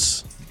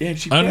was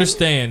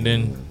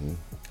understanding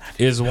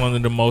is one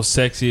of the most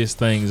sexiest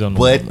things on the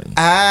woman. What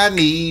I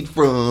need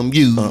from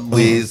you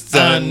is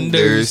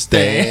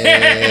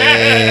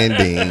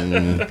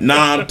understanding.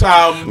 Nah, I'm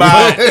talking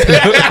about.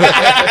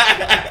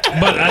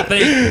 But I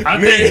think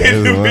I'm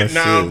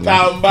talking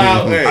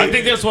about. I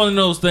think that's one of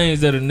those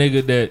things that a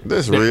nigga that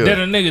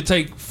a nigga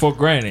take for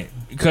granted.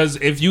 because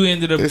if you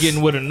ended up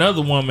getting with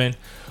another woman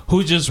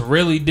who just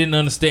really didn't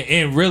understand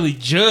and really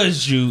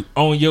judged you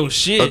on your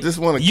shit, I just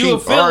want to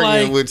keep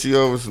arguing with you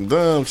over some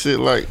dumb shit.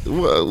 Like,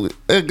 well,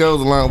 it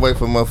goes a long way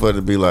for a motherfucker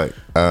to be like,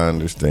 I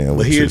understand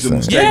what you're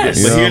saying.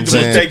 Yes. But here's the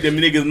mistake them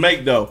niggas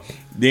make though.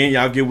 Then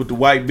y'all get with the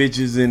white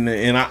bitches and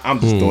I'm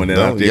just throwing that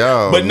out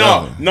there. But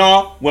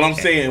no, what I'm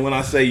saying when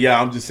I say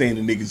y'all, I'm just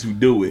saying the niggas who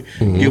do it.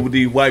 Get with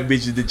these white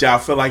bitches that y'all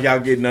feel like y'all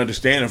getting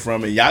understanding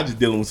from, and y'all just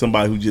dealing with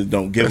somebody who just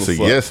don't give a fuck.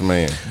 Yes,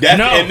 man.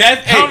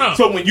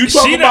 So when you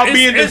talk about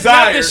being desired, it's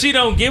not that she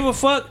don't give a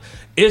fuck.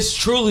 It's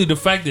truly the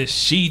fact that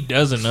she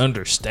doesn't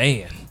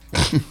understand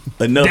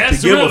enough to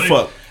give a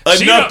fuck.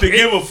 Enough to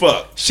give a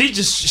fuck.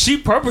 She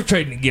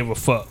perpetrating to give a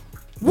fuck.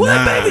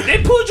 What, baby?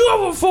 They pulled you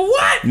over for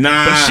what?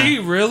 Nah. But she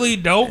really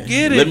don't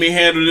get it. Let me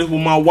handle this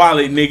with my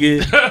wallet,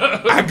 nigga.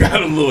 I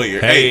got a lawyer.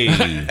 Hey,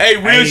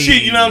 real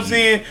shit, you know what I'm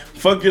saying?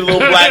 Fuck your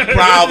little black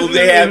problems.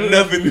 They have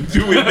nothing to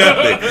do with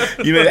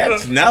nothing. You know,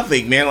 that's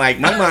nothing, man. Like,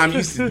 my mom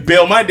used to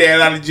bail my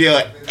dad out of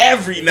jail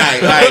every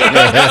night. Like,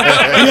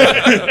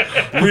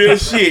 real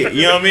shit.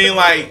 You know what I mean?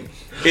 Like,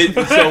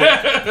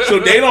 so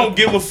they don't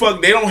give a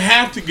fuck. They don't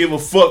have to give a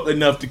fuck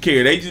enough to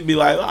care. They just be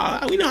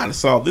like, we know how to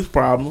solve this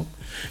problem.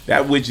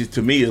 That which is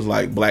to me is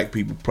like black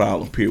people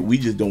problem, period. We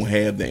just don't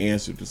have the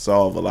answer to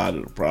solve a lot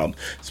of the problems,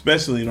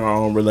 especially in our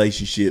own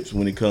relationships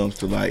when it comes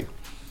to like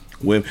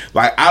women.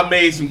 Like, I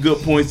made some good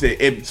points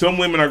that if some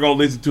women are gonna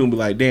listen to and be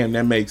like, damn,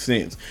 that makes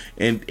sense.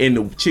 And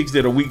the chicks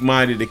that are weak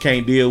minded that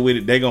can't deal with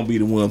it, they're gonna be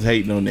the ones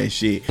hating on that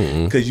shit.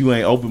 Cause you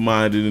ain't open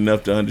minded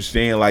enough to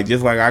understand. Like,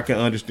 just like I can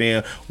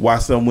understand why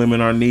some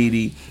women are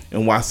needy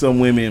and why some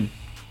women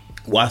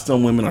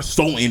are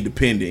so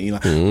independent, you know.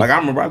 Like, I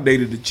remember I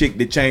dated a chick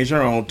that changed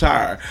her own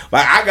tire.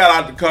 Like, I got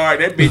out the car,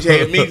 that bitch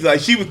had me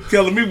like she was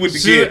telling me what to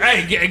get.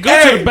 Hey,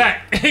 go to the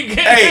back.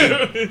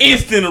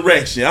 Instant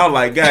erection. I was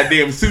like,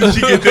 goddamn, as soon as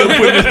she gets done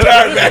putting this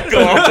tire back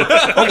on,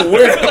 I'm gonna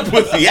wear that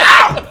pussy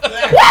out.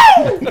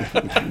 Woo!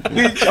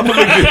 Bitch, I'm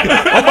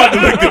about to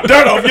lick the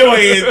dirt off your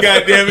hands,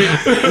 goddamn it.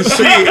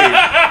 Shit.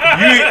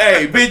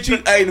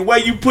 The way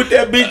you put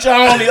that bitch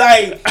on,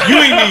 like,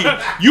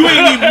 you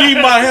ain't even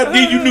need my help.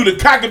 Then you knew to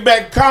cock it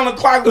back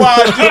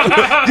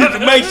counterclockwise just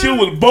to make sure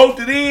it was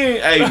bolted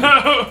in. Hey,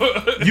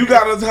 you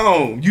got us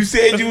home. You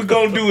said you was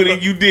gonna do it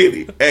and you did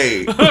it.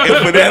 Hey, and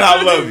for that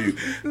I love you.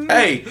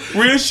 Hey,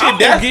 real shit. I'm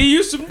gonna give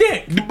you some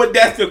dick. But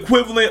that's the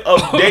equivalent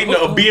of dating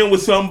or being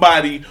with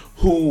somebody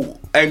who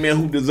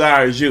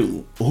desires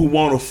you, who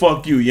wanna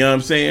fuck you. You know what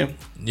I'm saying?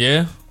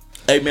 Yeah.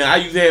 Hey man, I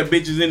used to have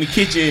bitches in the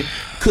kitchen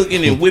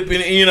cooking and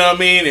whipping, you know what I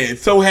mean? And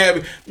so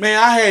happy.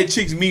 Man, I had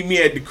chicks meet me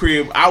at the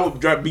crib. I would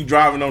be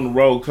driving on the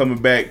road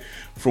coming back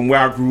from where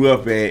I grew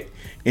up at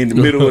in the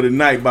middle of the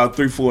night, about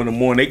 3-4 in the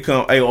morning. They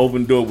come,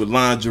 open the door with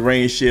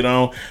lingerie and shit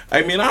on.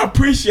 I mean, I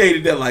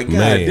appreciated that. Like,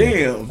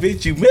 goddamn,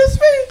 bitch, you miss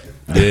me?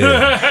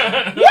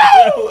 Yeah.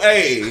 Woo!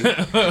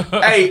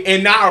 Hey,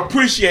 and I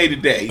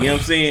appreciated that. You know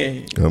what I'm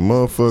saying? A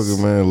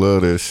motherfucker, man,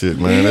 love that shit,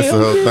 man. That's the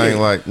whole thing.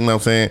 Like, you know what I'm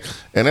saying?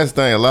 And that's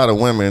the thing. A lot of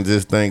women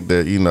just think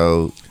that, you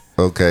know,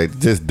 okay,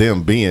 just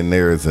them being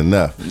there is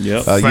enough.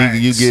 Yep.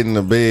 You get in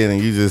the bed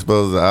and you just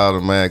supposed to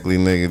automatically,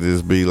 nigga,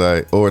 just be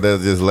like, or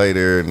that's just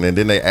later, and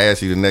then they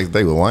ask you the next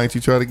day, well, why ain't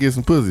you try to get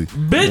some pussy?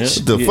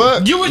 Bitch, the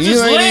fuck? You were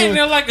just laying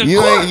there like a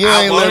corpse.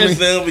 I wanted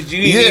some, but you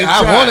didn't even try.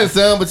 I wanted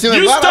some, but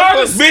you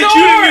started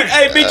snoring.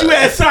 Bitch, you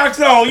had socks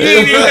on. You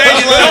didn't even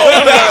have your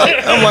toes out.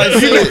 I'm like,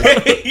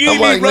 shit. You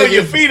didn't even roll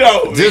your feet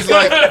over. Just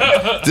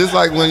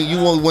like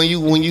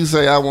when you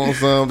say I want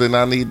some, then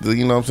I need to,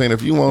 you know what I'm saying?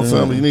 If you want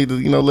something, you need to,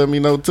 you know, let me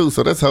know too.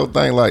 So that's the whole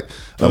thing. Like,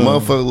 a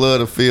motherfucker love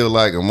to feel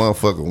like a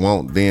motherfucker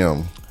want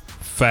them.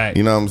 Fact.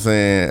 You know what I'm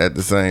saying? At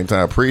the same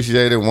time,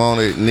 appreciate it,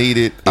 want it, need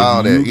it,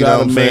 all that. You know got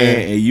what I'm a man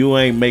saying? and you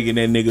ain't making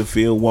that nigga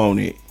feel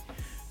wanted.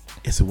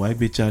 It's a white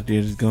bitch out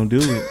there that's gonna do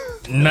it.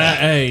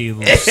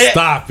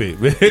 Stop it,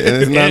 man.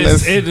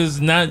 It is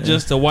not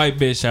just a white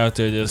bitch out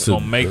there that's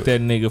gonna make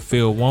that nigga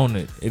feel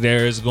wanted.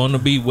 There is gonna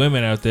be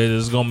women out there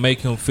that's gonna make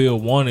him feel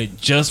wanted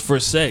just for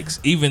sex,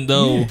 even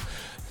though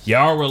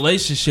y'all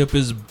relationship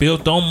is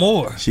built on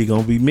more. She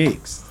gonna be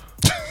mixed.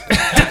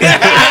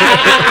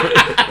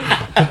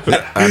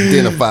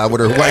 Identify with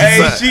her white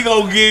side. She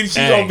gonna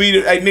be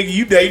the nigga,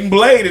 you dating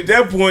Blade at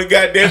that point,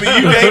 goddamn it,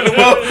 you dating the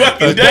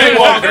motherfucking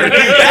Daywalker.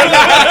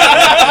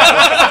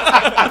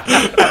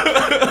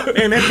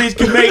 And that bitch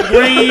can make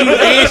green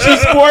and she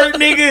squirt,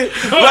 nigga.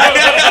 Like,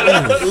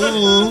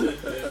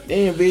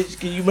 damn, bitch,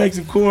 can you make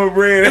some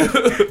cornbread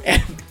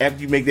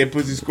after you make that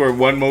pussy squirt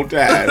one more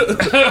time?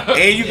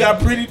 And you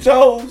got pretty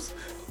toes.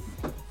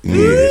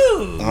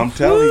 Yeah, I'm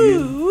telling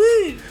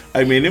you.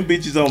 I mean, them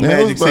bitches on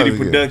Magic City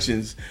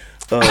Productions.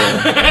 They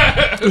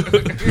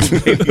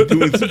be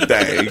doing some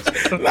things.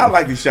 And I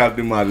like to shout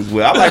them out as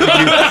well. I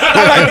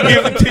like to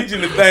give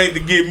attention to things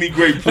that give me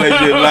great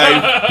pleasure in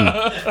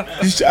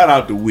life. Just shout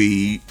out to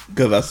weed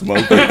because I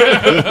smoke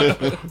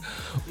it.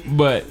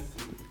 But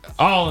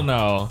all in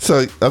all,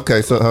 so hold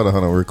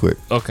on real quick.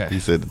 Okay, you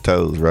said the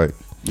toes, right?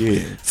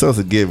 Yeah. So it's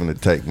a give and a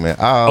take, man.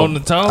 On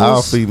the toes?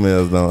 All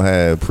females don't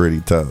have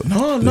pretty toes.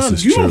 No,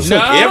 you don't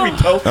suck every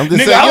toe. I'm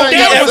just Nigga,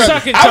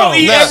 saying, I don't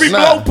eat every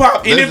blow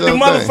pop. And if the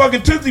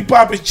motherfucking Tootsie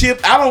Pop is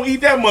chipped, I don't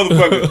eat that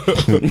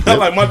motherfucker. I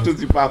like my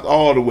Tootsie Pops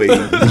all the way.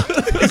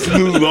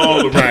 Smooth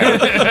all around.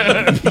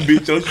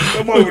 Bitch, don't you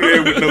come over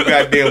there with no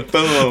goddamn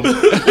thumb.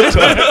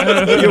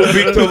 Your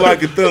big toe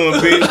like a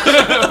thumb, bitch.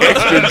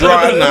 Extra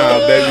dry now,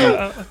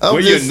 baby. I'm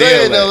just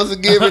saying, though, it's a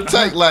give and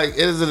take. Like,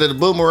 is it a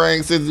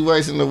boomerang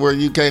situation where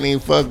you can't even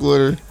fuck with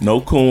her? No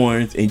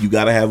corns, and you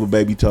gotta have a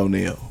baby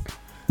toenail.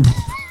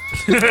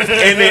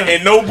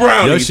 and no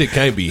brownies. Your shit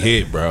can't be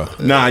hit, bro.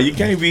 Nah, you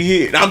can't be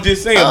hit. I'm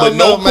just saying, but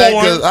no man,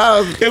 corns.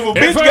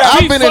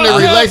 I've been in a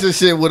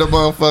relationship with a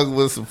motherfucker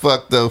with some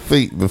fucked up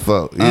feet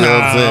before. You know what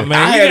I'm saying? Man,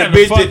 I had a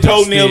bitch that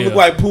toenails look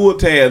like pool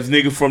tabs,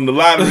 nigga, from the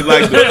lottery.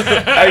 Like,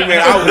 hey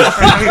man, hey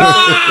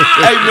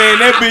man,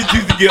 that bitch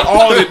used to get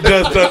all the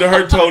dust under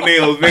her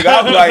toenails, nigga.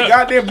 I was like,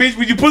 goddamn bitch,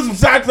 would you put some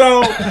socks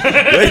on?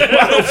 Like,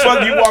 why the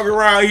fuck you walking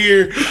around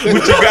here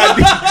with your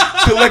goddamn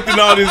collecting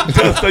all this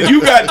dust?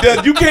 You got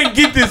dust. You can't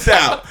get this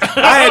out.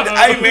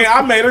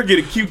 I made her get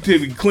a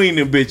Q-tip and clean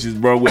them bitches,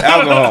 bro, with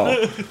alcohol.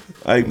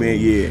 Hey man,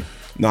 yeah.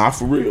 Nah,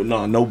 for real.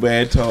 Nah, no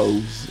bad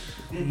toes.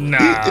 Nah,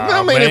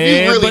 I mean, if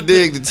you really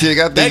dig the chick,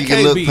 I think you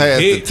can look past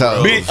the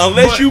toes. Bitch,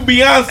 unless you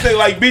Beyonce,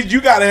 like, bitch,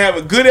 you gotta have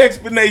a good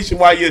explanation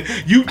while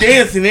you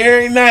dancing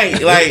every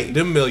night. Like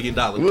them $1 million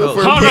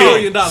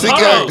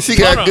toes. She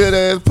got good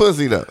ass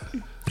pussy though.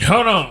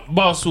 Hold on,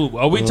 Boss Swoop.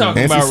 Are we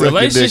talking about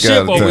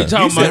relationship or are we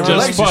talking about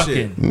just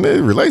fucking?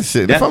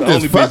 Relationship. If I'm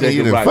just fucking,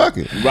 you then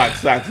fucking. Rock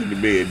socks in the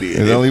bed,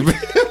 then.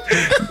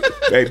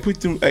 Hey, put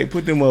them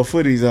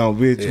footies on,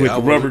 bitch, with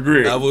the rubber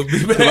grip. I would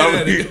be mad.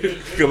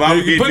 Cause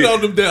I'm getting put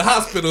on them damn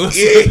hospitals.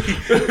 Yeah.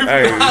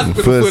 Hey,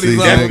 hospital footies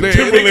on there.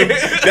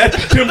 That's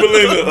the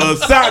Timberland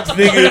socks,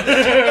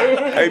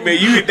 nigga. Hey man,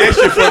 you hit that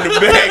shit from the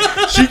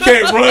back. She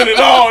can't run at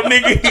all,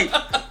 nigga.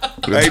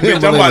 Hey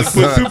bitch, I'm about to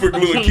put super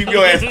glue and keep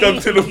your ass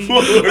stuck to the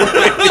floor.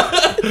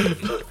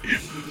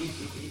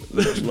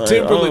 Like,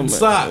 Timberland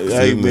socks.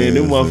 Hey man,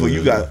 them motherfuckers,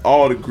 you got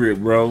all the grip,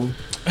 bro.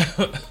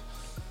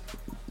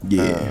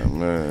 Yeah,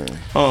 man.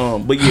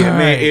 But yeah,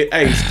 man.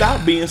 Hey,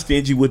 stop being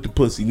stingy with the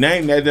pussy.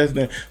 Name that. That's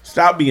not.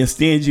 Stop being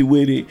stingy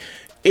with it.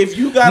 If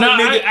you got a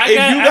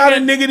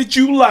nigga that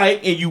you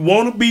like and you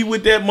want to be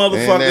with that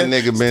motherfucker, and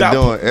that nigga been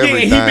doing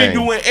everything. Yeah, he been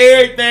doing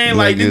everything.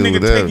 Like this nigga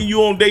taking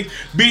you on dates,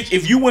 bitch.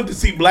 If you went to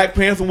see Black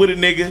Panther with a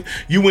nigga,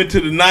 you went to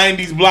the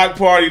 '90s block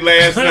party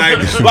last night.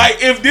 Like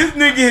if this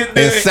nigga had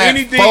done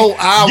anything, 4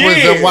 hours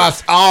and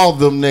watched all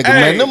them niggas,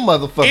 man, them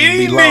motherfuckers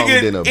be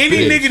longer than a any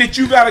bitch. nigga that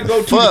you gotta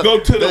go to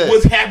the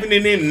what's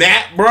happening in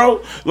that,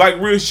 bro.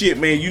 Like real shit,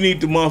 man. You need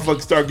to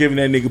motherfucker start giving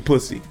that nigga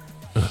pussy.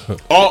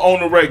 All on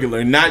the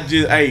regular, not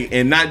just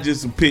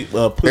some pussy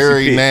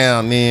every pics. now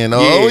and then,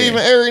 even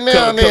every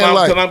now and then.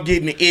 Cause I'm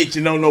getting the itch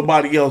and don't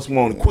nobody else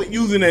want it. Quit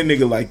using that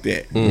nigga like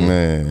that,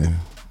 man.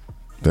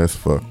 That's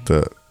fucked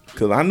up.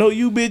 Cause I know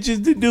you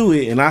bitches to do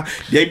it, and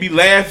they be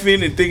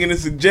laughing and thinking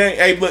it's a jank.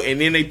 Hey, look, and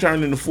then they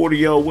turn into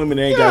 40-year-old women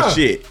that ain't got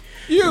shit.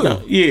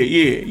 No,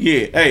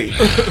 yeah. Hey,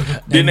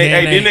 then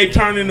they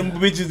turn into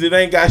bitches that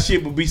ain't got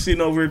shit, but be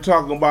sitting over here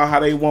talking about how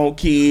they want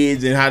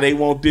kids and how they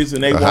want this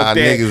and they want that.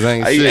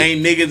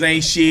 Niggas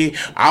ain't shit.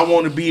 I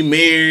want to be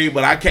married,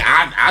 but I can't.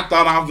 I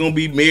thought I was gonna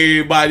be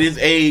married by this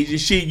age and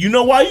shit. You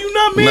know why you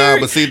not married? Nah,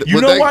 but see,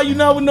 why you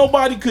not with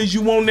nobody? Cause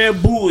you want that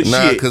bullshit.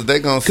 Nah, cause they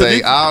gonna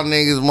say all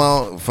niggas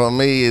want from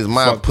me is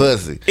my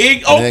pussy.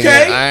 Okay,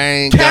 nigga, I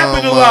ain't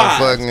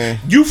capitalize.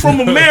 You from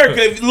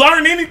America? If you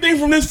learn anything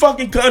from this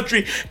fucking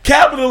country,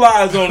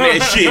 capitalize on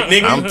that shit,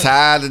 nigga. I'm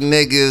tired of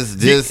niggas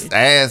just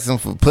asking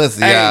for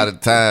pussy all the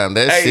time.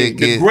 That shit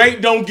the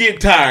great don't get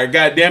tired.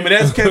 Goddamn it,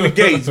 that's Kevin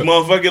Gates,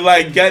 motherfucker.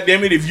 Like,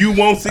 goddamn it, if you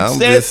want success, I'm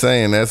just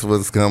saying that's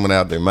what's coming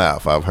out their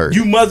mouth. I've heard.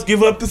 You must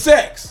give up the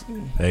sex.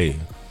 Hey.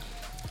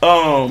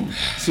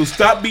 So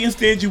stop being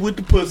stingy with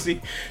the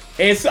pussy.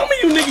 And some of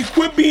you niggas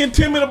quit being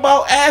timid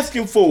about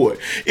asking for it.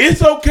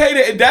 It's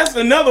okay that's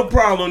another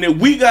problem that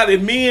we got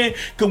as men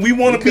because we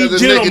want to be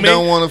gentlemen. Nigga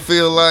don't want to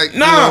feel like, you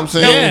know what I'm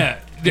saying?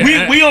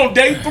 Yeah. We on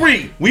day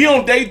 3. We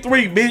on day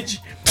 3, bitch.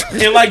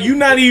 And like you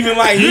not even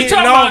like you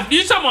talking about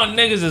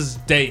niggas is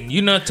dating.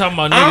 You not talking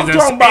about niggas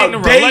that's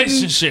in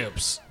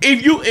relationships.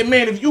 If you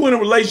in a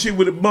relationship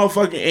with a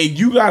motherfucker and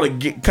you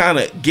gotta kind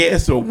of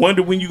guess or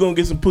wonder when you gonna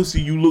get some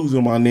pussy, you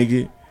losing, my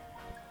nigga.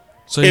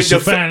 So you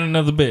should find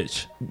another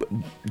bitch.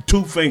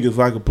 2 fingers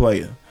like a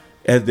player,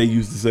 as they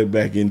used to say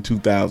back in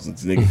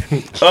 2000s,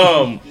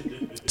 nigga.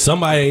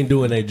 Somebody ain't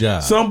doing their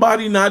job.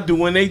 Somebody not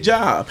doing their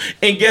job.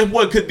 And guess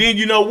what? Cause then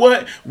you know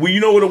what? Well, you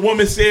know what a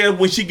woman says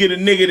when she get a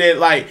nigga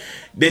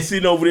that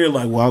sitting over there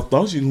like, well, I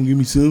thought she was gonna give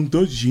me something,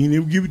 thought she ain't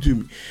never give it to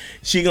me.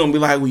 She gonna be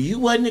like, well, you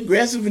wasn't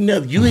aggressive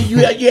enough. You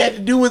had to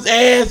do his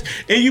ass,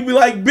 and you be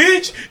like,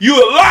 bitch, you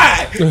a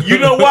lie. You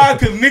know why?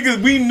 Cause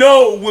niggas, we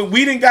know when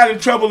we didn't got in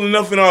trouble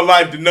enough in our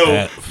life to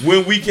know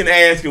when we can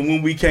ask and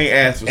when we can't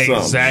ask for something.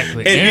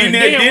 Exactly. And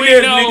then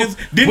there's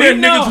niggas. We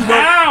know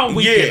how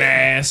we can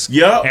ask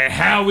and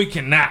how we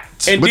cannot.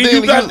 And but then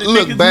you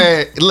look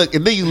bad.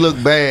 And then you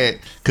look bad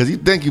because you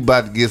think you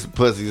about to get some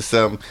pussy or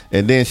something,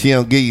 and then she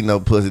don't give you no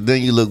pussy.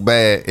 Then you look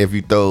bad if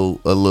you throw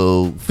a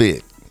little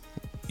fit.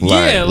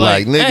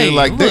 Like nigga, hey,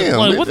 like damn,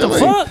 like, what the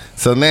fuck?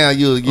 So now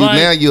you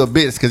now you a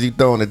bitch because you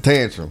throwing a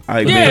tantrum.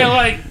 Like you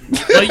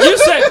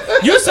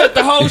set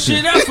the whole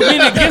shit up for me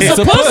to get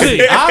some pussy.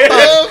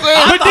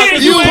 But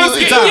then you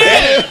ain't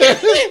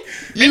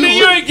and then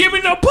you ain't give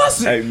me no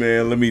pussy. Hey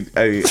man,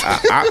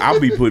 I'll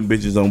be putting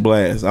bitches on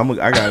blast. I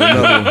got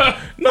another one.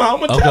 No, I'm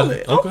gonna tell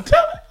it. I'm gonna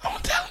tell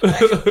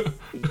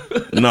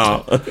it.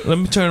 No. Let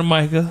me turn the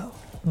mic up.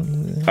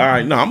 All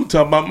right, no, I'm gonna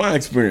talk about my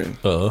experience.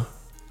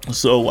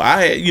 So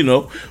I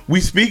had, we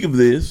speak of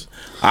this.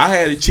 I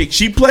had a chick.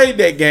 She played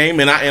that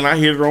game, and I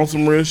hit her on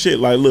some real shit.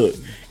 Like, look,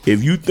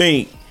 if you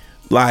think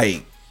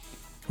like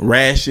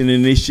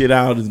rationing this shit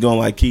out is gonna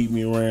like keep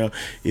me around,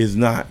 it's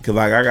not. Cause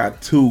like I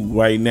got 2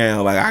 right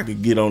now. Like I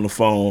could get on the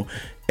phone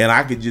and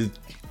I could just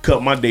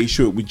cut my day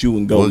short with you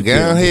and go. Well,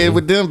 go ahead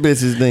with them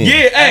bitches then.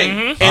 Yeah,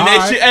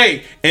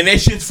 and that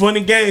shit's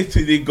funny games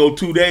till they go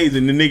 2 days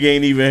and the nigga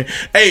ain't even.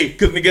 Hey,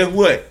 cause guess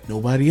what?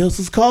 Nobody else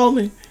is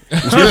calling.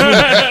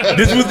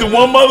 This was the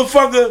one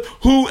motherfucker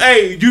who,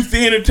 used to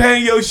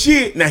entertain your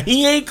shit. Now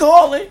he ain't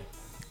calling.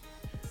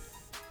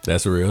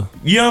 That's real.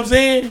 You know what I'm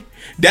saying?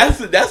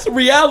 That's a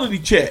reality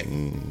check.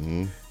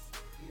 Mm-hmm.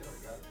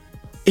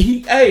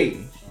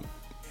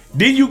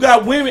 Then you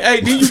got women.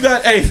 Then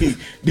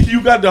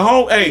you got the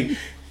home.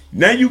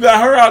 Now you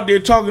got her out there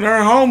talking to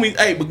her homies.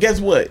 But guess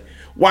what?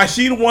 Why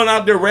she the one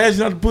out there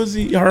razzing out the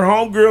pussy? Her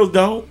homegirls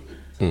don't.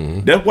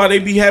 Mm-hmm. That's why they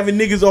be having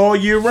niggas all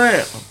year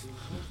round.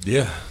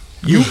 Yeah.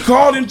 You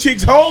call them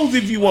chicks hoes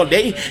if you want.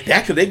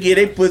 That's cause they get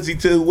their pussy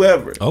to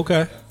whoever.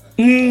 Okay.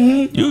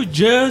 Mm-hmm. You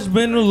just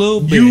been a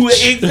little bitch. You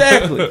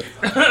exactly.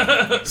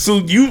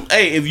 So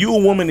if you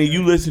a woman and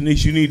you listen to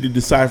this, you need to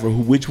decipher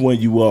which one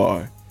you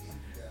are.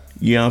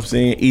 You know what I'm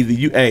saying? Either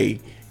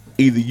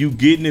you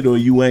getting it or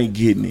you ain't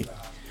getting it.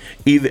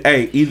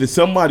 Either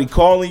somebody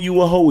calling you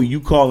a hoe or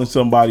you calling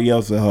somebody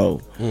else a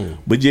hoe.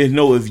 But just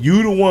know if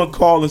you the one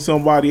calling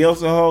somebody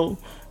else a hoe,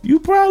 you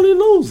probably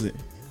losing.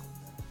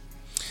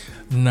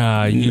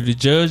 Nah, you the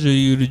judge or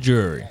you the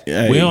jury?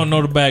 We don't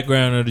know the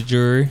background of the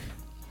jury.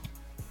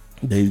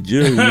 They the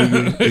jury,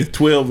 nigga. It's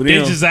 12 of them.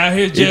 They just out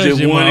here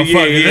judging,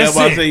 motherfuckers. Yeah, I'm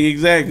about to say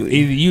exactly.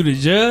 Either you the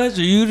judge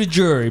or you the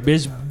jury.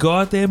 Bitch, go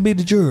out there and be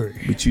the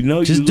jury. But just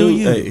you do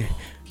you.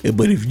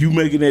 But if you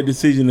making that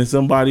decision that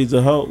somebody's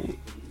a hoe,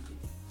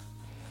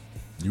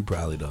 you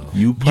probably the hoe.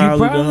 You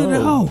probably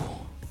the hoe.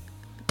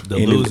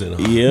 The losing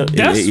hoe. Yep.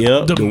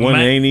 The one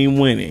that ain't even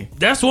winning.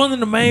 That's one of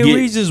the main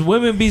reasons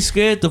women be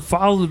scared to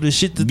follow the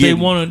shit that they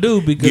want to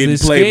do because getting they're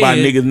played scared. by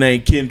niggas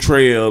named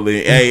Kentrail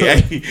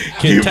and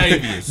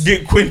Quintavious.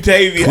 Get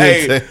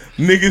Quintavious.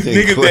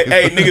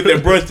 Niggas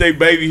that brush their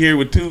baby hair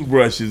with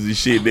toothbrushes and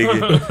shit,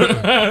 nigga.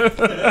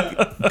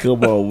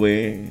 Come on,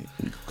 man.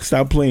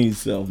 Stop playing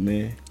yourself,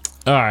 man.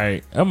 All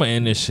right, I'm gonna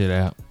end this shit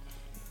out.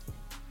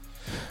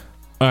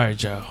 All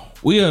right, y'all.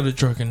 We are the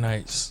Drunken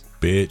Knights.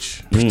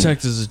 Bitch.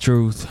 Protectors of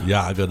truth.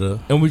 Yaga.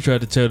 And we try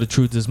to tell the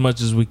truth as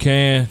much as we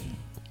can.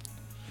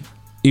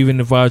 Even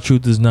if our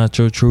truth is not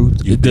your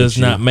truth, it does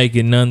not make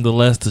it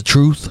nonetheless the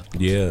truth.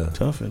 Yeah.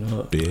 Toughen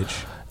up.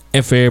 Bitch.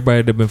 And for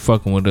everybody that been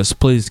fucking with us,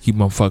 please keep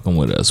on fucking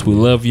with us. We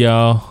love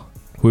y'all.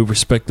 We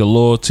respect the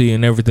loyalty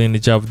and everything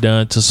that y'all have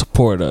done to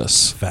support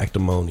us.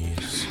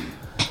 Factimonious.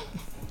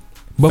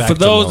 But for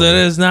those that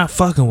is not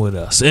fucking with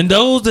us, and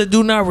those that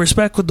do not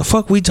respect what the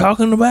fuck we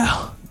talking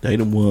about, they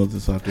the ones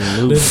that's out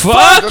there losing.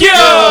 Fuck you!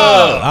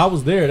 I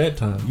was there that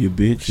time. You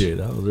bitch. Shit,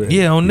 I was there.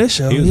 Yeah, on this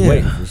show. He was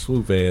waiting for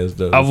swoop ass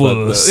though. I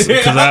was.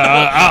 Because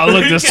I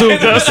looked at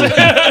swoop.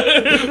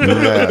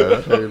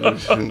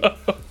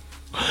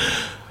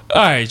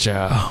 All right,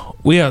 y'all.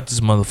 We out this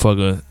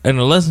motherfucker. And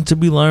the lesson to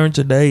be learned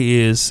today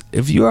is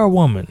if you are a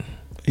woman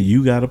and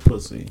you got a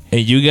pussy.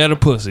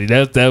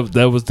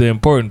 That was the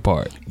important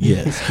part.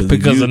 Yes.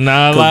 Because a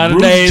lot of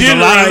days, a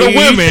lot of the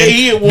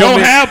women don't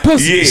have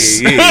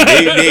pussies. Yeah,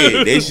 they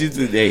did. They shit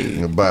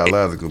today. A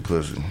biological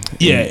pussy.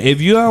 Yeah,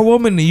 if you are a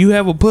woman and you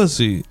have a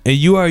pussy and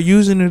you are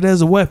using it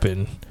as a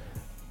weapon,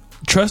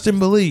 trust and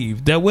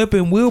believe that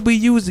weapon will be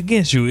used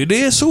against you. It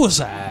is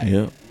suicide.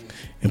 Yeah.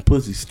 And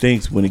pussy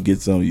stinks when it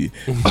gets on you.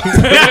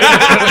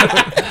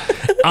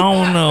 I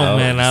don't know,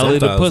 man. I leave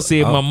the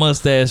pussy in my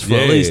mustache for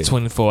at least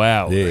 24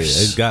 hours. Yeah,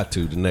 it's got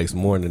to the next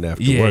morning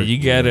after work. Yeah, you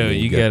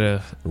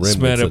gotta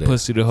smell that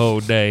pussy the whole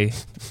day.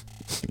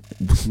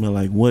 Smell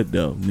like what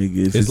though,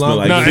 nigga? As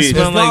long as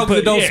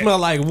it don't smell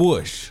like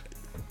whoosh.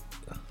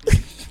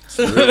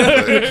 Whatever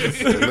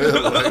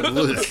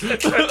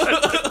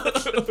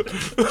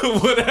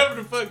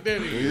the fuck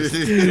that is.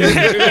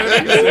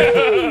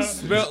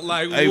 Smelled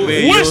like whoosh.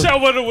 Man, wish I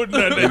would have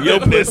done that. Your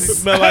pussy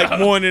smell like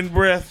morning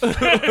breath. All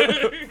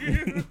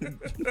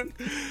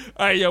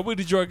right, y'all. We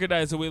the Drunken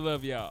Knights, so we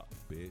love y'all.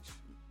 Bitch.